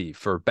 Tennessee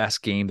for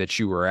best game that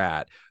you were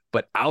at.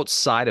 But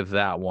outside of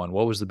that one,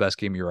 what was the best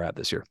game you were at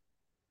this year?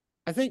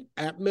 I think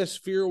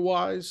atmosphere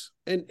wise,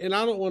 and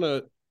I don't want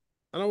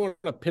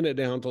to pin it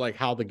down to like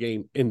how the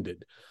game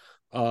ended.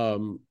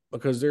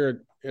 Because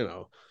there,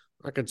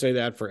 I could say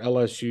that for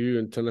LSU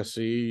and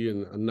Tennessee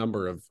and a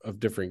number of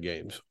different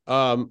games.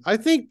 I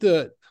think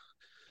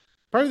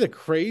probably the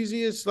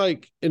craziest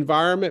like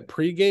environment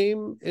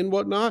pregame and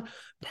whatnot,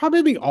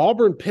 probably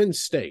Auburn, Penn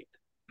State.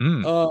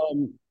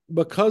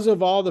 Because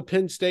of all the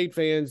Penn State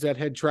fans that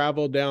had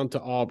traveled down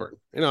to Auburn.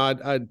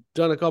 I'd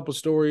done a couple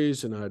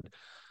stories and I'd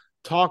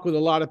talked with a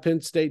lot of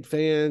Penn State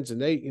fans, and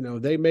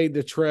they made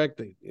the trek.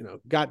 They,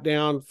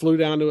 flew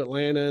down to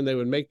Atlanta, and they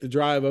would make the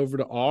drive over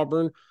to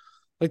Auburn.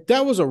 Like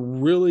that was a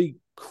really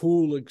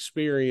cool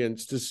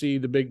experience to see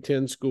the Big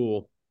Ten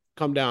school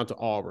come down to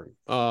Auburn.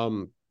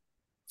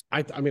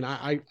 I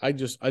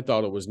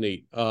thought it was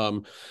neat.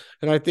 And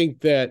I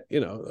think that,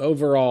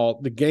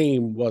 overall the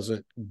game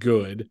wasn't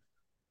good,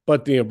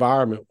 but the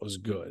environment was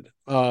good.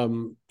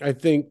 I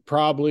think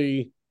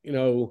probably,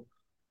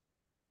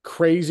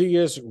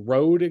 craziest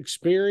road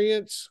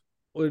experience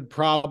would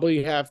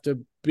probably have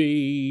to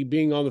be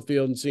being on the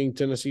field and seeing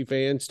Tennessee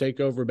fans take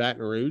over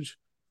Baton Rouge.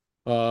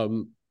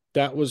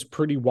 That was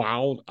pretty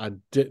wild. I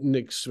didn't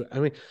expect. I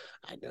mean,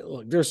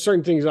 look, there's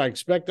certain things I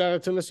expect out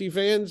of Tennessee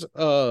fans,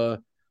 but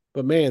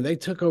man, they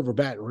took over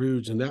Baton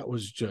Rouge, and that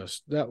was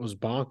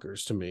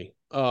bonkers to me.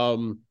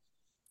 And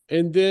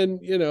then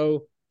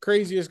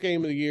craziest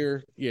game of the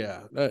year,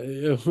 yeah,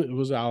 it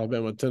was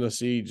Alabama,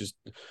 Tennessee. Just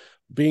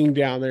being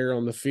down there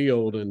on the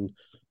field and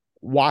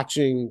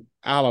watching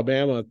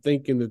Alabama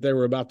thinking that they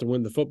were about to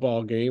win the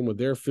football game with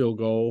their field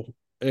goal,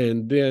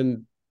 and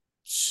then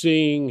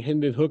seeing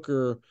Hendon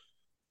Hooker.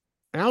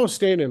 And I was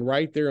standing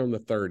right there on the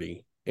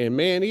 30, And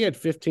man, he had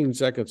 15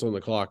 seconds on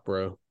the clock,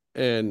 bro.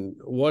 And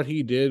what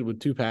he did with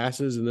 2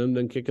 passes and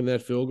then kicking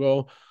that field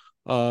goal,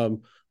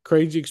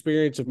 crazy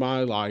experience of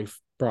my life.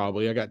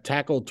 Probably, I got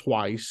tackled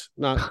twice,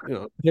 not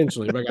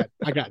intentionally, but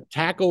I got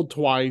tackled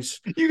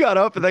twice. You got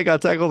up and they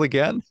got tackled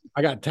again.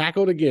 I got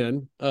tackled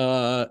again,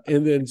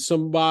 and then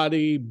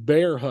somebody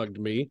bear hugged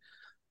me,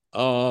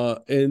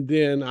 and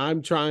then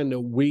I'm trying to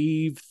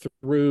weave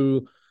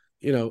through.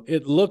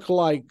 It looked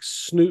like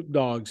Snoop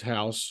Dogg's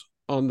house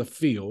on the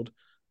field.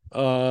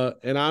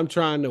 And I'm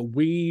trying to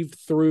weave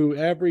through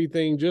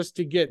everything just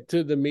to get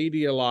to the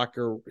media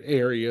locker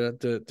area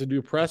to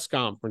do press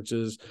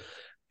conferences.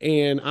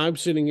 And I'm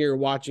sitting here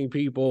watching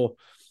people,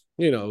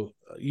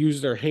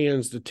 use their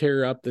hands to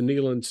tear up the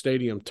Neyland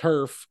Stadium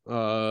turf.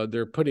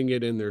 They're putting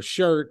it in their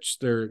shirts.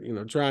 They're,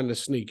 trying to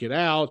sneak it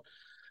out.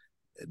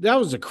 That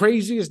was the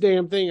craziest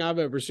damn thing I've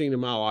ever seen in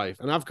my life.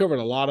 And I've covered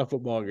a lot of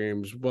football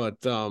games, but,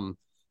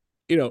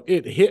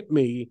 it hit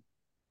me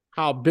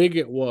how big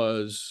it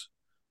was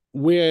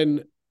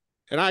when,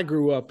 and I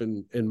grew up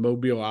in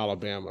Mobile,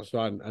 Alabama, so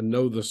I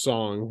know the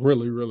song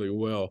really, really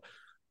well.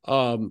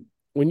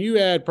 When you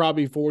had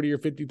probably 40 or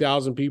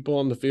 50,000 people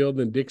on the field,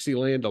 and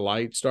Dixieland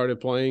Delight started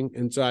playing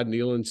inside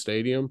Neyland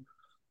Stadium,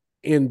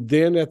 and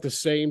then at the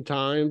same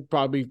time,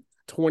 probably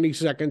 20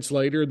 seconds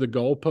later, the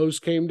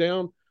goalpost came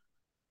down.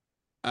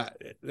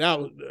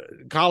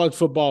 College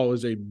football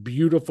is a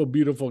beautiful,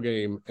 beautiful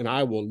game, and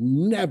I will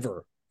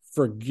never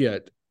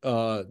forget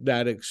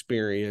that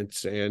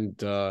experience. And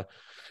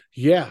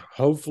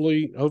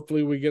hopefully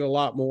we get a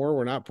lot more.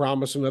 We're not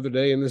promised another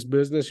day in this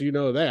business,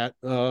 that,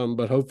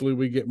 but hopefully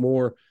we get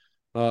more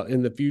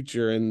in the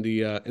future, and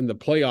the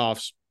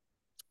playoffs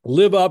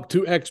live up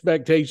to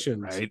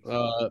expectations.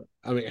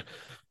 Right.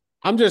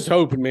 I'm just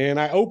hoping, man.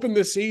 I opened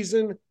the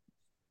season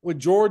with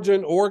Georgia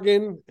and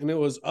Oregon, and it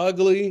was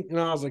ugly. And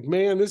I was like,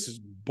 man, this is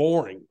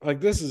boring.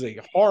 Like, this is a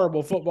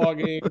horrible football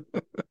game.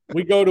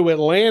 We go to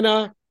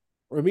Atlanta,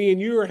 where me and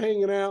you are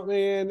hanging out,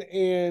 man,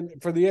 and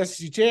for the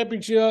SEC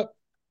championship,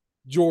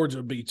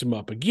 Georgia beats them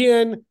up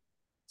again.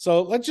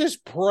 So let's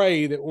just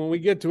pray that when we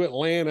get to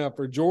Atlanta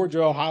for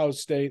Georgia, Ohio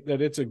State,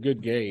 that it's a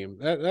good game.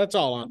 That's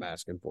all I'm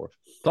asking for.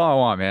 That's all I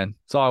want, man.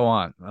 That's all I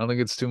want. I don't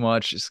think it's too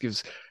much.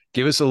 Just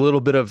give us a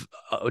little bit of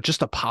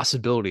just a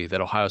possibility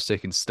that Ohio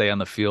State can stay on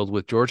the field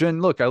with Georgia.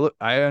 And look,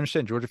 I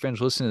understand Georgia fans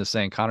listening to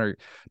saying, Connor,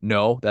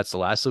 no, that's the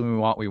last thing we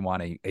want. We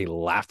want a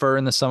laugher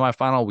in the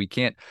semifinal. We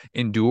can't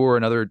endure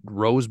another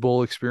Rose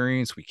Bowl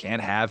experience. We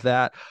can't have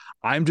that.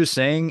 I'm just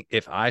saying,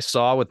 if I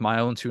saw with my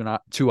own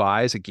two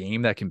eyes a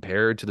game that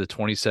compared to the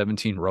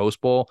 2017 Rose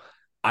Bowl,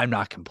 I'm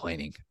not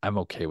complaining. I'm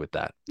okay with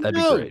that. That'd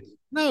be great.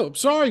 No,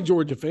 sorry,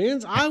 Georgia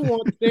fans. I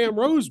want the damn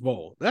Rose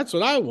Bowl. That's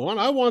what I want.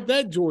 I want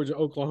that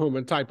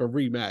Georgia-Oklahoma type of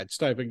rematch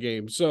type of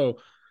game. So,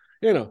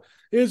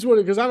 is what,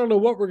 because I don't know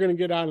what we're going to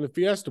get out of the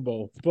Fiesta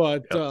Bowl.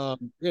 But,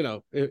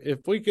 if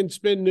we can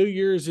spend New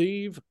Year's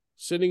Eve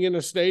sitting in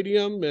a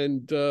stadium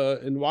and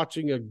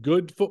watching a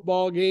good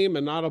football game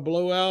and not a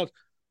blowout,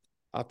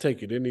 I'll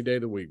take it any day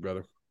of the week,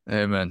 brother.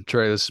 Amen.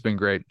 Trey, this has been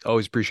great.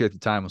 Always appreciate the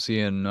time. We'll see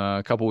you in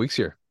a couple weeks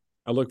here.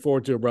 I look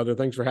forward to it, brother.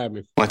 Thanks for having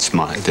me. What's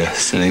my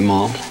destiny,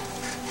 Mom?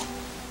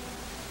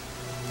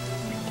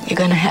 You're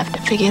going to have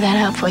to figure that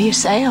out for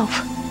yourself.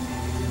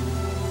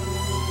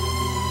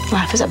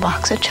 Life is a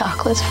box of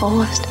chocolates,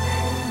 Forrest.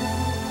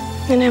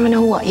 You never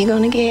know what you're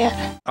going to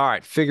get. All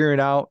right,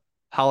 figuring out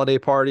holiday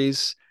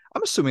parties.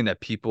 I'm assuming that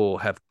people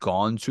have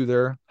gone to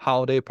their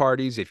holiday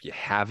parties. If you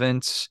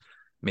haven't,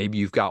 maybe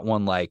you've got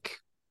one like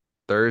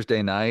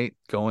Thursday night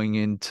going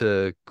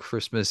into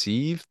Christmas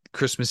Eve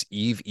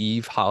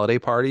holiday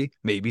party.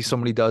 Maybe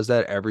somebody does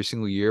that every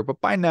single year, but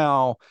by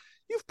now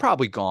you've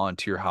probably gone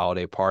to your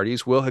holiday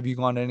parties. Will, have you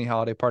gone to any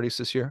holiday parties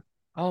this year?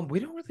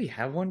 We don't really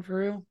have one for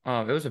real.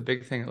 It was a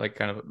big thing, like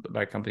kind of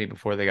my company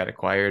before they got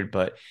acquired,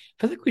 but I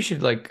feel like we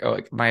should like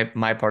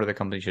my part of the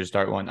company should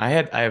start one. I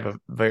have a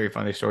very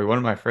funny story. One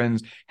of my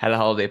friends had a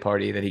holiday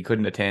party that he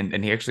couldn't attend,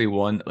 and he actually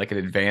won like an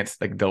advanced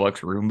like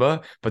deluxe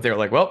Roomba, but they were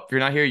like, well, if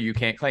you're not here, you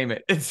can't claim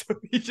it. And so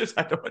he just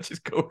had to watch his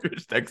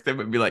coworkers text him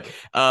and be like,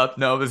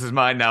 no, this is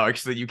mine now.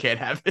 Actually, you can't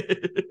have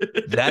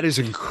it. That is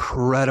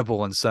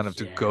incredible incentive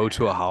to go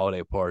to a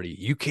holiday party.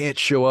 You can't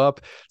show up.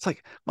 It's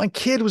like, my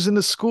kid was in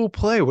the school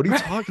play. What are you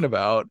talking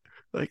about?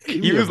 Like,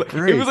 he was like,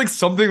 it was like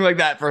something like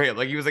that for him.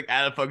 Like, he was like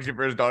at a function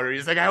for his daughter.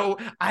 He's like,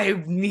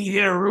 I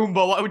needed a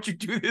Roomba. Why would you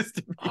do this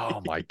to me?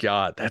 Oh my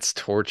God, that's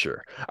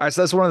torture. All right,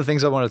 so that's one of the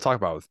things I want to talk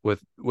about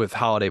with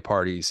holiday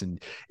parties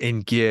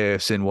and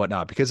gifts and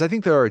whatnot, because I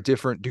think there are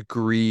different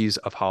degrees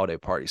of holiday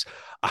parties.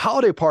 A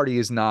holiday party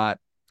is not,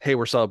 hey,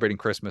 we're celebrating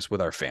Christmas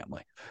with our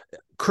family.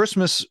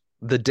 Christmas,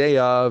 the day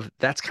of,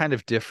 that's kind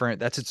of different.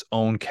 That's its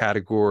own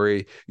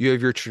category. You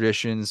have your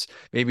traditions.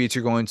 Maybe it's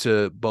you're going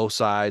to both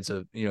sides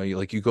of,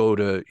 you go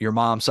to your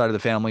mom's side of the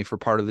family for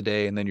part of the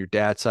day, and then your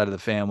dad's side of the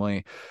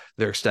family,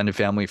 their extended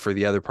family for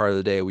the other part of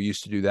the day. We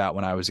used to do that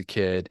when I was a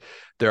kid.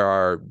 There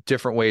are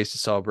different ways to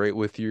celebrate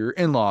with your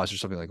in-laws or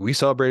something. Like, we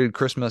celebrated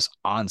Christmas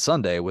on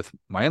Sunday with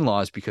my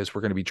in-laws because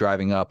we're going to be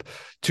driving up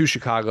to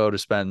Chicago to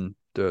spend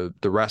the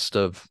rest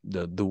of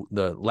the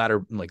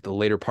latter, like the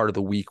later part of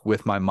the week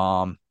with my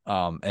mom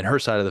and her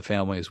side of the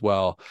family as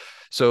well.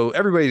 So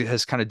everybody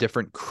has kind of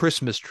different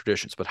Christmas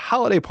traditions, but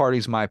holiday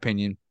parties, in my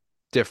opinion,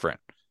 different.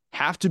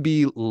 Have to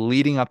be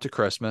leading up to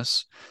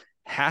Christmas,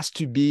 has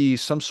to be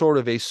some sort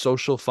of a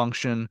social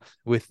function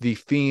with the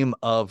theme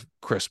of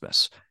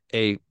Christmas.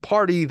 A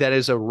party that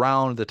is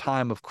around the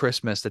time of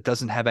Christmas that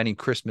doesn't have any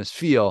Christmas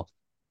feel,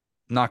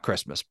 not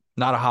Christmas,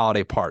 not a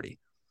holiday party.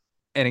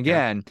 And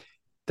again,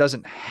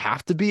 doesn't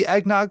have to be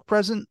eggnog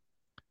present,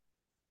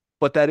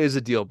 but that is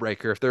a deal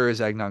breaker. If there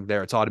is eggnog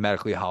there, it's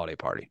automatically a holiday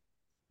party.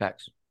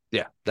 Facts.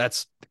 Yeah,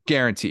 that's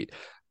guaranteed.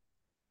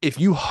 If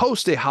you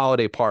host a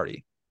holiday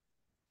party,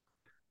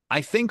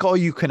 I think all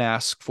you can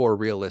ask for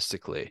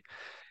realistically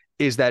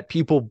is that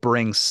people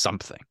bring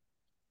something.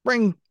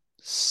 Bring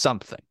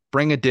something.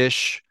 Bring a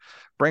dish,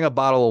 bring a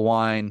bottle of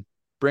wine,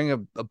 bring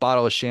a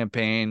bottle of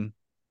champagne,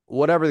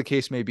 whatever the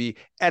case may be.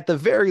 At the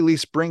very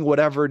least, bring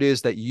whatever it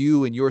is that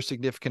you and your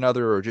significant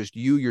other, or just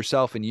you,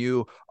 yourself, and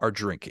you are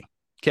drinking.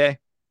 Okay?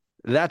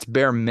 That's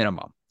bare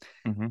minimum.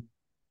 Mm-hmm.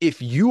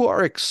 If you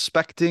are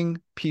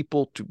expecting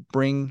people to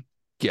bring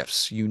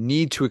gifts, you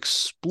need to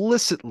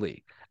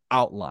explicitly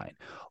outline,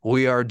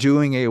 we are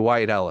doing a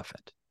white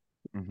elephant.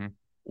 Mm-hmm.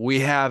 We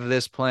have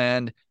this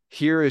planned.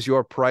 Here is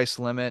your price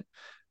limit.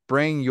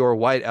 Bring your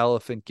white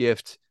elephant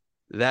gift.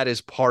 That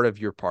is part of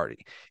your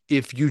party.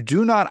 If you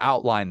do not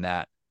outline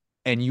that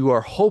and you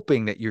are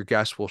hoping that your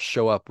guests will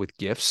show up with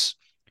gifts,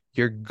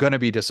 you're going to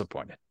be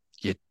disappointed.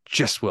 You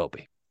just will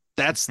be.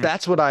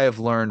 That's what I have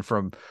learned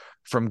from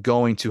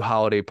going to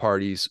holiday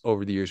parties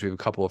over the years. We have a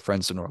couple of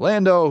friends in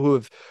Orlando who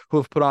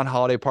have put on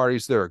holiday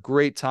parties. They're a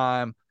great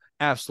time.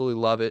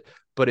 Absolutely love it.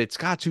 But it's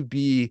got to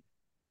be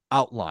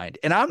outlined.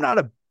 And I'm not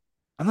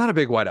a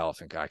big white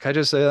elephant guy. Can I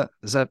just say that?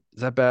 Is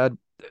that bad?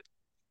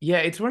 Yeah,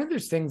 it's one of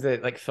those things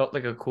that like felt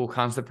like a cool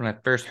concept when I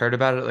first heard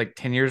about it like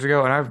 10 years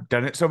ago. And I've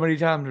done it so many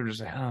times. I'm just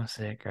like, oh,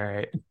 sick. All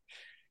right.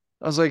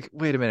 I was like,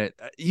 wait a minute.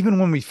 Even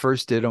when we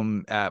first did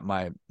them at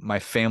my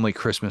family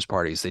Christmas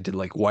parties, they did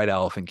like white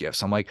elephant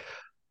gifts. I'm like,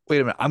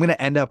 wait a minute. I'm going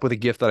to end up with a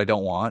gift that I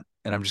don't want.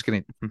 And I'm just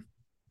going to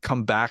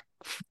come back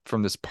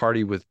from this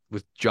party with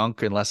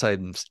junk unless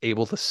I'm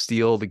able to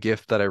steal the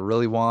gift that I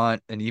really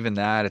want. And even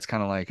that, it's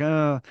kind of like,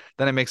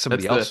 then it makes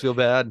somebody else feel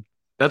bad.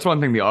 That's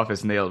one thing The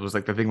Office nailed, was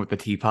like the thing with the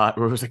teapot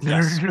where it was like,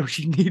 no,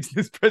 she needs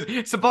this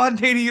present.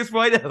 Spontaneous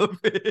white elephant.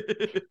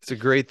 It's a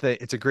great thing.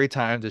 It's a great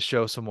time to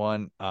show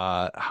someone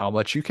how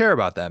much you care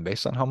about them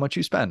based on how much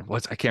you spend.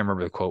 I can't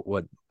remember the quote,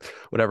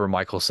 whatever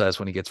Michael says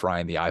when he gets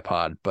Ryan the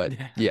iPod, but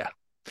yeah,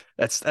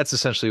 that's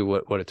essentially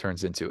what it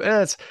turns into.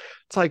 And it's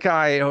like,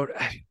 I don't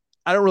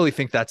really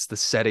think that's the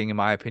setting, in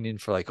my opinion,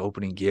 for like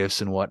opening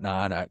gifts and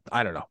whatnot.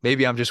 I don't know.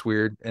 Maybe I'm just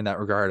weird in that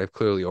regard. I've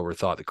clearly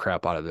overthought the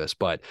crap out of this,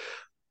 but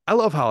I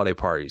love holiday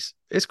parties.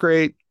 It's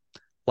great.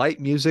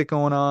 Light music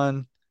going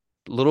on,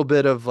 a little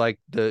bit of like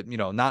the,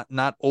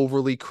 not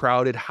overly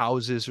crowded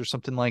houses or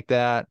something like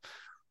that.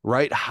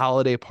 Right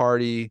holiday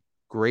party,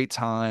 great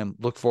time.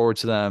 Look forward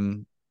to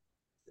them.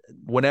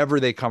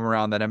 Whenever they come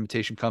around, that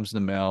invitation comes in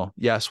the mail.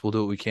 Yes, we'll do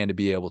what we can to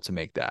be able to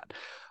make that.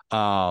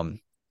 Do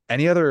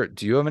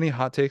you have any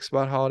hot takes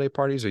about holiday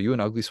parties? Are you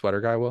an ugly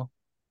sweater guy, Will?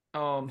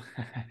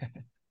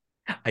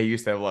 I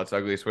used to have lots of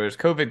ugly sweaters.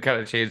 COVID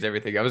kind of changed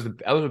everything. I was a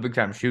big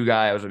time shoe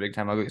guy. I was a big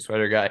time ugly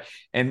sweater guy.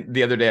 And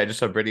the other day I just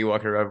saw Brittany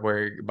walking around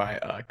wearing my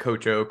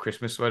Coach O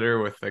Christmas sweater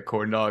with the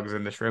corn dogs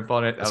and the shrimp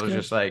on it. I was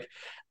just like,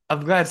 I'm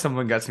glad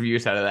someone got some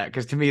use out of that,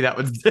 because to me that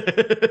was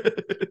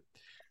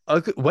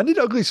When did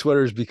ugly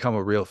sweaters become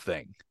a real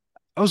thing?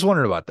 I was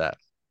wondering about that.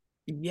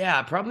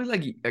 Yeah, probably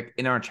like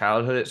in our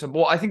childhood.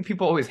 Well, I think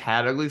people always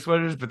had ugly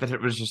sweaters, but then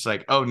it was just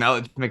like, oh, now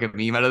let's make a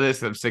meme out of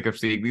this. I'm sick of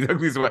seeing these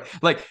ugly sweaters.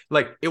 Like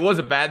it was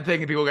a bad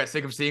thing, and people got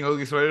sick of seeing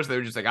ugly sweaters. They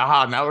were just like,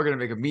 aha, now we're gonna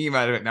make a meme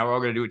out of it. Now we're all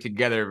gonna do it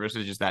together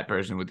versus just that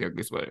person with the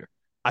ugly sweater.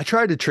 I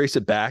tried to trace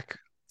it back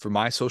for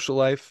my social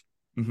life.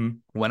 Mm-hmm.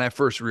 When I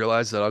first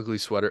realized that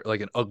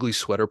an ugly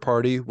sweater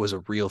party was a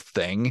real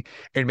thing,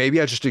 and maybe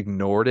I just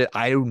ignored it.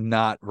 I do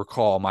not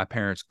recall my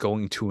parents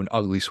going to an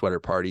ugly sweater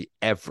party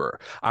ever.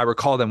 I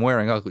recall them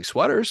wearing ugly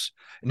sweaters,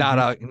 not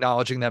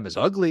acknowledging them as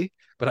ugly,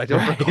 but I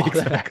don't recall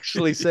them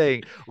actually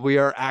saying, we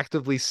are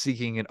actively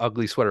seeking an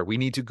ugly sweater. We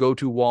need to go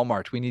to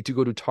Walmart. We need to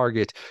go to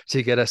Target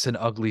to get us an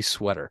ugly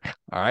sweater.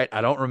 All right.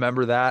 I don't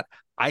remember that.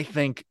 I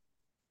think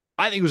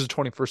it was a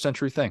 21st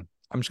century thing.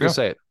 I'm just going to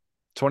say it.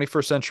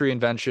 21st century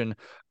invention,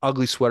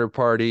 ugly sweater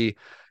party,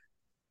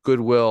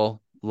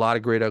 Goodwill, a lot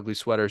of great ugly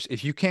sweaters.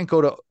 If you can't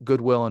go to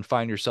Goodwill and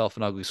find yourself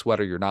an ugly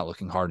sweater, you're not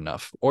looking hard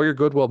enough, or your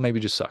Goodwill maybe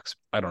just sucks.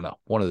 I don't know.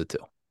 One of the two.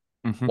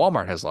 Mm-hmm.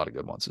 Walmart has a lot of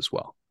good ones as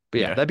well.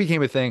 But yeah, that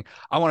became a thing.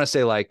 I want to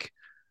say like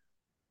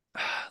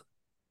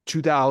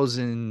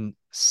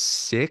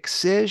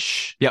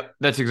 2006-ish. Yep,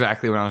 that's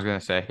exactly what I was gonna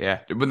say.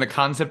 Yeah, when the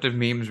concept of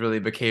memes really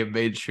became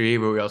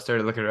mainstream, where we all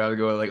started looking around and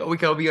going like, "Oh, we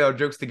can all be our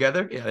jokes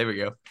together." Yeah, there we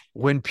go.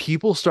 When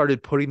people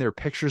started putting their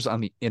pictures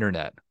on the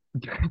internet,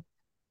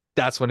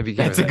 that's when it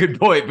became. That's a good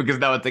point, because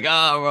now it's like, we're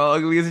all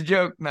ugly as a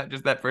joke, not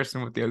just that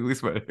person with the ugly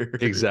sweater.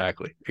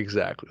 Exactly.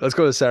 Let's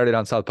go to the Saturday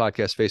Down South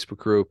podcast Facebook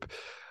group.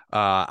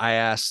 I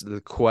asked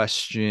the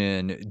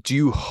question, do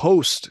you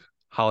host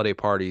holiday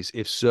parties?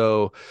 If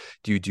so,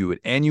 do you do it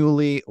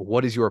annually?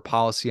 What is your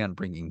policy on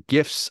bringing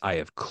gifts? I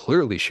have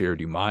clearly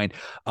shared you mine.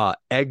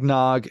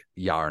 Eggnog,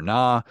 ya or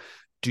nah?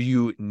 Do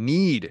you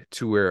need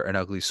to wear an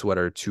ugly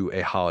sweater to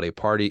a holiday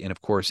party? And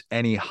of course,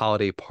 any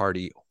holiday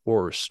party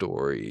horror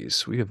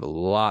stories. We have a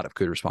lot of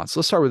good responses.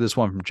 Let's start with this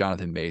one from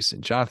Jonathan Mason.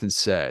 Jonathan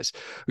says,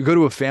 we go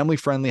to a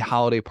family-friendly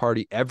holiday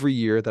party every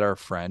year that our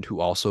friend,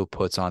 who also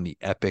puts on the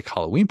epic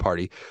Halloween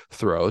party,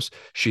 throws.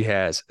 She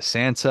has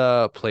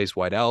Santa, plays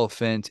White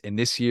Elephant, and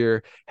this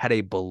year had a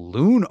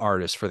balloon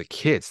artist for the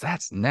kids.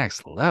 That's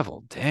next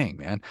level. Dang,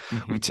 man.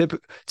 We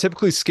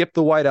typically skip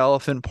the White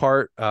Elephant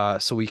part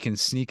so we can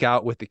sneak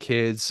out with the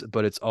kids,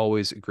 but it's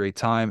always a great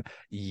time.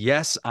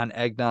 Yes, on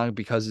eggnog,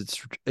 because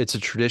it's a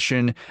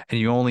tradition and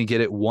you only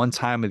get it one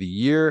time of the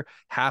year.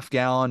 Half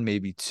gallon,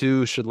 maybe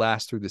two, should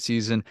last through the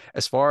season.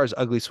 As far as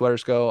ugly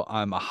sweaters go,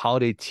 I'm a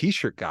holiday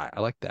t-shirt guy.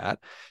 I like that.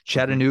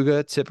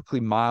 Chattanooga, typically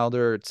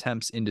milder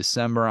temps in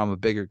December. I'm a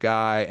bigger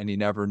guy, and you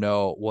never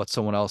know what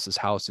someone else's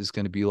house is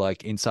going to be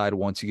like inside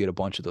once you get a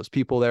bunch of those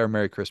people there.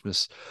 Merry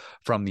Christmas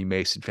from the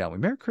Mason family.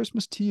 Merry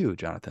Christmas to you,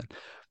 Jonathan.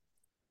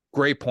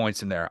 Great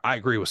points in there. I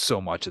agree with so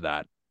much of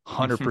that.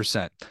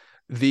 100%.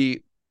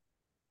 The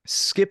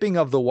skipping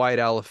of the White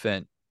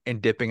Elephant and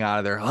dipping out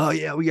of there. Oh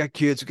yeah, we got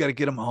kids. We got to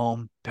get them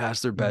home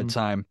past their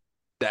bedtime.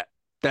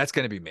 That's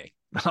going to be me.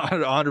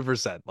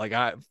 100%. Like,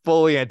 I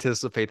fully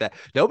anticipate that.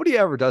 Nobody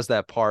ever does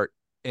that part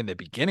in the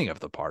beginning of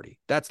the party.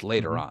 That's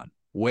later on,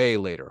 way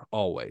later,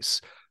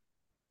 always.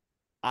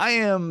 I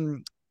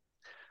don't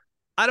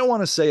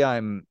want to say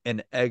I'm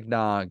an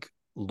eggnog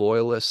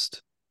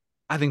loyalist.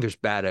 I think there's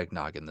bad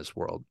eggnog in this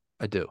world.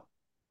 I do.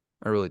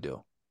 I really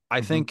do.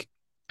 I think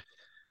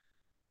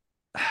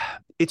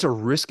it's a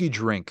risky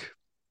drink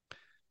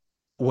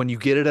when you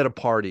get it at a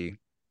party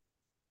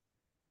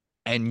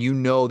and you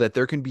know that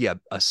there can be a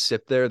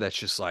sip there that's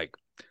just like,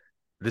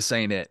 this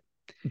ain't it.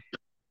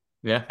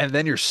 Yeah. And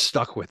then you're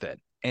stuck with it.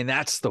 And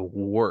that's the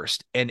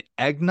worst. And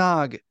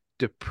eggnog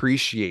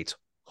depreciates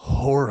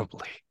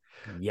horribly.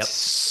 Yep.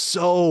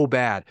 So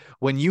bad.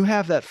 When you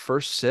have that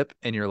first sip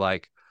and you're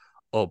like,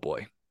 oh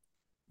boy,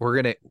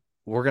 we're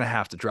gonna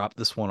have to drop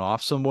this one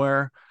off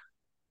somewhere.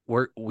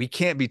 We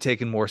can't be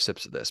taking more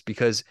sips of this,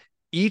 because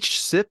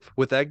each sip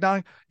with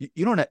eggnog,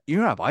 you don't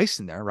have ice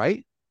in there,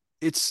 right?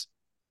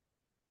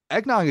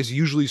 Eggnog is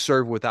usually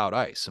served without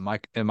ice.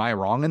 Am I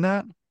wrong in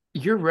that?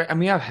 You're right. I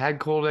mean, I've had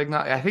cold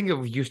eggnog. I think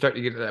if you start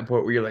to get to that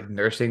point where you're like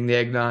nursing the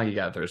eggnog, you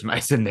gotta throw some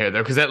ice in there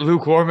though, because that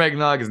lukewarm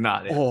eggnog is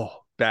not it. Oh,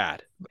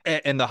 bad.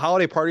 And the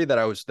holiday party that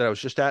I was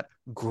just at,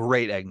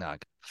 great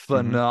eggnog,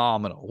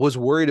 phenomenal. Was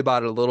worried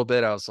about it a little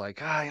bit. I was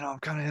like, I'm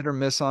kind of hit or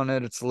miss on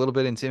it. It's a little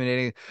bit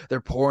intimidating. They're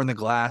pouring the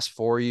glass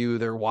for you.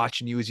 They're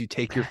watching you as you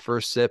take your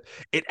first sip.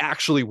 It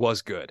actually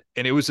was good.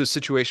 And it was a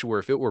situation where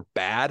if it were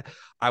bad,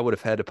 I would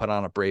have had to put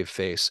on a brave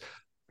face.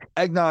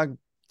 Eggnog,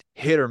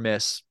 hit or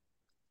miss.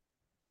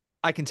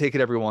 I can take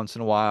it every once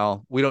in a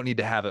while. We don't need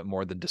to have it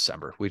more than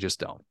December. We just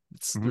don't.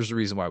 There's a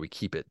reason why we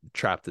keep it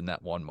trapped in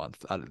that 1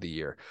 month out of the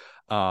year.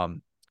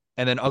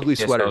 And then ugly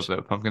sweaters.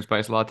 Those pumpkin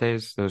spice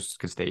lattes, those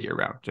could stay year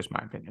round. Just my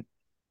opinion.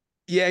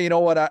 Yeah, you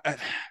know what?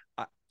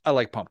 I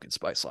like pumpkin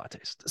spice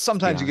lattes.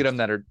 Sometimes you get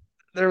them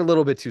they're a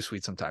little bit too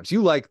sweet. Sometimes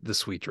you like the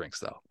sweet drinks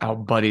though. Oh,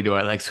 buddy, do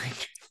I like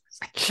sweet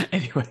drinks?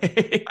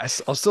 Anyway,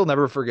 I'll still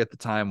never forget the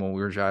time when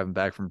we were driving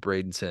back from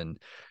Bradenton,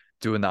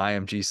 doing the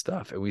IMG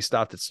stuff, and we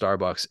stopped at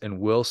Starbucks, and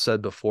Will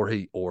said before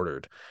he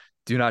ordered,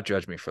 "Do not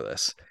judge me for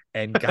this."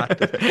 And got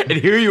and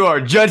here you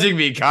are judging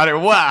me, Connor.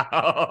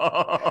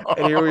 Wow.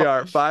 And here we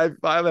are,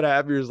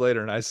 5.5 years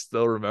later, and I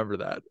still remember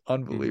that.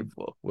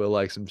 Unbelievable. Will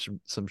like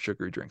some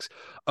sugary drinks.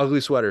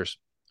 Ugly sweaters.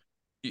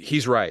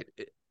 He's right.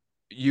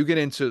 You get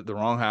into the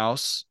wrong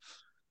house,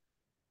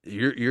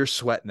 you're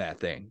sweating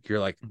that thing. You're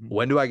like,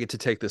 when do I get to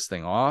take this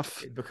thing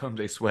off? It becomes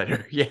a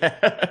sweater.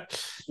 Yeah.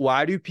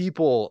 Why do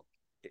people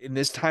in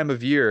this time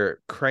of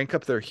year crank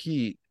up their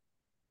heat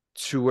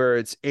to where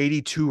it's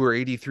 82 or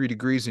 83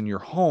 degrees in your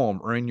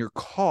home or in your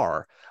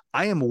car?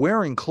 I am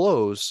wearing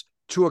clothes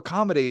to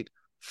accommodate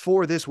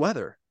for this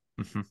weather.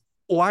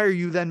 Why are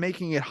you then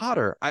making it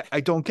hotter?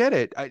 I don't get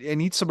it. I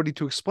need somebody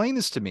to explain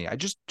this to me. I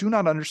just do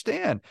not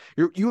understand.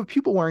 You have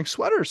people wearing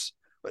sweaters.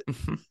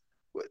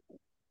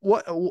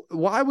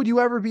 Why would you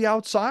ever be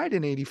outside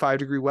in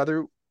 85-degree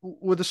weather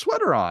with a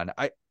sweater on?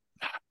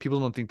 People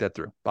don't think that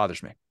through.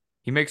 Bothers me.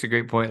 He makes a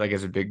great point, like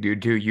as a big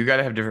dude too. You got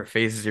to have different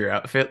phases of your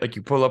outfit. Like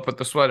you pull up with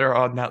the sweater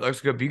on, that looks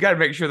good. But you got to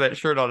make sure that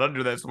shirt on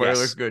under that sweater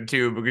looks good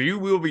too, because you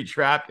will be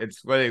trapped and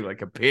sweating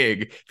like a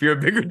pig if you're a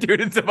bigger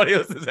dude in somebody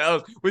else's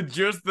house with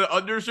just the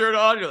undershirt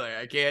on. You're like,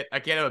 I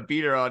can't have a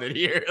beater on in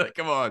here. Like,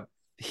 come on.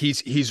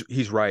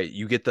 He's right.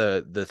 You get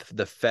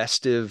the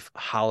festive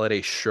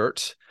holiday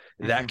shirt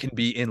that can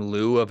be in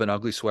lieu of an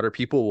ugly sweater.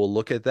 People will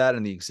look at that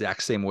in the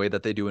exact same way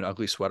that they do an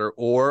ugly sweater,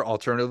 or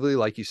alternatively,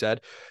 like you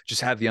said,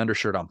 just have the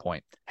undershirt on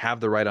point. Have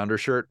the right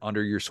undershirt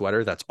under your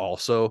sweater. That's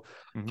also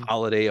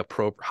holiday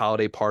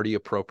party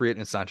appropriate.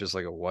 And it's not just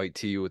like a white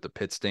tee with the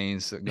pit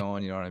stains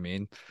going. You know what I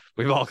mean?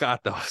 We've all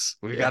got those.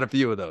 We've got a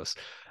few of those.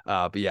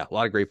 But yeah, a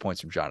lot of great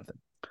points from Jonathan.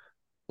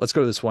 Let's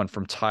go to this one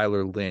from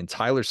Tyler Lynn.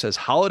 Tyler says,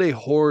 holiday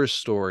horror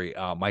story.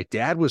 My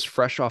dad was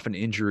fresh off an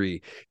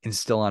injury and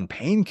still on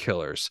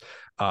painkillers.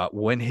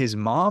 When his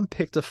mom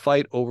picked a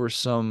fight over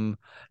some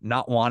people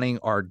not wanting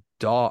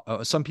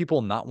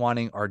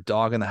our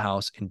dog in the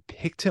house and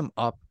picked him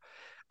up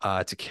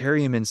to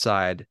carry him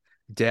inside,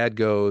 Dad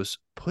goes,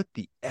 put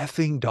the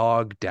effing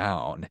dog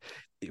down.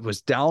 It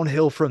was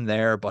downhill from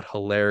there, but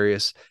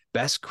hilarious.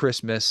 Best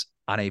Christmas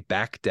on a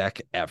back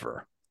deck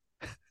ever.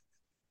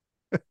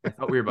 I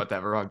thought we were about to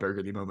have a Ron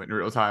Burgundy moment in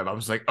real time. I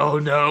was like, oh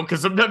no,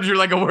 because sometimes you're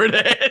like a word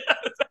ahead.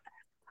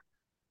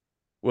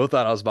 Will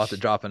thought I was about to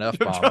drop an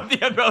F-bomb.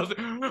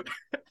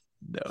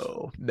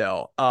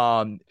 No.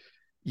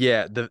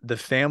 Yeah, the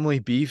family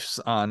beefs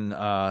on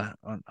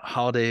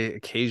holiday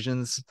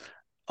occasions,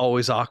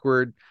 always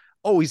awkward,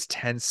 always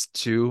tense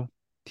too.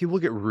 People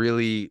get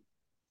really,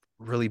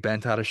 really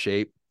bent out of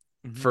shape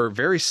for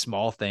very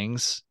small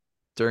things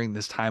during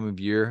this time of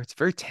year. It's a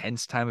very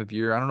tense time of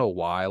year. I don't know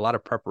why. A lot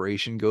of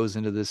preparation goes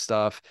into this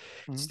stuff.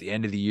 It's the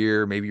end of the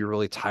year. Maybe you're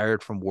really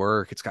tired from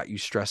work. It's got you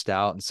stressed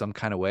out in some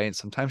kind of way. And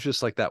sometimes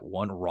just like that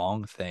one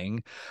wrong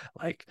thing,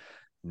 like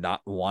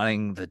not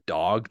wanting the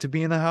dog to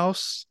be in the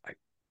house,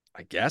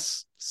 I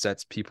guess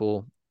sets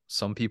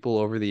some people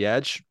over the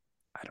edge.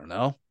 I don't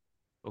know.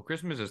 Well,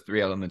 Christmas has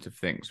three elements of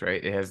things,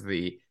 right? It has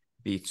the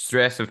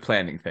stress of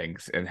planning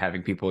things and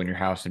having people in your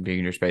house and being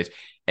in your space.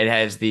 It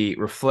has the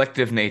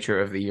reflective nature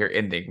of the year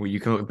ending, where you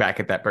can look back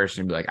at that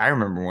person and be like, I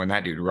remember when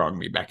that dude wronged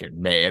me back in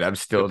May and I'm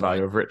still not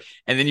over it.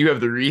 And then you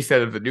have the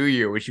reset of the new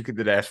year, which you can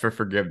then ask for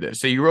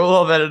forgiveness. So you roll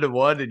all that into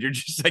one and you're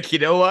just like, you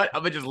know what?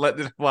 I'm going to just let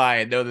this fly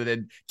and know that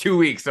in 2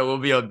 weeks I will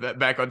be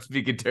back on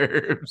speaking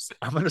terms.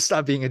 I'm going to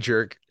stop being a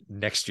jerk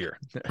next year.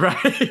 Right.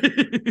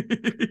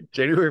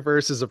 January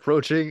 1st is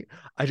approaching.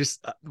 I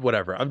just,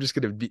 whatever. I'm just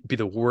going to be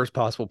the worst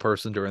possible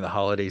person during the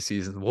holiday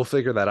season. We'll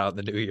figure that out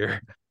in the new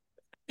year.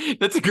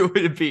 That's a good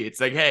way to be.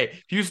 It's like, hey,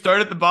 if you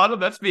start at the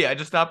bottom, that's me. I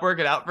just stopped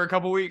working out for a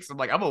couple weeks. I'm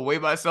like, I'm gonna weigh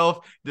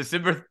myself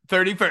December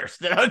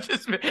 31st,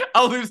 and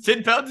I'll lose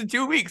 10 pounds in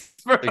 2 weeks.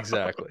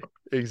 Exactly.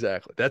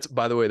 That's,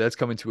 by the way, that's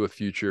coming to a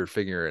future.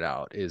 Figure it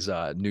out is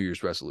New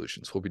Year's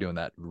resolutions. We'll be doing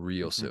that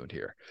real soon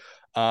here.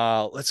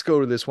 Let's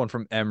go to this one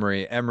from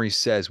Emery. Emery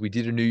says, we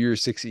did a New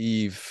Year's Six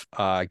Eve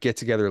get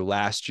together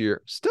last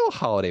year. Still a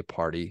holiday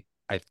party,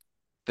 I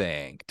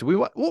think. Do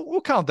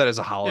we'll count that as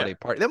a holiday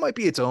party. That might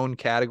be its own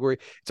category,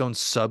 its own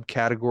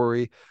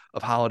subcategory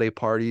of holiday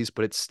parties,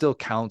 but it still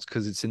counts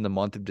because it's in the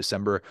month of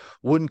December.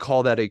 Wouldn't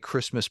call that a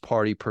Christmas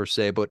party per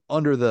se, but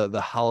under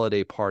the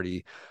holiday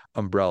party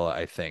umbrella,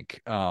 I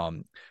think.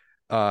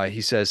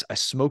 He says, I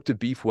smoked a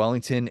beef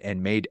Wellington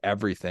and made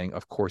everything.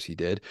 Of course he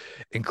did,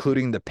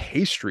 including the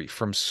pastry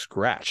from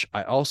scratch.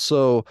 I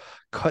also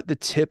cut the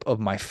tip of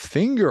my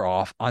finger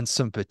off on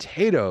some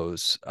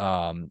potatoes.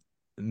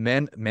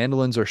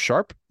 Mandolins are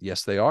sharp.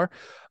 Yes, they are.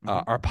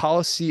 Our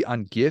policy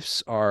on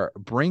gifts are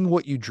bring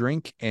what you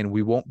drink and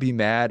we won't be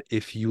mad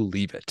if you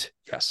leave it.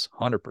 Yes,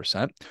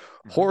 100%.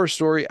 Horror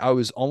story. I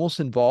was almost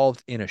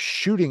involved in a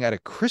shooting at a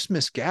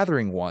Christmas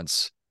gathering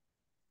once.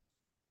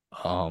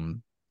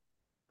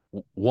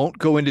 Won't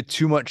go into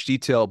too much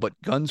detail,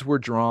 but guns were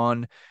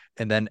drawn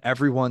and then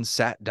everyone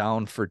sat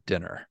down for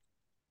dinner.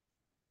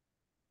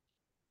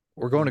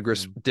 We're going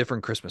to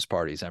different Christmas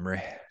parties, Emery.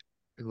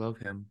 I love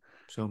him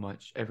so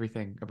much.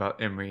 Everything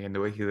about Emery and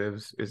the way he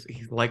lives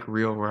he's like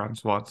real Ron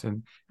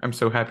Swanson. I'm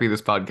so happy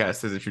this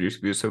podcast has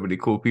introduced me to so many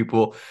cool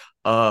people.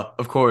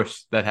 Of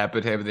course, that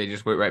happened to him. They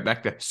just went right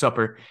back to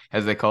supper,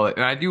 as they call it.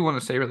 And I do want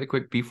to say really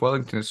quick, beef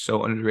Wellington is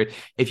so underrated.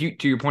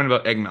 To your point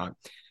about eggnog,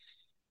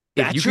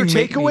 that's your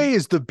takeaway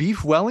is the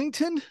beef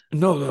Wellington?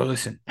 No,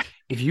 listen.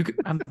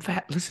 I'm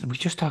fat. Listen, we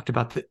just talked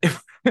about the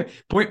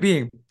point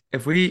being,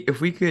 if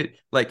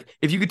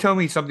you could tell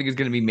me something is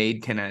going to be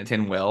made 10 out of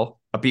 10 well,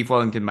 a beef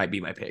Wellington might be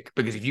my pick.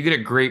 Because if you get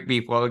a great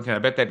beef Wellington, I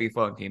bet that beef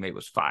Wellington you made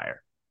was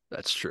fire.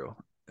 That's true.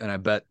 And I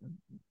bet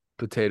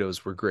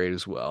potatoes were great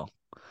as well.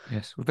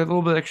 Yes. With that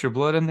little bit extra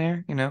blood in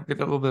there, get that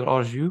little bit of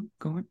au jus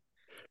going.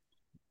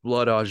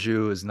 Blood au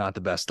jus is not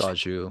the best au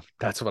jus.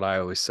 That's what I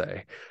always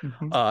say.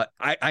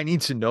 I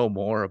need to know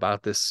more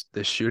about this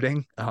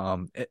shooting.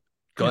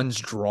 Guns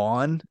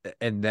drawn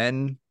and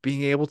then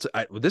being able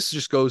to this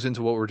just goes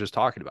into what we're just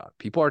talking about.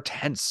 People are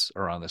tense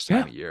around this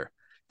time of year.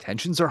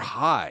 Tensions are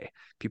high.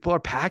 People are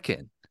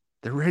packing.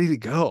 They're ready to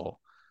go.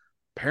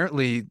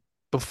 Apparently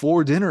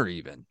before dinner,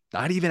 even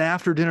not even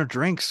after dinner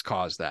drinks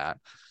cause that.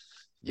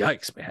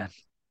 Yikes, man.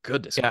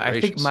 Goodness. Yeah,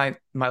 gracious. I think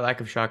my lack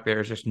of shock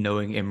there is just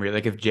knowing Emery.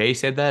 Like if Jay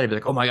said that, I'd be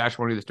like, oh my gosh,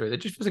 I want to do the story. That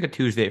just feels like a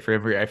Tuesday for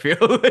Emery. I feel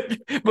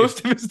like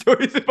most of his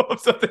stories involve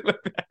something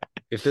like that.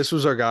 If this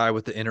was our guy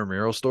with the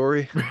intramural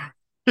story,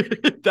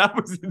 that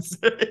was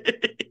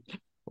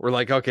insane. We're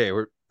like, okay,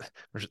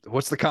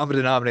 what's the common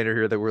denominator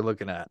here that we're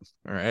looking at?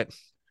 All right.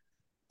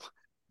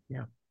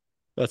 Yeah.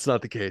 That's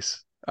not the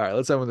case. All right,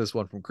 let's end with this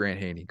one from Grant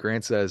Haney.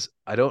 Grant says,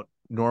 I don't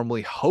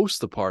normally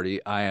host the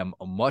party. I am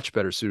much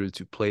better suited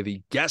to play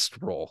the guest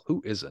role.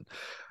 Who isn't?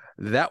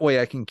 That way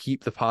I can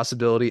keep the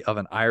possibility of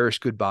an Irish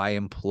goodbye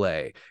in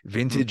play.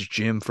 Vintage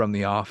Jim from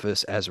The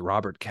Office as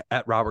Robert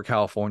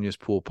California's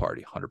pool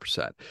party,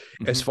 100%.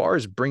 As far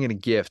as bringing a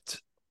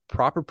gift,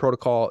 proper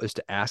protocol is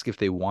to ask if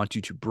they want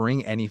you to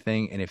bring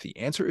anything, and if the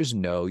answer is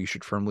no, you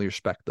should firmly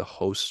respect the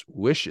host's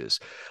wishes.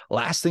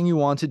 Last thing you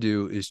want to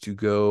do is to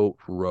go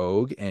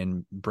rogue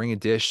and bring a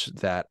dish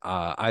that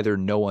either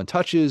no one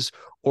touches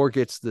or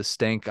gets the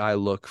stank eye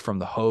look from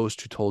the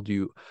host who told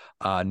you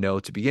no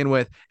to begin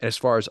with. And as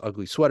far as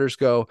ugly sweaters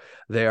go,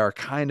 they are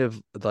kind of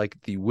like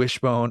the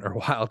wishbone or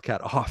wildcat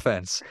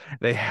offense.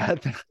 They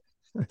had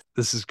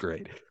this is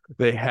great.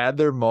 They had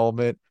their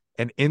moment,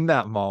 and in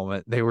that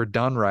moment, they were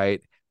done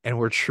right and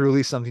were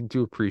truly something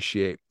to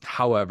appreciate.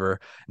 However,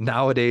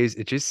 nowadays,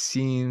 it just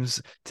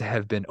seems to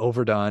have been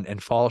overdone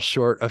and falls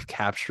short of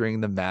capturing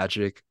the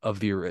magic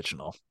of the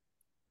original.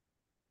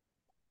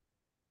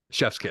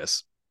 Chef's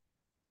kiss.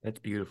 That's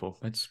beautiful.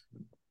 That's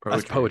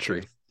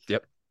poetry.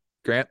 Yep.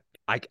 Grant,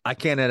 I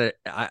can't add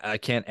I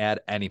can't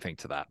add anything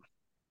to that.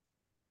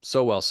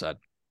 So well said.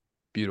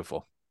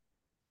 Beautiful.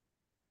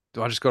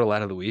 Do I just go to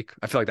lad of the week?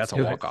 I feel like that's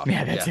a walk-off.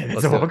 Yeah, that's it.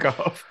 That's a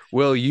walk-off.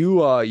 Well, you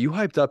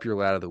hyped up your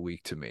lad of the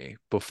week to me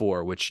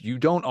before, which you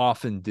don't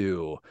often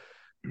do,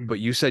 but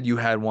you said you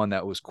had one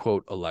that was,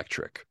 quote,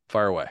 electric.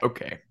 Fire away.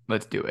 Okay,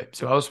 let's do it.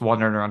 So I was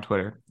wandering around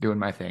Twitter doing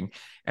my thing,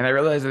 and I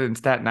realized that in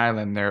Staten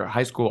Island, their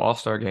high school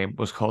all-star game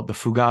was called the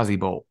Fugazi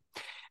Bowl.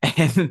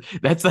 And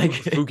that's like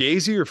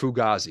Fugazi or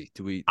Fugazi?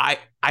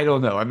 I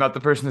don't know. I'm not the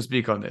person to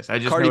speak on this. I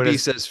just Cardi B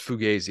says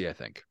Fugazi, I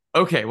think.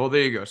 Okay, well,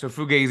 there you go. So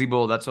Fugazi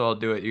Bowl, that's all I'll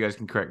do it. You guys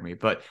can correct me.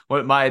 But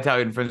what my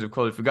Italian friends have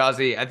called it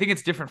Fugazi, I think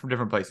it's different from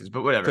different places,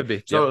 but whatever. Could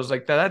be. So yep. I was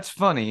like, that's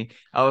funny.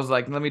 I was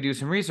like, let me do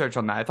some research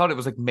on that. I thought it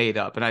was like made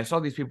up. And I saw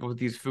these people with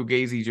these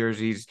Fugazi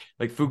jerseys,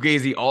 like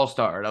Fugazi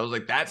All-Star. And I was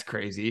like, that's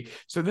crazy.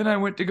 So then I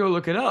went to go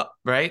look it up,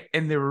 right?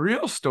 And the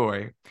real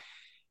story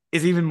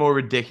is even more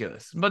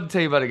ridiculous. I'm about to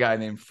tell you about a guy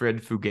named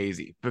Fred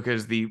Fugazi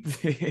because the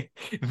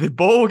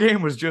bowl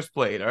game was just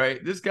played. All right.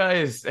 This guy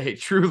is a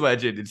true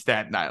legend in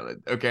Staten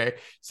Island. Okay.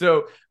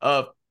 So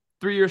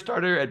 3-year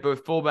starter at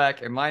both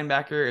fullback and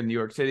linebacker in New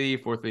York City,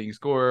 4th leading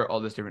scorer,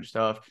 all this different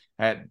stuff.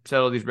 Had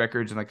set all these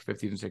records in like the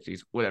 50s and 60s,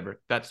 whatever.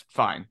 That's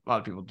fine. A lot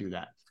of people do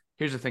that.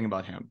 Here's the thing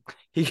about him.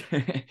 He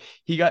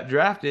got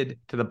drafted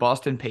to the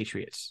Boston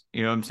Patriots.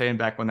 You know what I'm saying?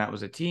 Back when that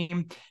was a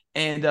team.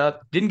 And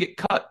didn't get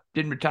cut,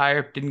 didn't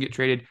retire, didn't get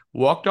traded,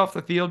 walked off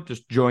the field,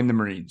 just joined the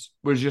Marines.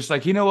 Was just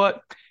like, you know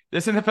what?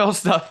 This NFL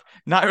stuff,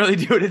 not really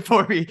doing it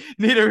for me.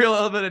 Need a real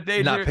element of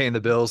danger. Not paying the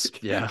bills.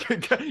 Yeah.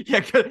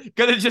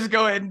 Gonna just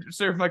go ahead and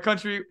serve my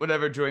country,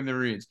 whatever, join the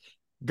Marines.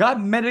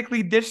 Got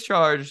medically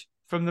discharged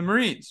from the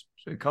Marines.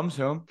 So he comes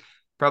home,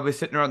 probably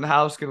sitting around the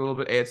house, get a little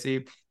bit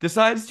antsy,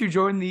 decides to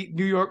join the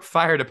New York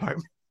Fire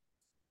Department.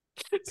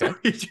 So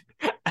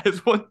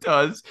as one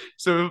does.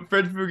 So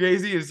Fred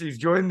Fugazi he's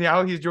joined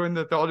all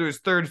to his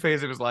 3rd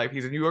phase of his life.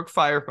 He's a New York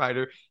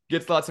firefighter,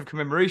 gets lots of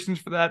commemorations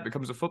for that,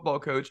 becomes a football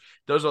coach,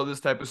 does all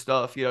this type of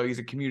stuff. You know, he's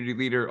a community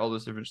leader, all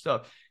this different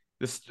stuff.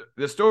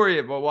 The story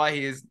about why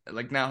he is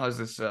like now has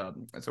this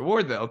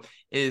award though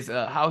is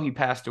how he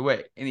passed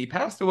away. And he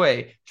passed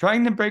away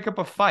trying to break up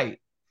a fight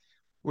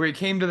where he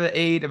came to the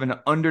aid of an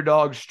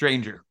underdog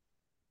stranger.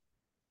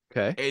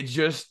 Okay. It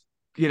just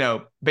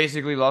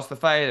basically lost the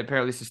fight,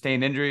 apparently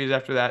sustained injuries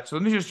after that. So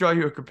let me just draw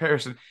you a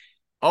comparison.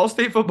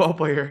 All-state football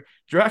player,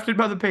 drafted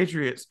by the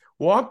Patriots,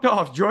 walked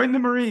off, joined the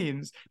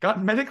Marines,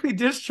 got medically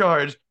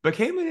discharged,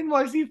 became an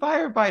NYC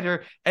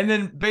firefighter, and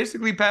then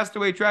basically passed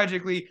away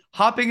tragically,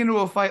 hopping into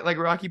a fight like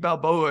Rocky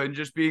Balboa and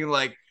just being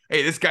like,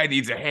 hey, this guy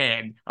needs a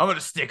hand. I'm going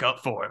to stick up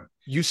for him.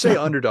 You say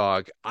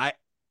underdog.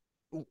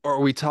 Are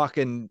we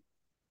talking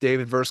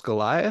David versus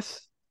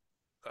Goliath?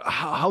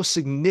 How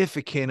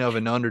significant of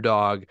an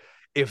underdog?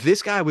 If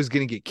this guy was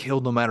going to get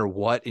killed no matter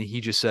what, and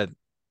he just said,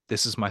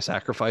 this is my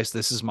sacrifice,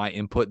 this is my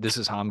input, this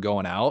is how I'm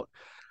going out,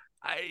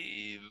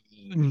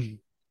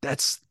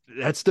 that's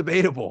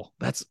debatable.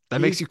 That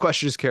makes you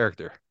question his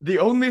character. The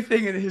only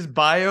thing in his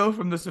bio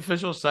from this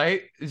official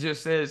site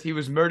just says he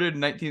was murdered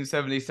in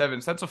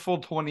 1977. So that's a full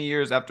 20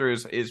 years after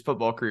his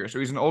football career. So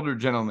he's an older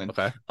gentleman.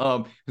 Okay. He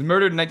was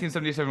murdered in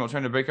 1977 while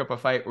trying to break up a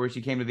fight where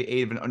he came to the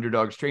aid of an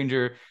underdog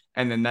stranger.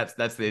 And then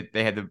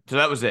so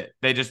that was it.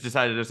 They just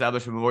decided to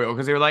establish a memorial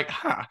because they were like,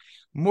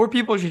 more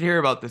people should hear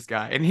about this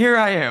guy. And here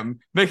I am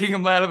making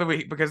him lad of the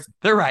week because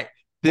they're right.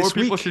 More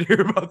people should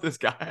hear about this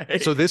guy.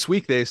 So this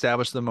week they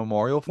established the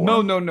memorial for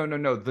him?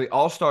 No. The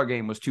All-Star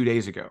game was 2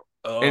 days ago.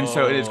 Oh. And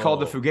so it's called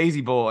the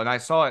Fugazi Bowl. And I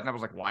saw it and I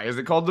was like, why is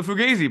it called the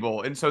Fugazi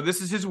Bowl? And so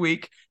this is his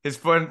week. His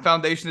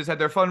foundation has had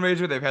their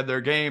fundraiser. They've had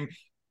their game.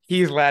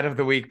 He's lad of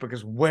the week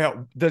because,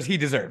 well, does he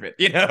deserve it?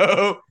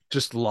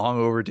 Just long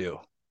overdue.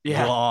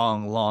 Yeah.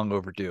 Long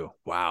overdue.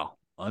 Wow.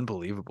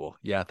 Unbelievable.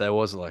 Yeah, that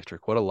was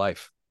electric. What a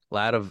life.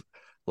 Lad of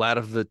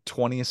the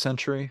 20th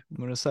century, I'm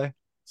going to say.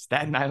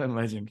 Staten Island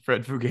legend,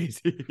 Fred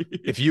Fugazi.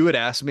 If you had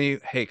asked me,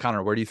 hey,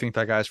 Connor, where do you think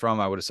that guy's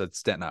from? I would have said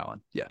Staten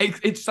Island. Yeah.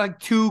 It's like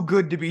too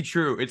good to be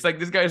true. It's like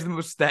this guy's the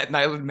most Staten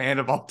Island man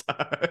of all time.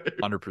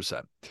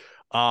 100%.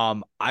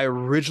 I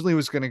originally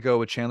was going to go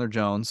with Chandler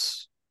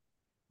Jones.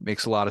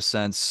 Makes a lot of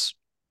sense.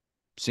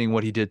 Seeing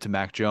what he did to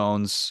Mac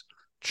Jones,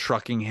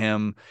 trucking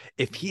him.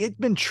 If he had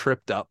been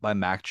tripped up by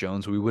Mac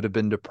Jones, we would have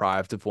been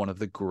deprived of one of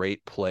the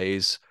great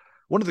plays,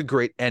 one of the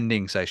great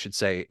endings, I should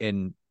say,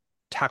 in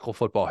tackle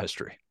football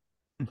history.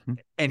 Mm-hmm.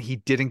 And he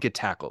didn't get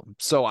tackled.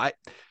 So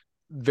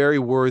very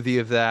worthy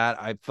of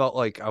that. I felt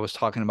like I was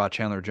talking about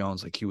Chandler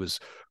Jones like he was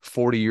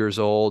 40 years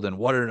old and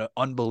what an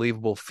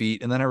unbelievable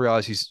feat. And then I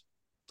realized he's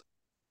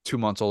 2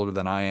 months older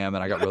than I am,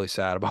 and I got really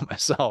sad about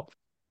myself.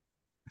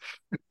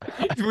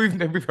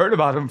 We've heard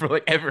about him for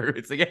like ever.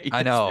 It's like, yeah,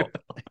 I know.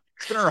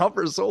 He's been around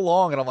for so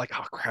long, and I'm like,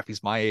 oh crap,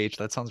 he's my age.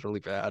 That sounds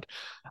really bad.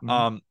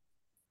 Mm-hmm.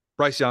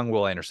 Bryce Young,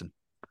 Will Anderson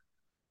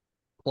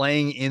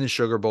playing in the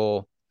Sugar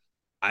Bowl.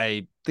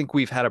 I think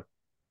we've had a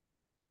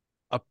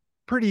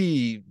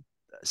pretty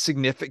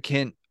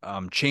significant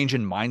change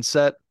in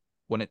mindset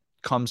when it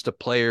comes to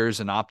players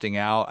and opting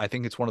out. I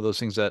think it's one of those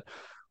things that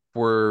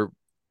we're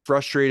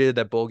frustrated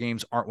that bowl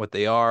games aren't what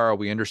they are.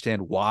 We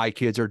understand why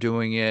kids are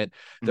doing it.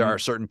 There are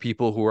certain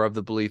people who are of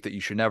the belief that you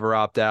should never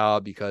opt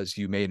out because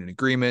you made an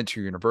agreement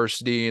to your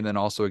university, and then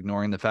also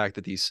ignoring the fact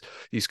that these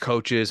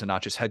coaches, and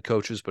not just head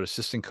coaches, but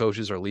assistant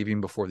coaches, are leaving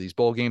before these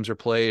bowl games are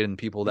played, and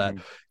people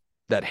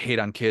that hate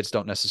on kids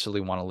don't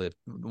necessarily want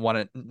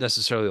to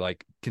necessarily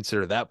like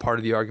consider that part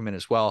of the argument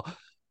as well.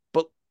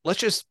 But let's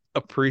just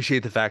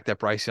appreciate the fact that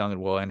Bryce Young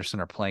and Will Anderson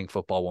are playing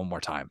football one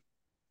more time.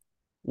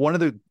 One of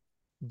the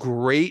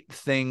great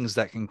things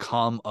that can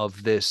come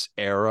of this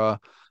era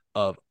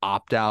of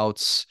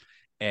opt-outs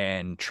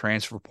and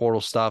transfer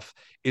portal stuff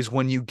is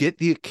when you get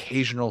the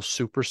occasional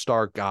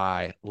superstar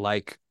guy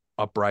like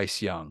a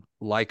Bryce Young,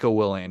 like a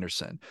Will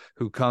Anderson,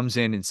 who comes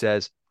in and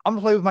says, I'm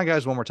gonna play with my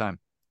guys one more time.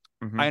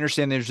 Mm-hmm. I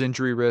understand there's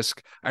injury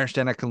risk. I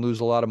understand I can lose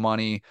a lot of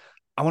money.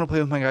 I want to play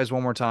with my guys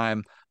one more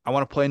time. I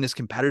want to play in this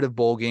competitive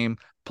bowl game.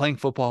 Playing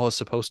football is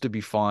supposed to be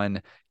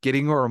fun.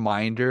 Getting a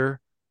reminder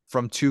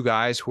from two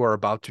guys who are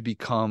about to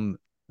become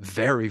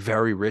very,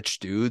 very rich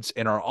dudes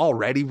and are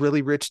already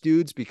really rich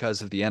dudes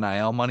because of the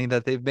NIL money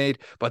that they've made,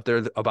 but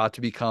they're about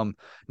to become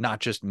not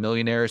just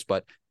millionaires,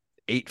 but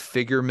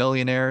 8-figure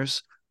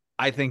millionaires.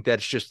 I think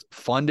that's just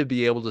fun to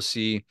be able to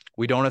see.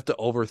 We don't have to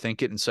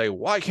overthink it and say,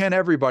 why can't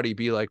everybody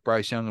be like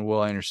Bryce Young and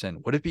Will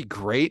Anderson? Would it be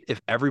great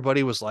if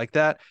everybody was like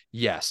that?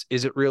 Yes.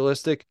 Is it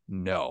realistic?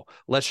 No.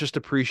 Let's just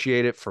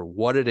appreciate it for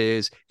what it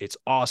is. It's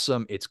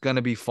awesome. It's going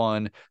to be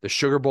fun. The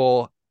Sugar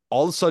Bowl,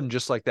 all of a sudden,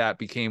 just like that,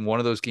 became one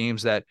of those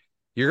games that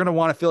you're going to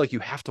want to feel like you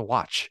have to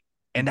watch.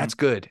 And that's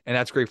good. And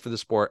that's great for the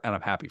sport. And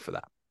I'm happy for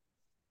that.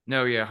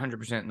 No, yeah,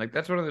 100%. Like,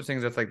 that's one of those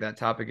things that's like that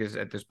topic is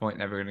at this point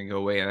never going to go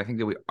away. And I think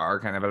that we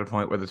are kind of at a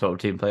point where the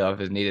 12-team playoff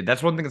is needed.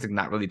 That's one thing that's like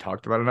not really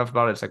talked about enough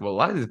about it. It's like, well, a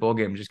lot of these bowl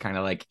games just kind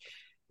of like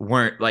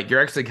weren't like,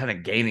 you're actually kind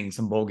of gaining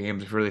some bowl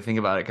games if you really think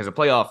about it, because a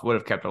playoff would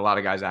have kept a lot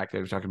of guys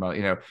active. We're talking about,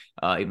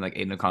 even like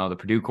Aiden O'Connell, the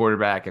Purdue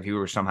quarterback, if he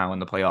were somehow in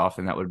the playoff,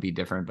 then that would be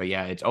different. But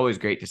yeah, it's always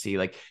great to see,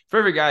 like, for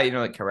every guy,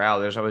 like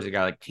Corral, there's always a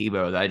guy like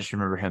Tebow that I just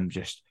remember him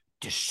just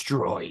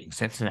destroying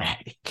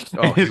Cincinnati.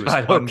 Oh, he was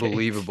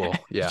unbelievable.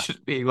 Yeah.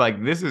 Just being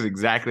like, this is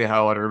exactly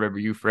how I want to remember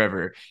you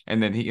forever.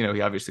 And then he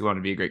obviously wanted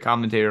to be a great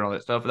commentator and all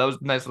that stuff. But that was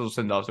a nice little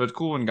send off. So it's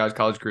cool when guys'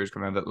 college careers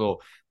come out that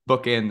little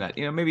bookend that,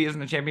 maybe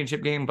isn't a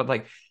championship game, but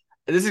like,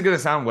 this is going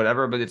to sound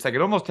whatever, but it's like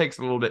it almost takes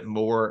a little bit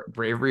more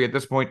bravery at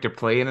this point to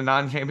play in a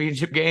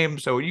non-championship game.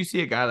 So when you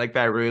see a guy like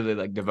that really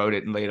like devote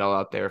it and lay it all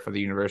out there for the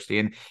university,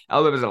 and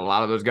Alabama's a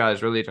lot of those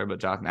guys really talking about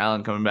Jonathan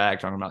Allen coming back,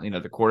 talking about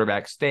the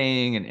quarterback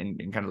staying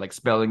and kind of like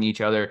spelling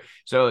each other.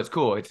 So it's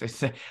cool.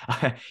 It's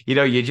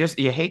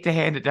you hate to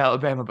hand it to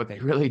Alabama, but they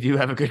really do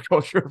have a good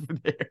culture over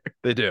there.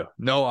 They do.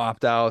 No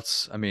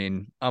opt-outs. I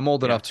mean, I'm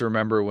old enough to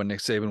remember when Nick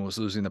Saban was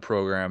losing the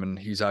program, and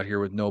he's out here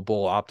with no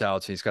bowl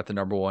opt-outs. He's got the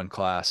number one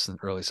class in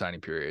early signing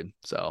period.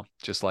 So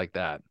just like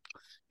that,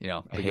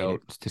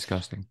 it's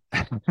disgusting.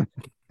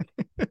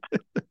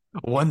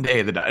 One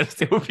day the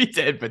dynasty will be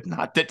dead, but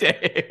not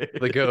today.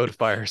 The goat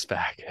fires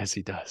back as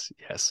he does.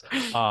 Yes.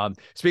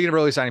 Speaking of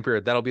early signing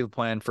period, that'll be the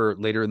plan for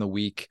later in the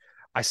week.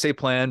 I say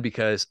plan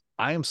because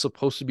I am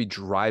supposed to be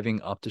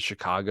driving up to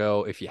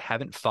Chicago. If you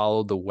haven't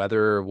followed the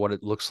weather, what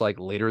it looks like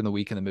later in the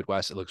week in the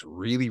Midwest, it looks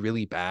really,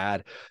 really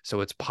bad.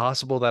 So it's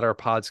possible that our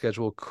pod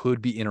schedule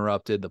could be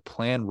interrupted. The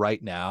plan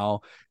right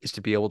now is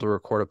to be able to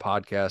record a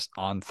podcast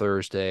on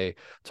Thursday,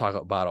 talk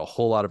about a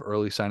whole lot of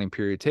early signing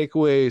period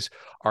takeaways.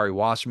 Ari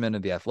Wasserman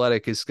of The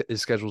Athletic is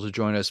scheduled to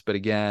join us. But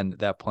again,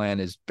 that plan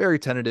is very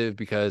tentative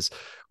because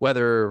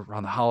weather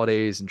around the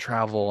holidays and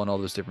travel and all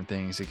those different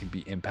things, it can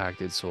be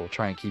impacted. So we'll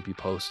try and keep you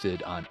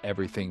posted on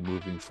everything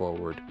moving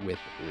forward with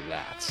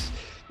that.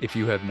 If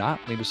you have not,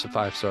 leave us a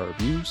 5-star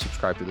review,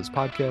 subscribe to this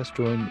podcast,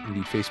 join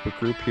the Facebook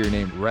group, hear your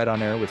name read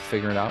on air with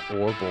Figuring It Out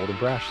or Bold and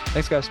Brash.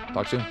 Thanks, guys.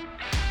 Talk soon.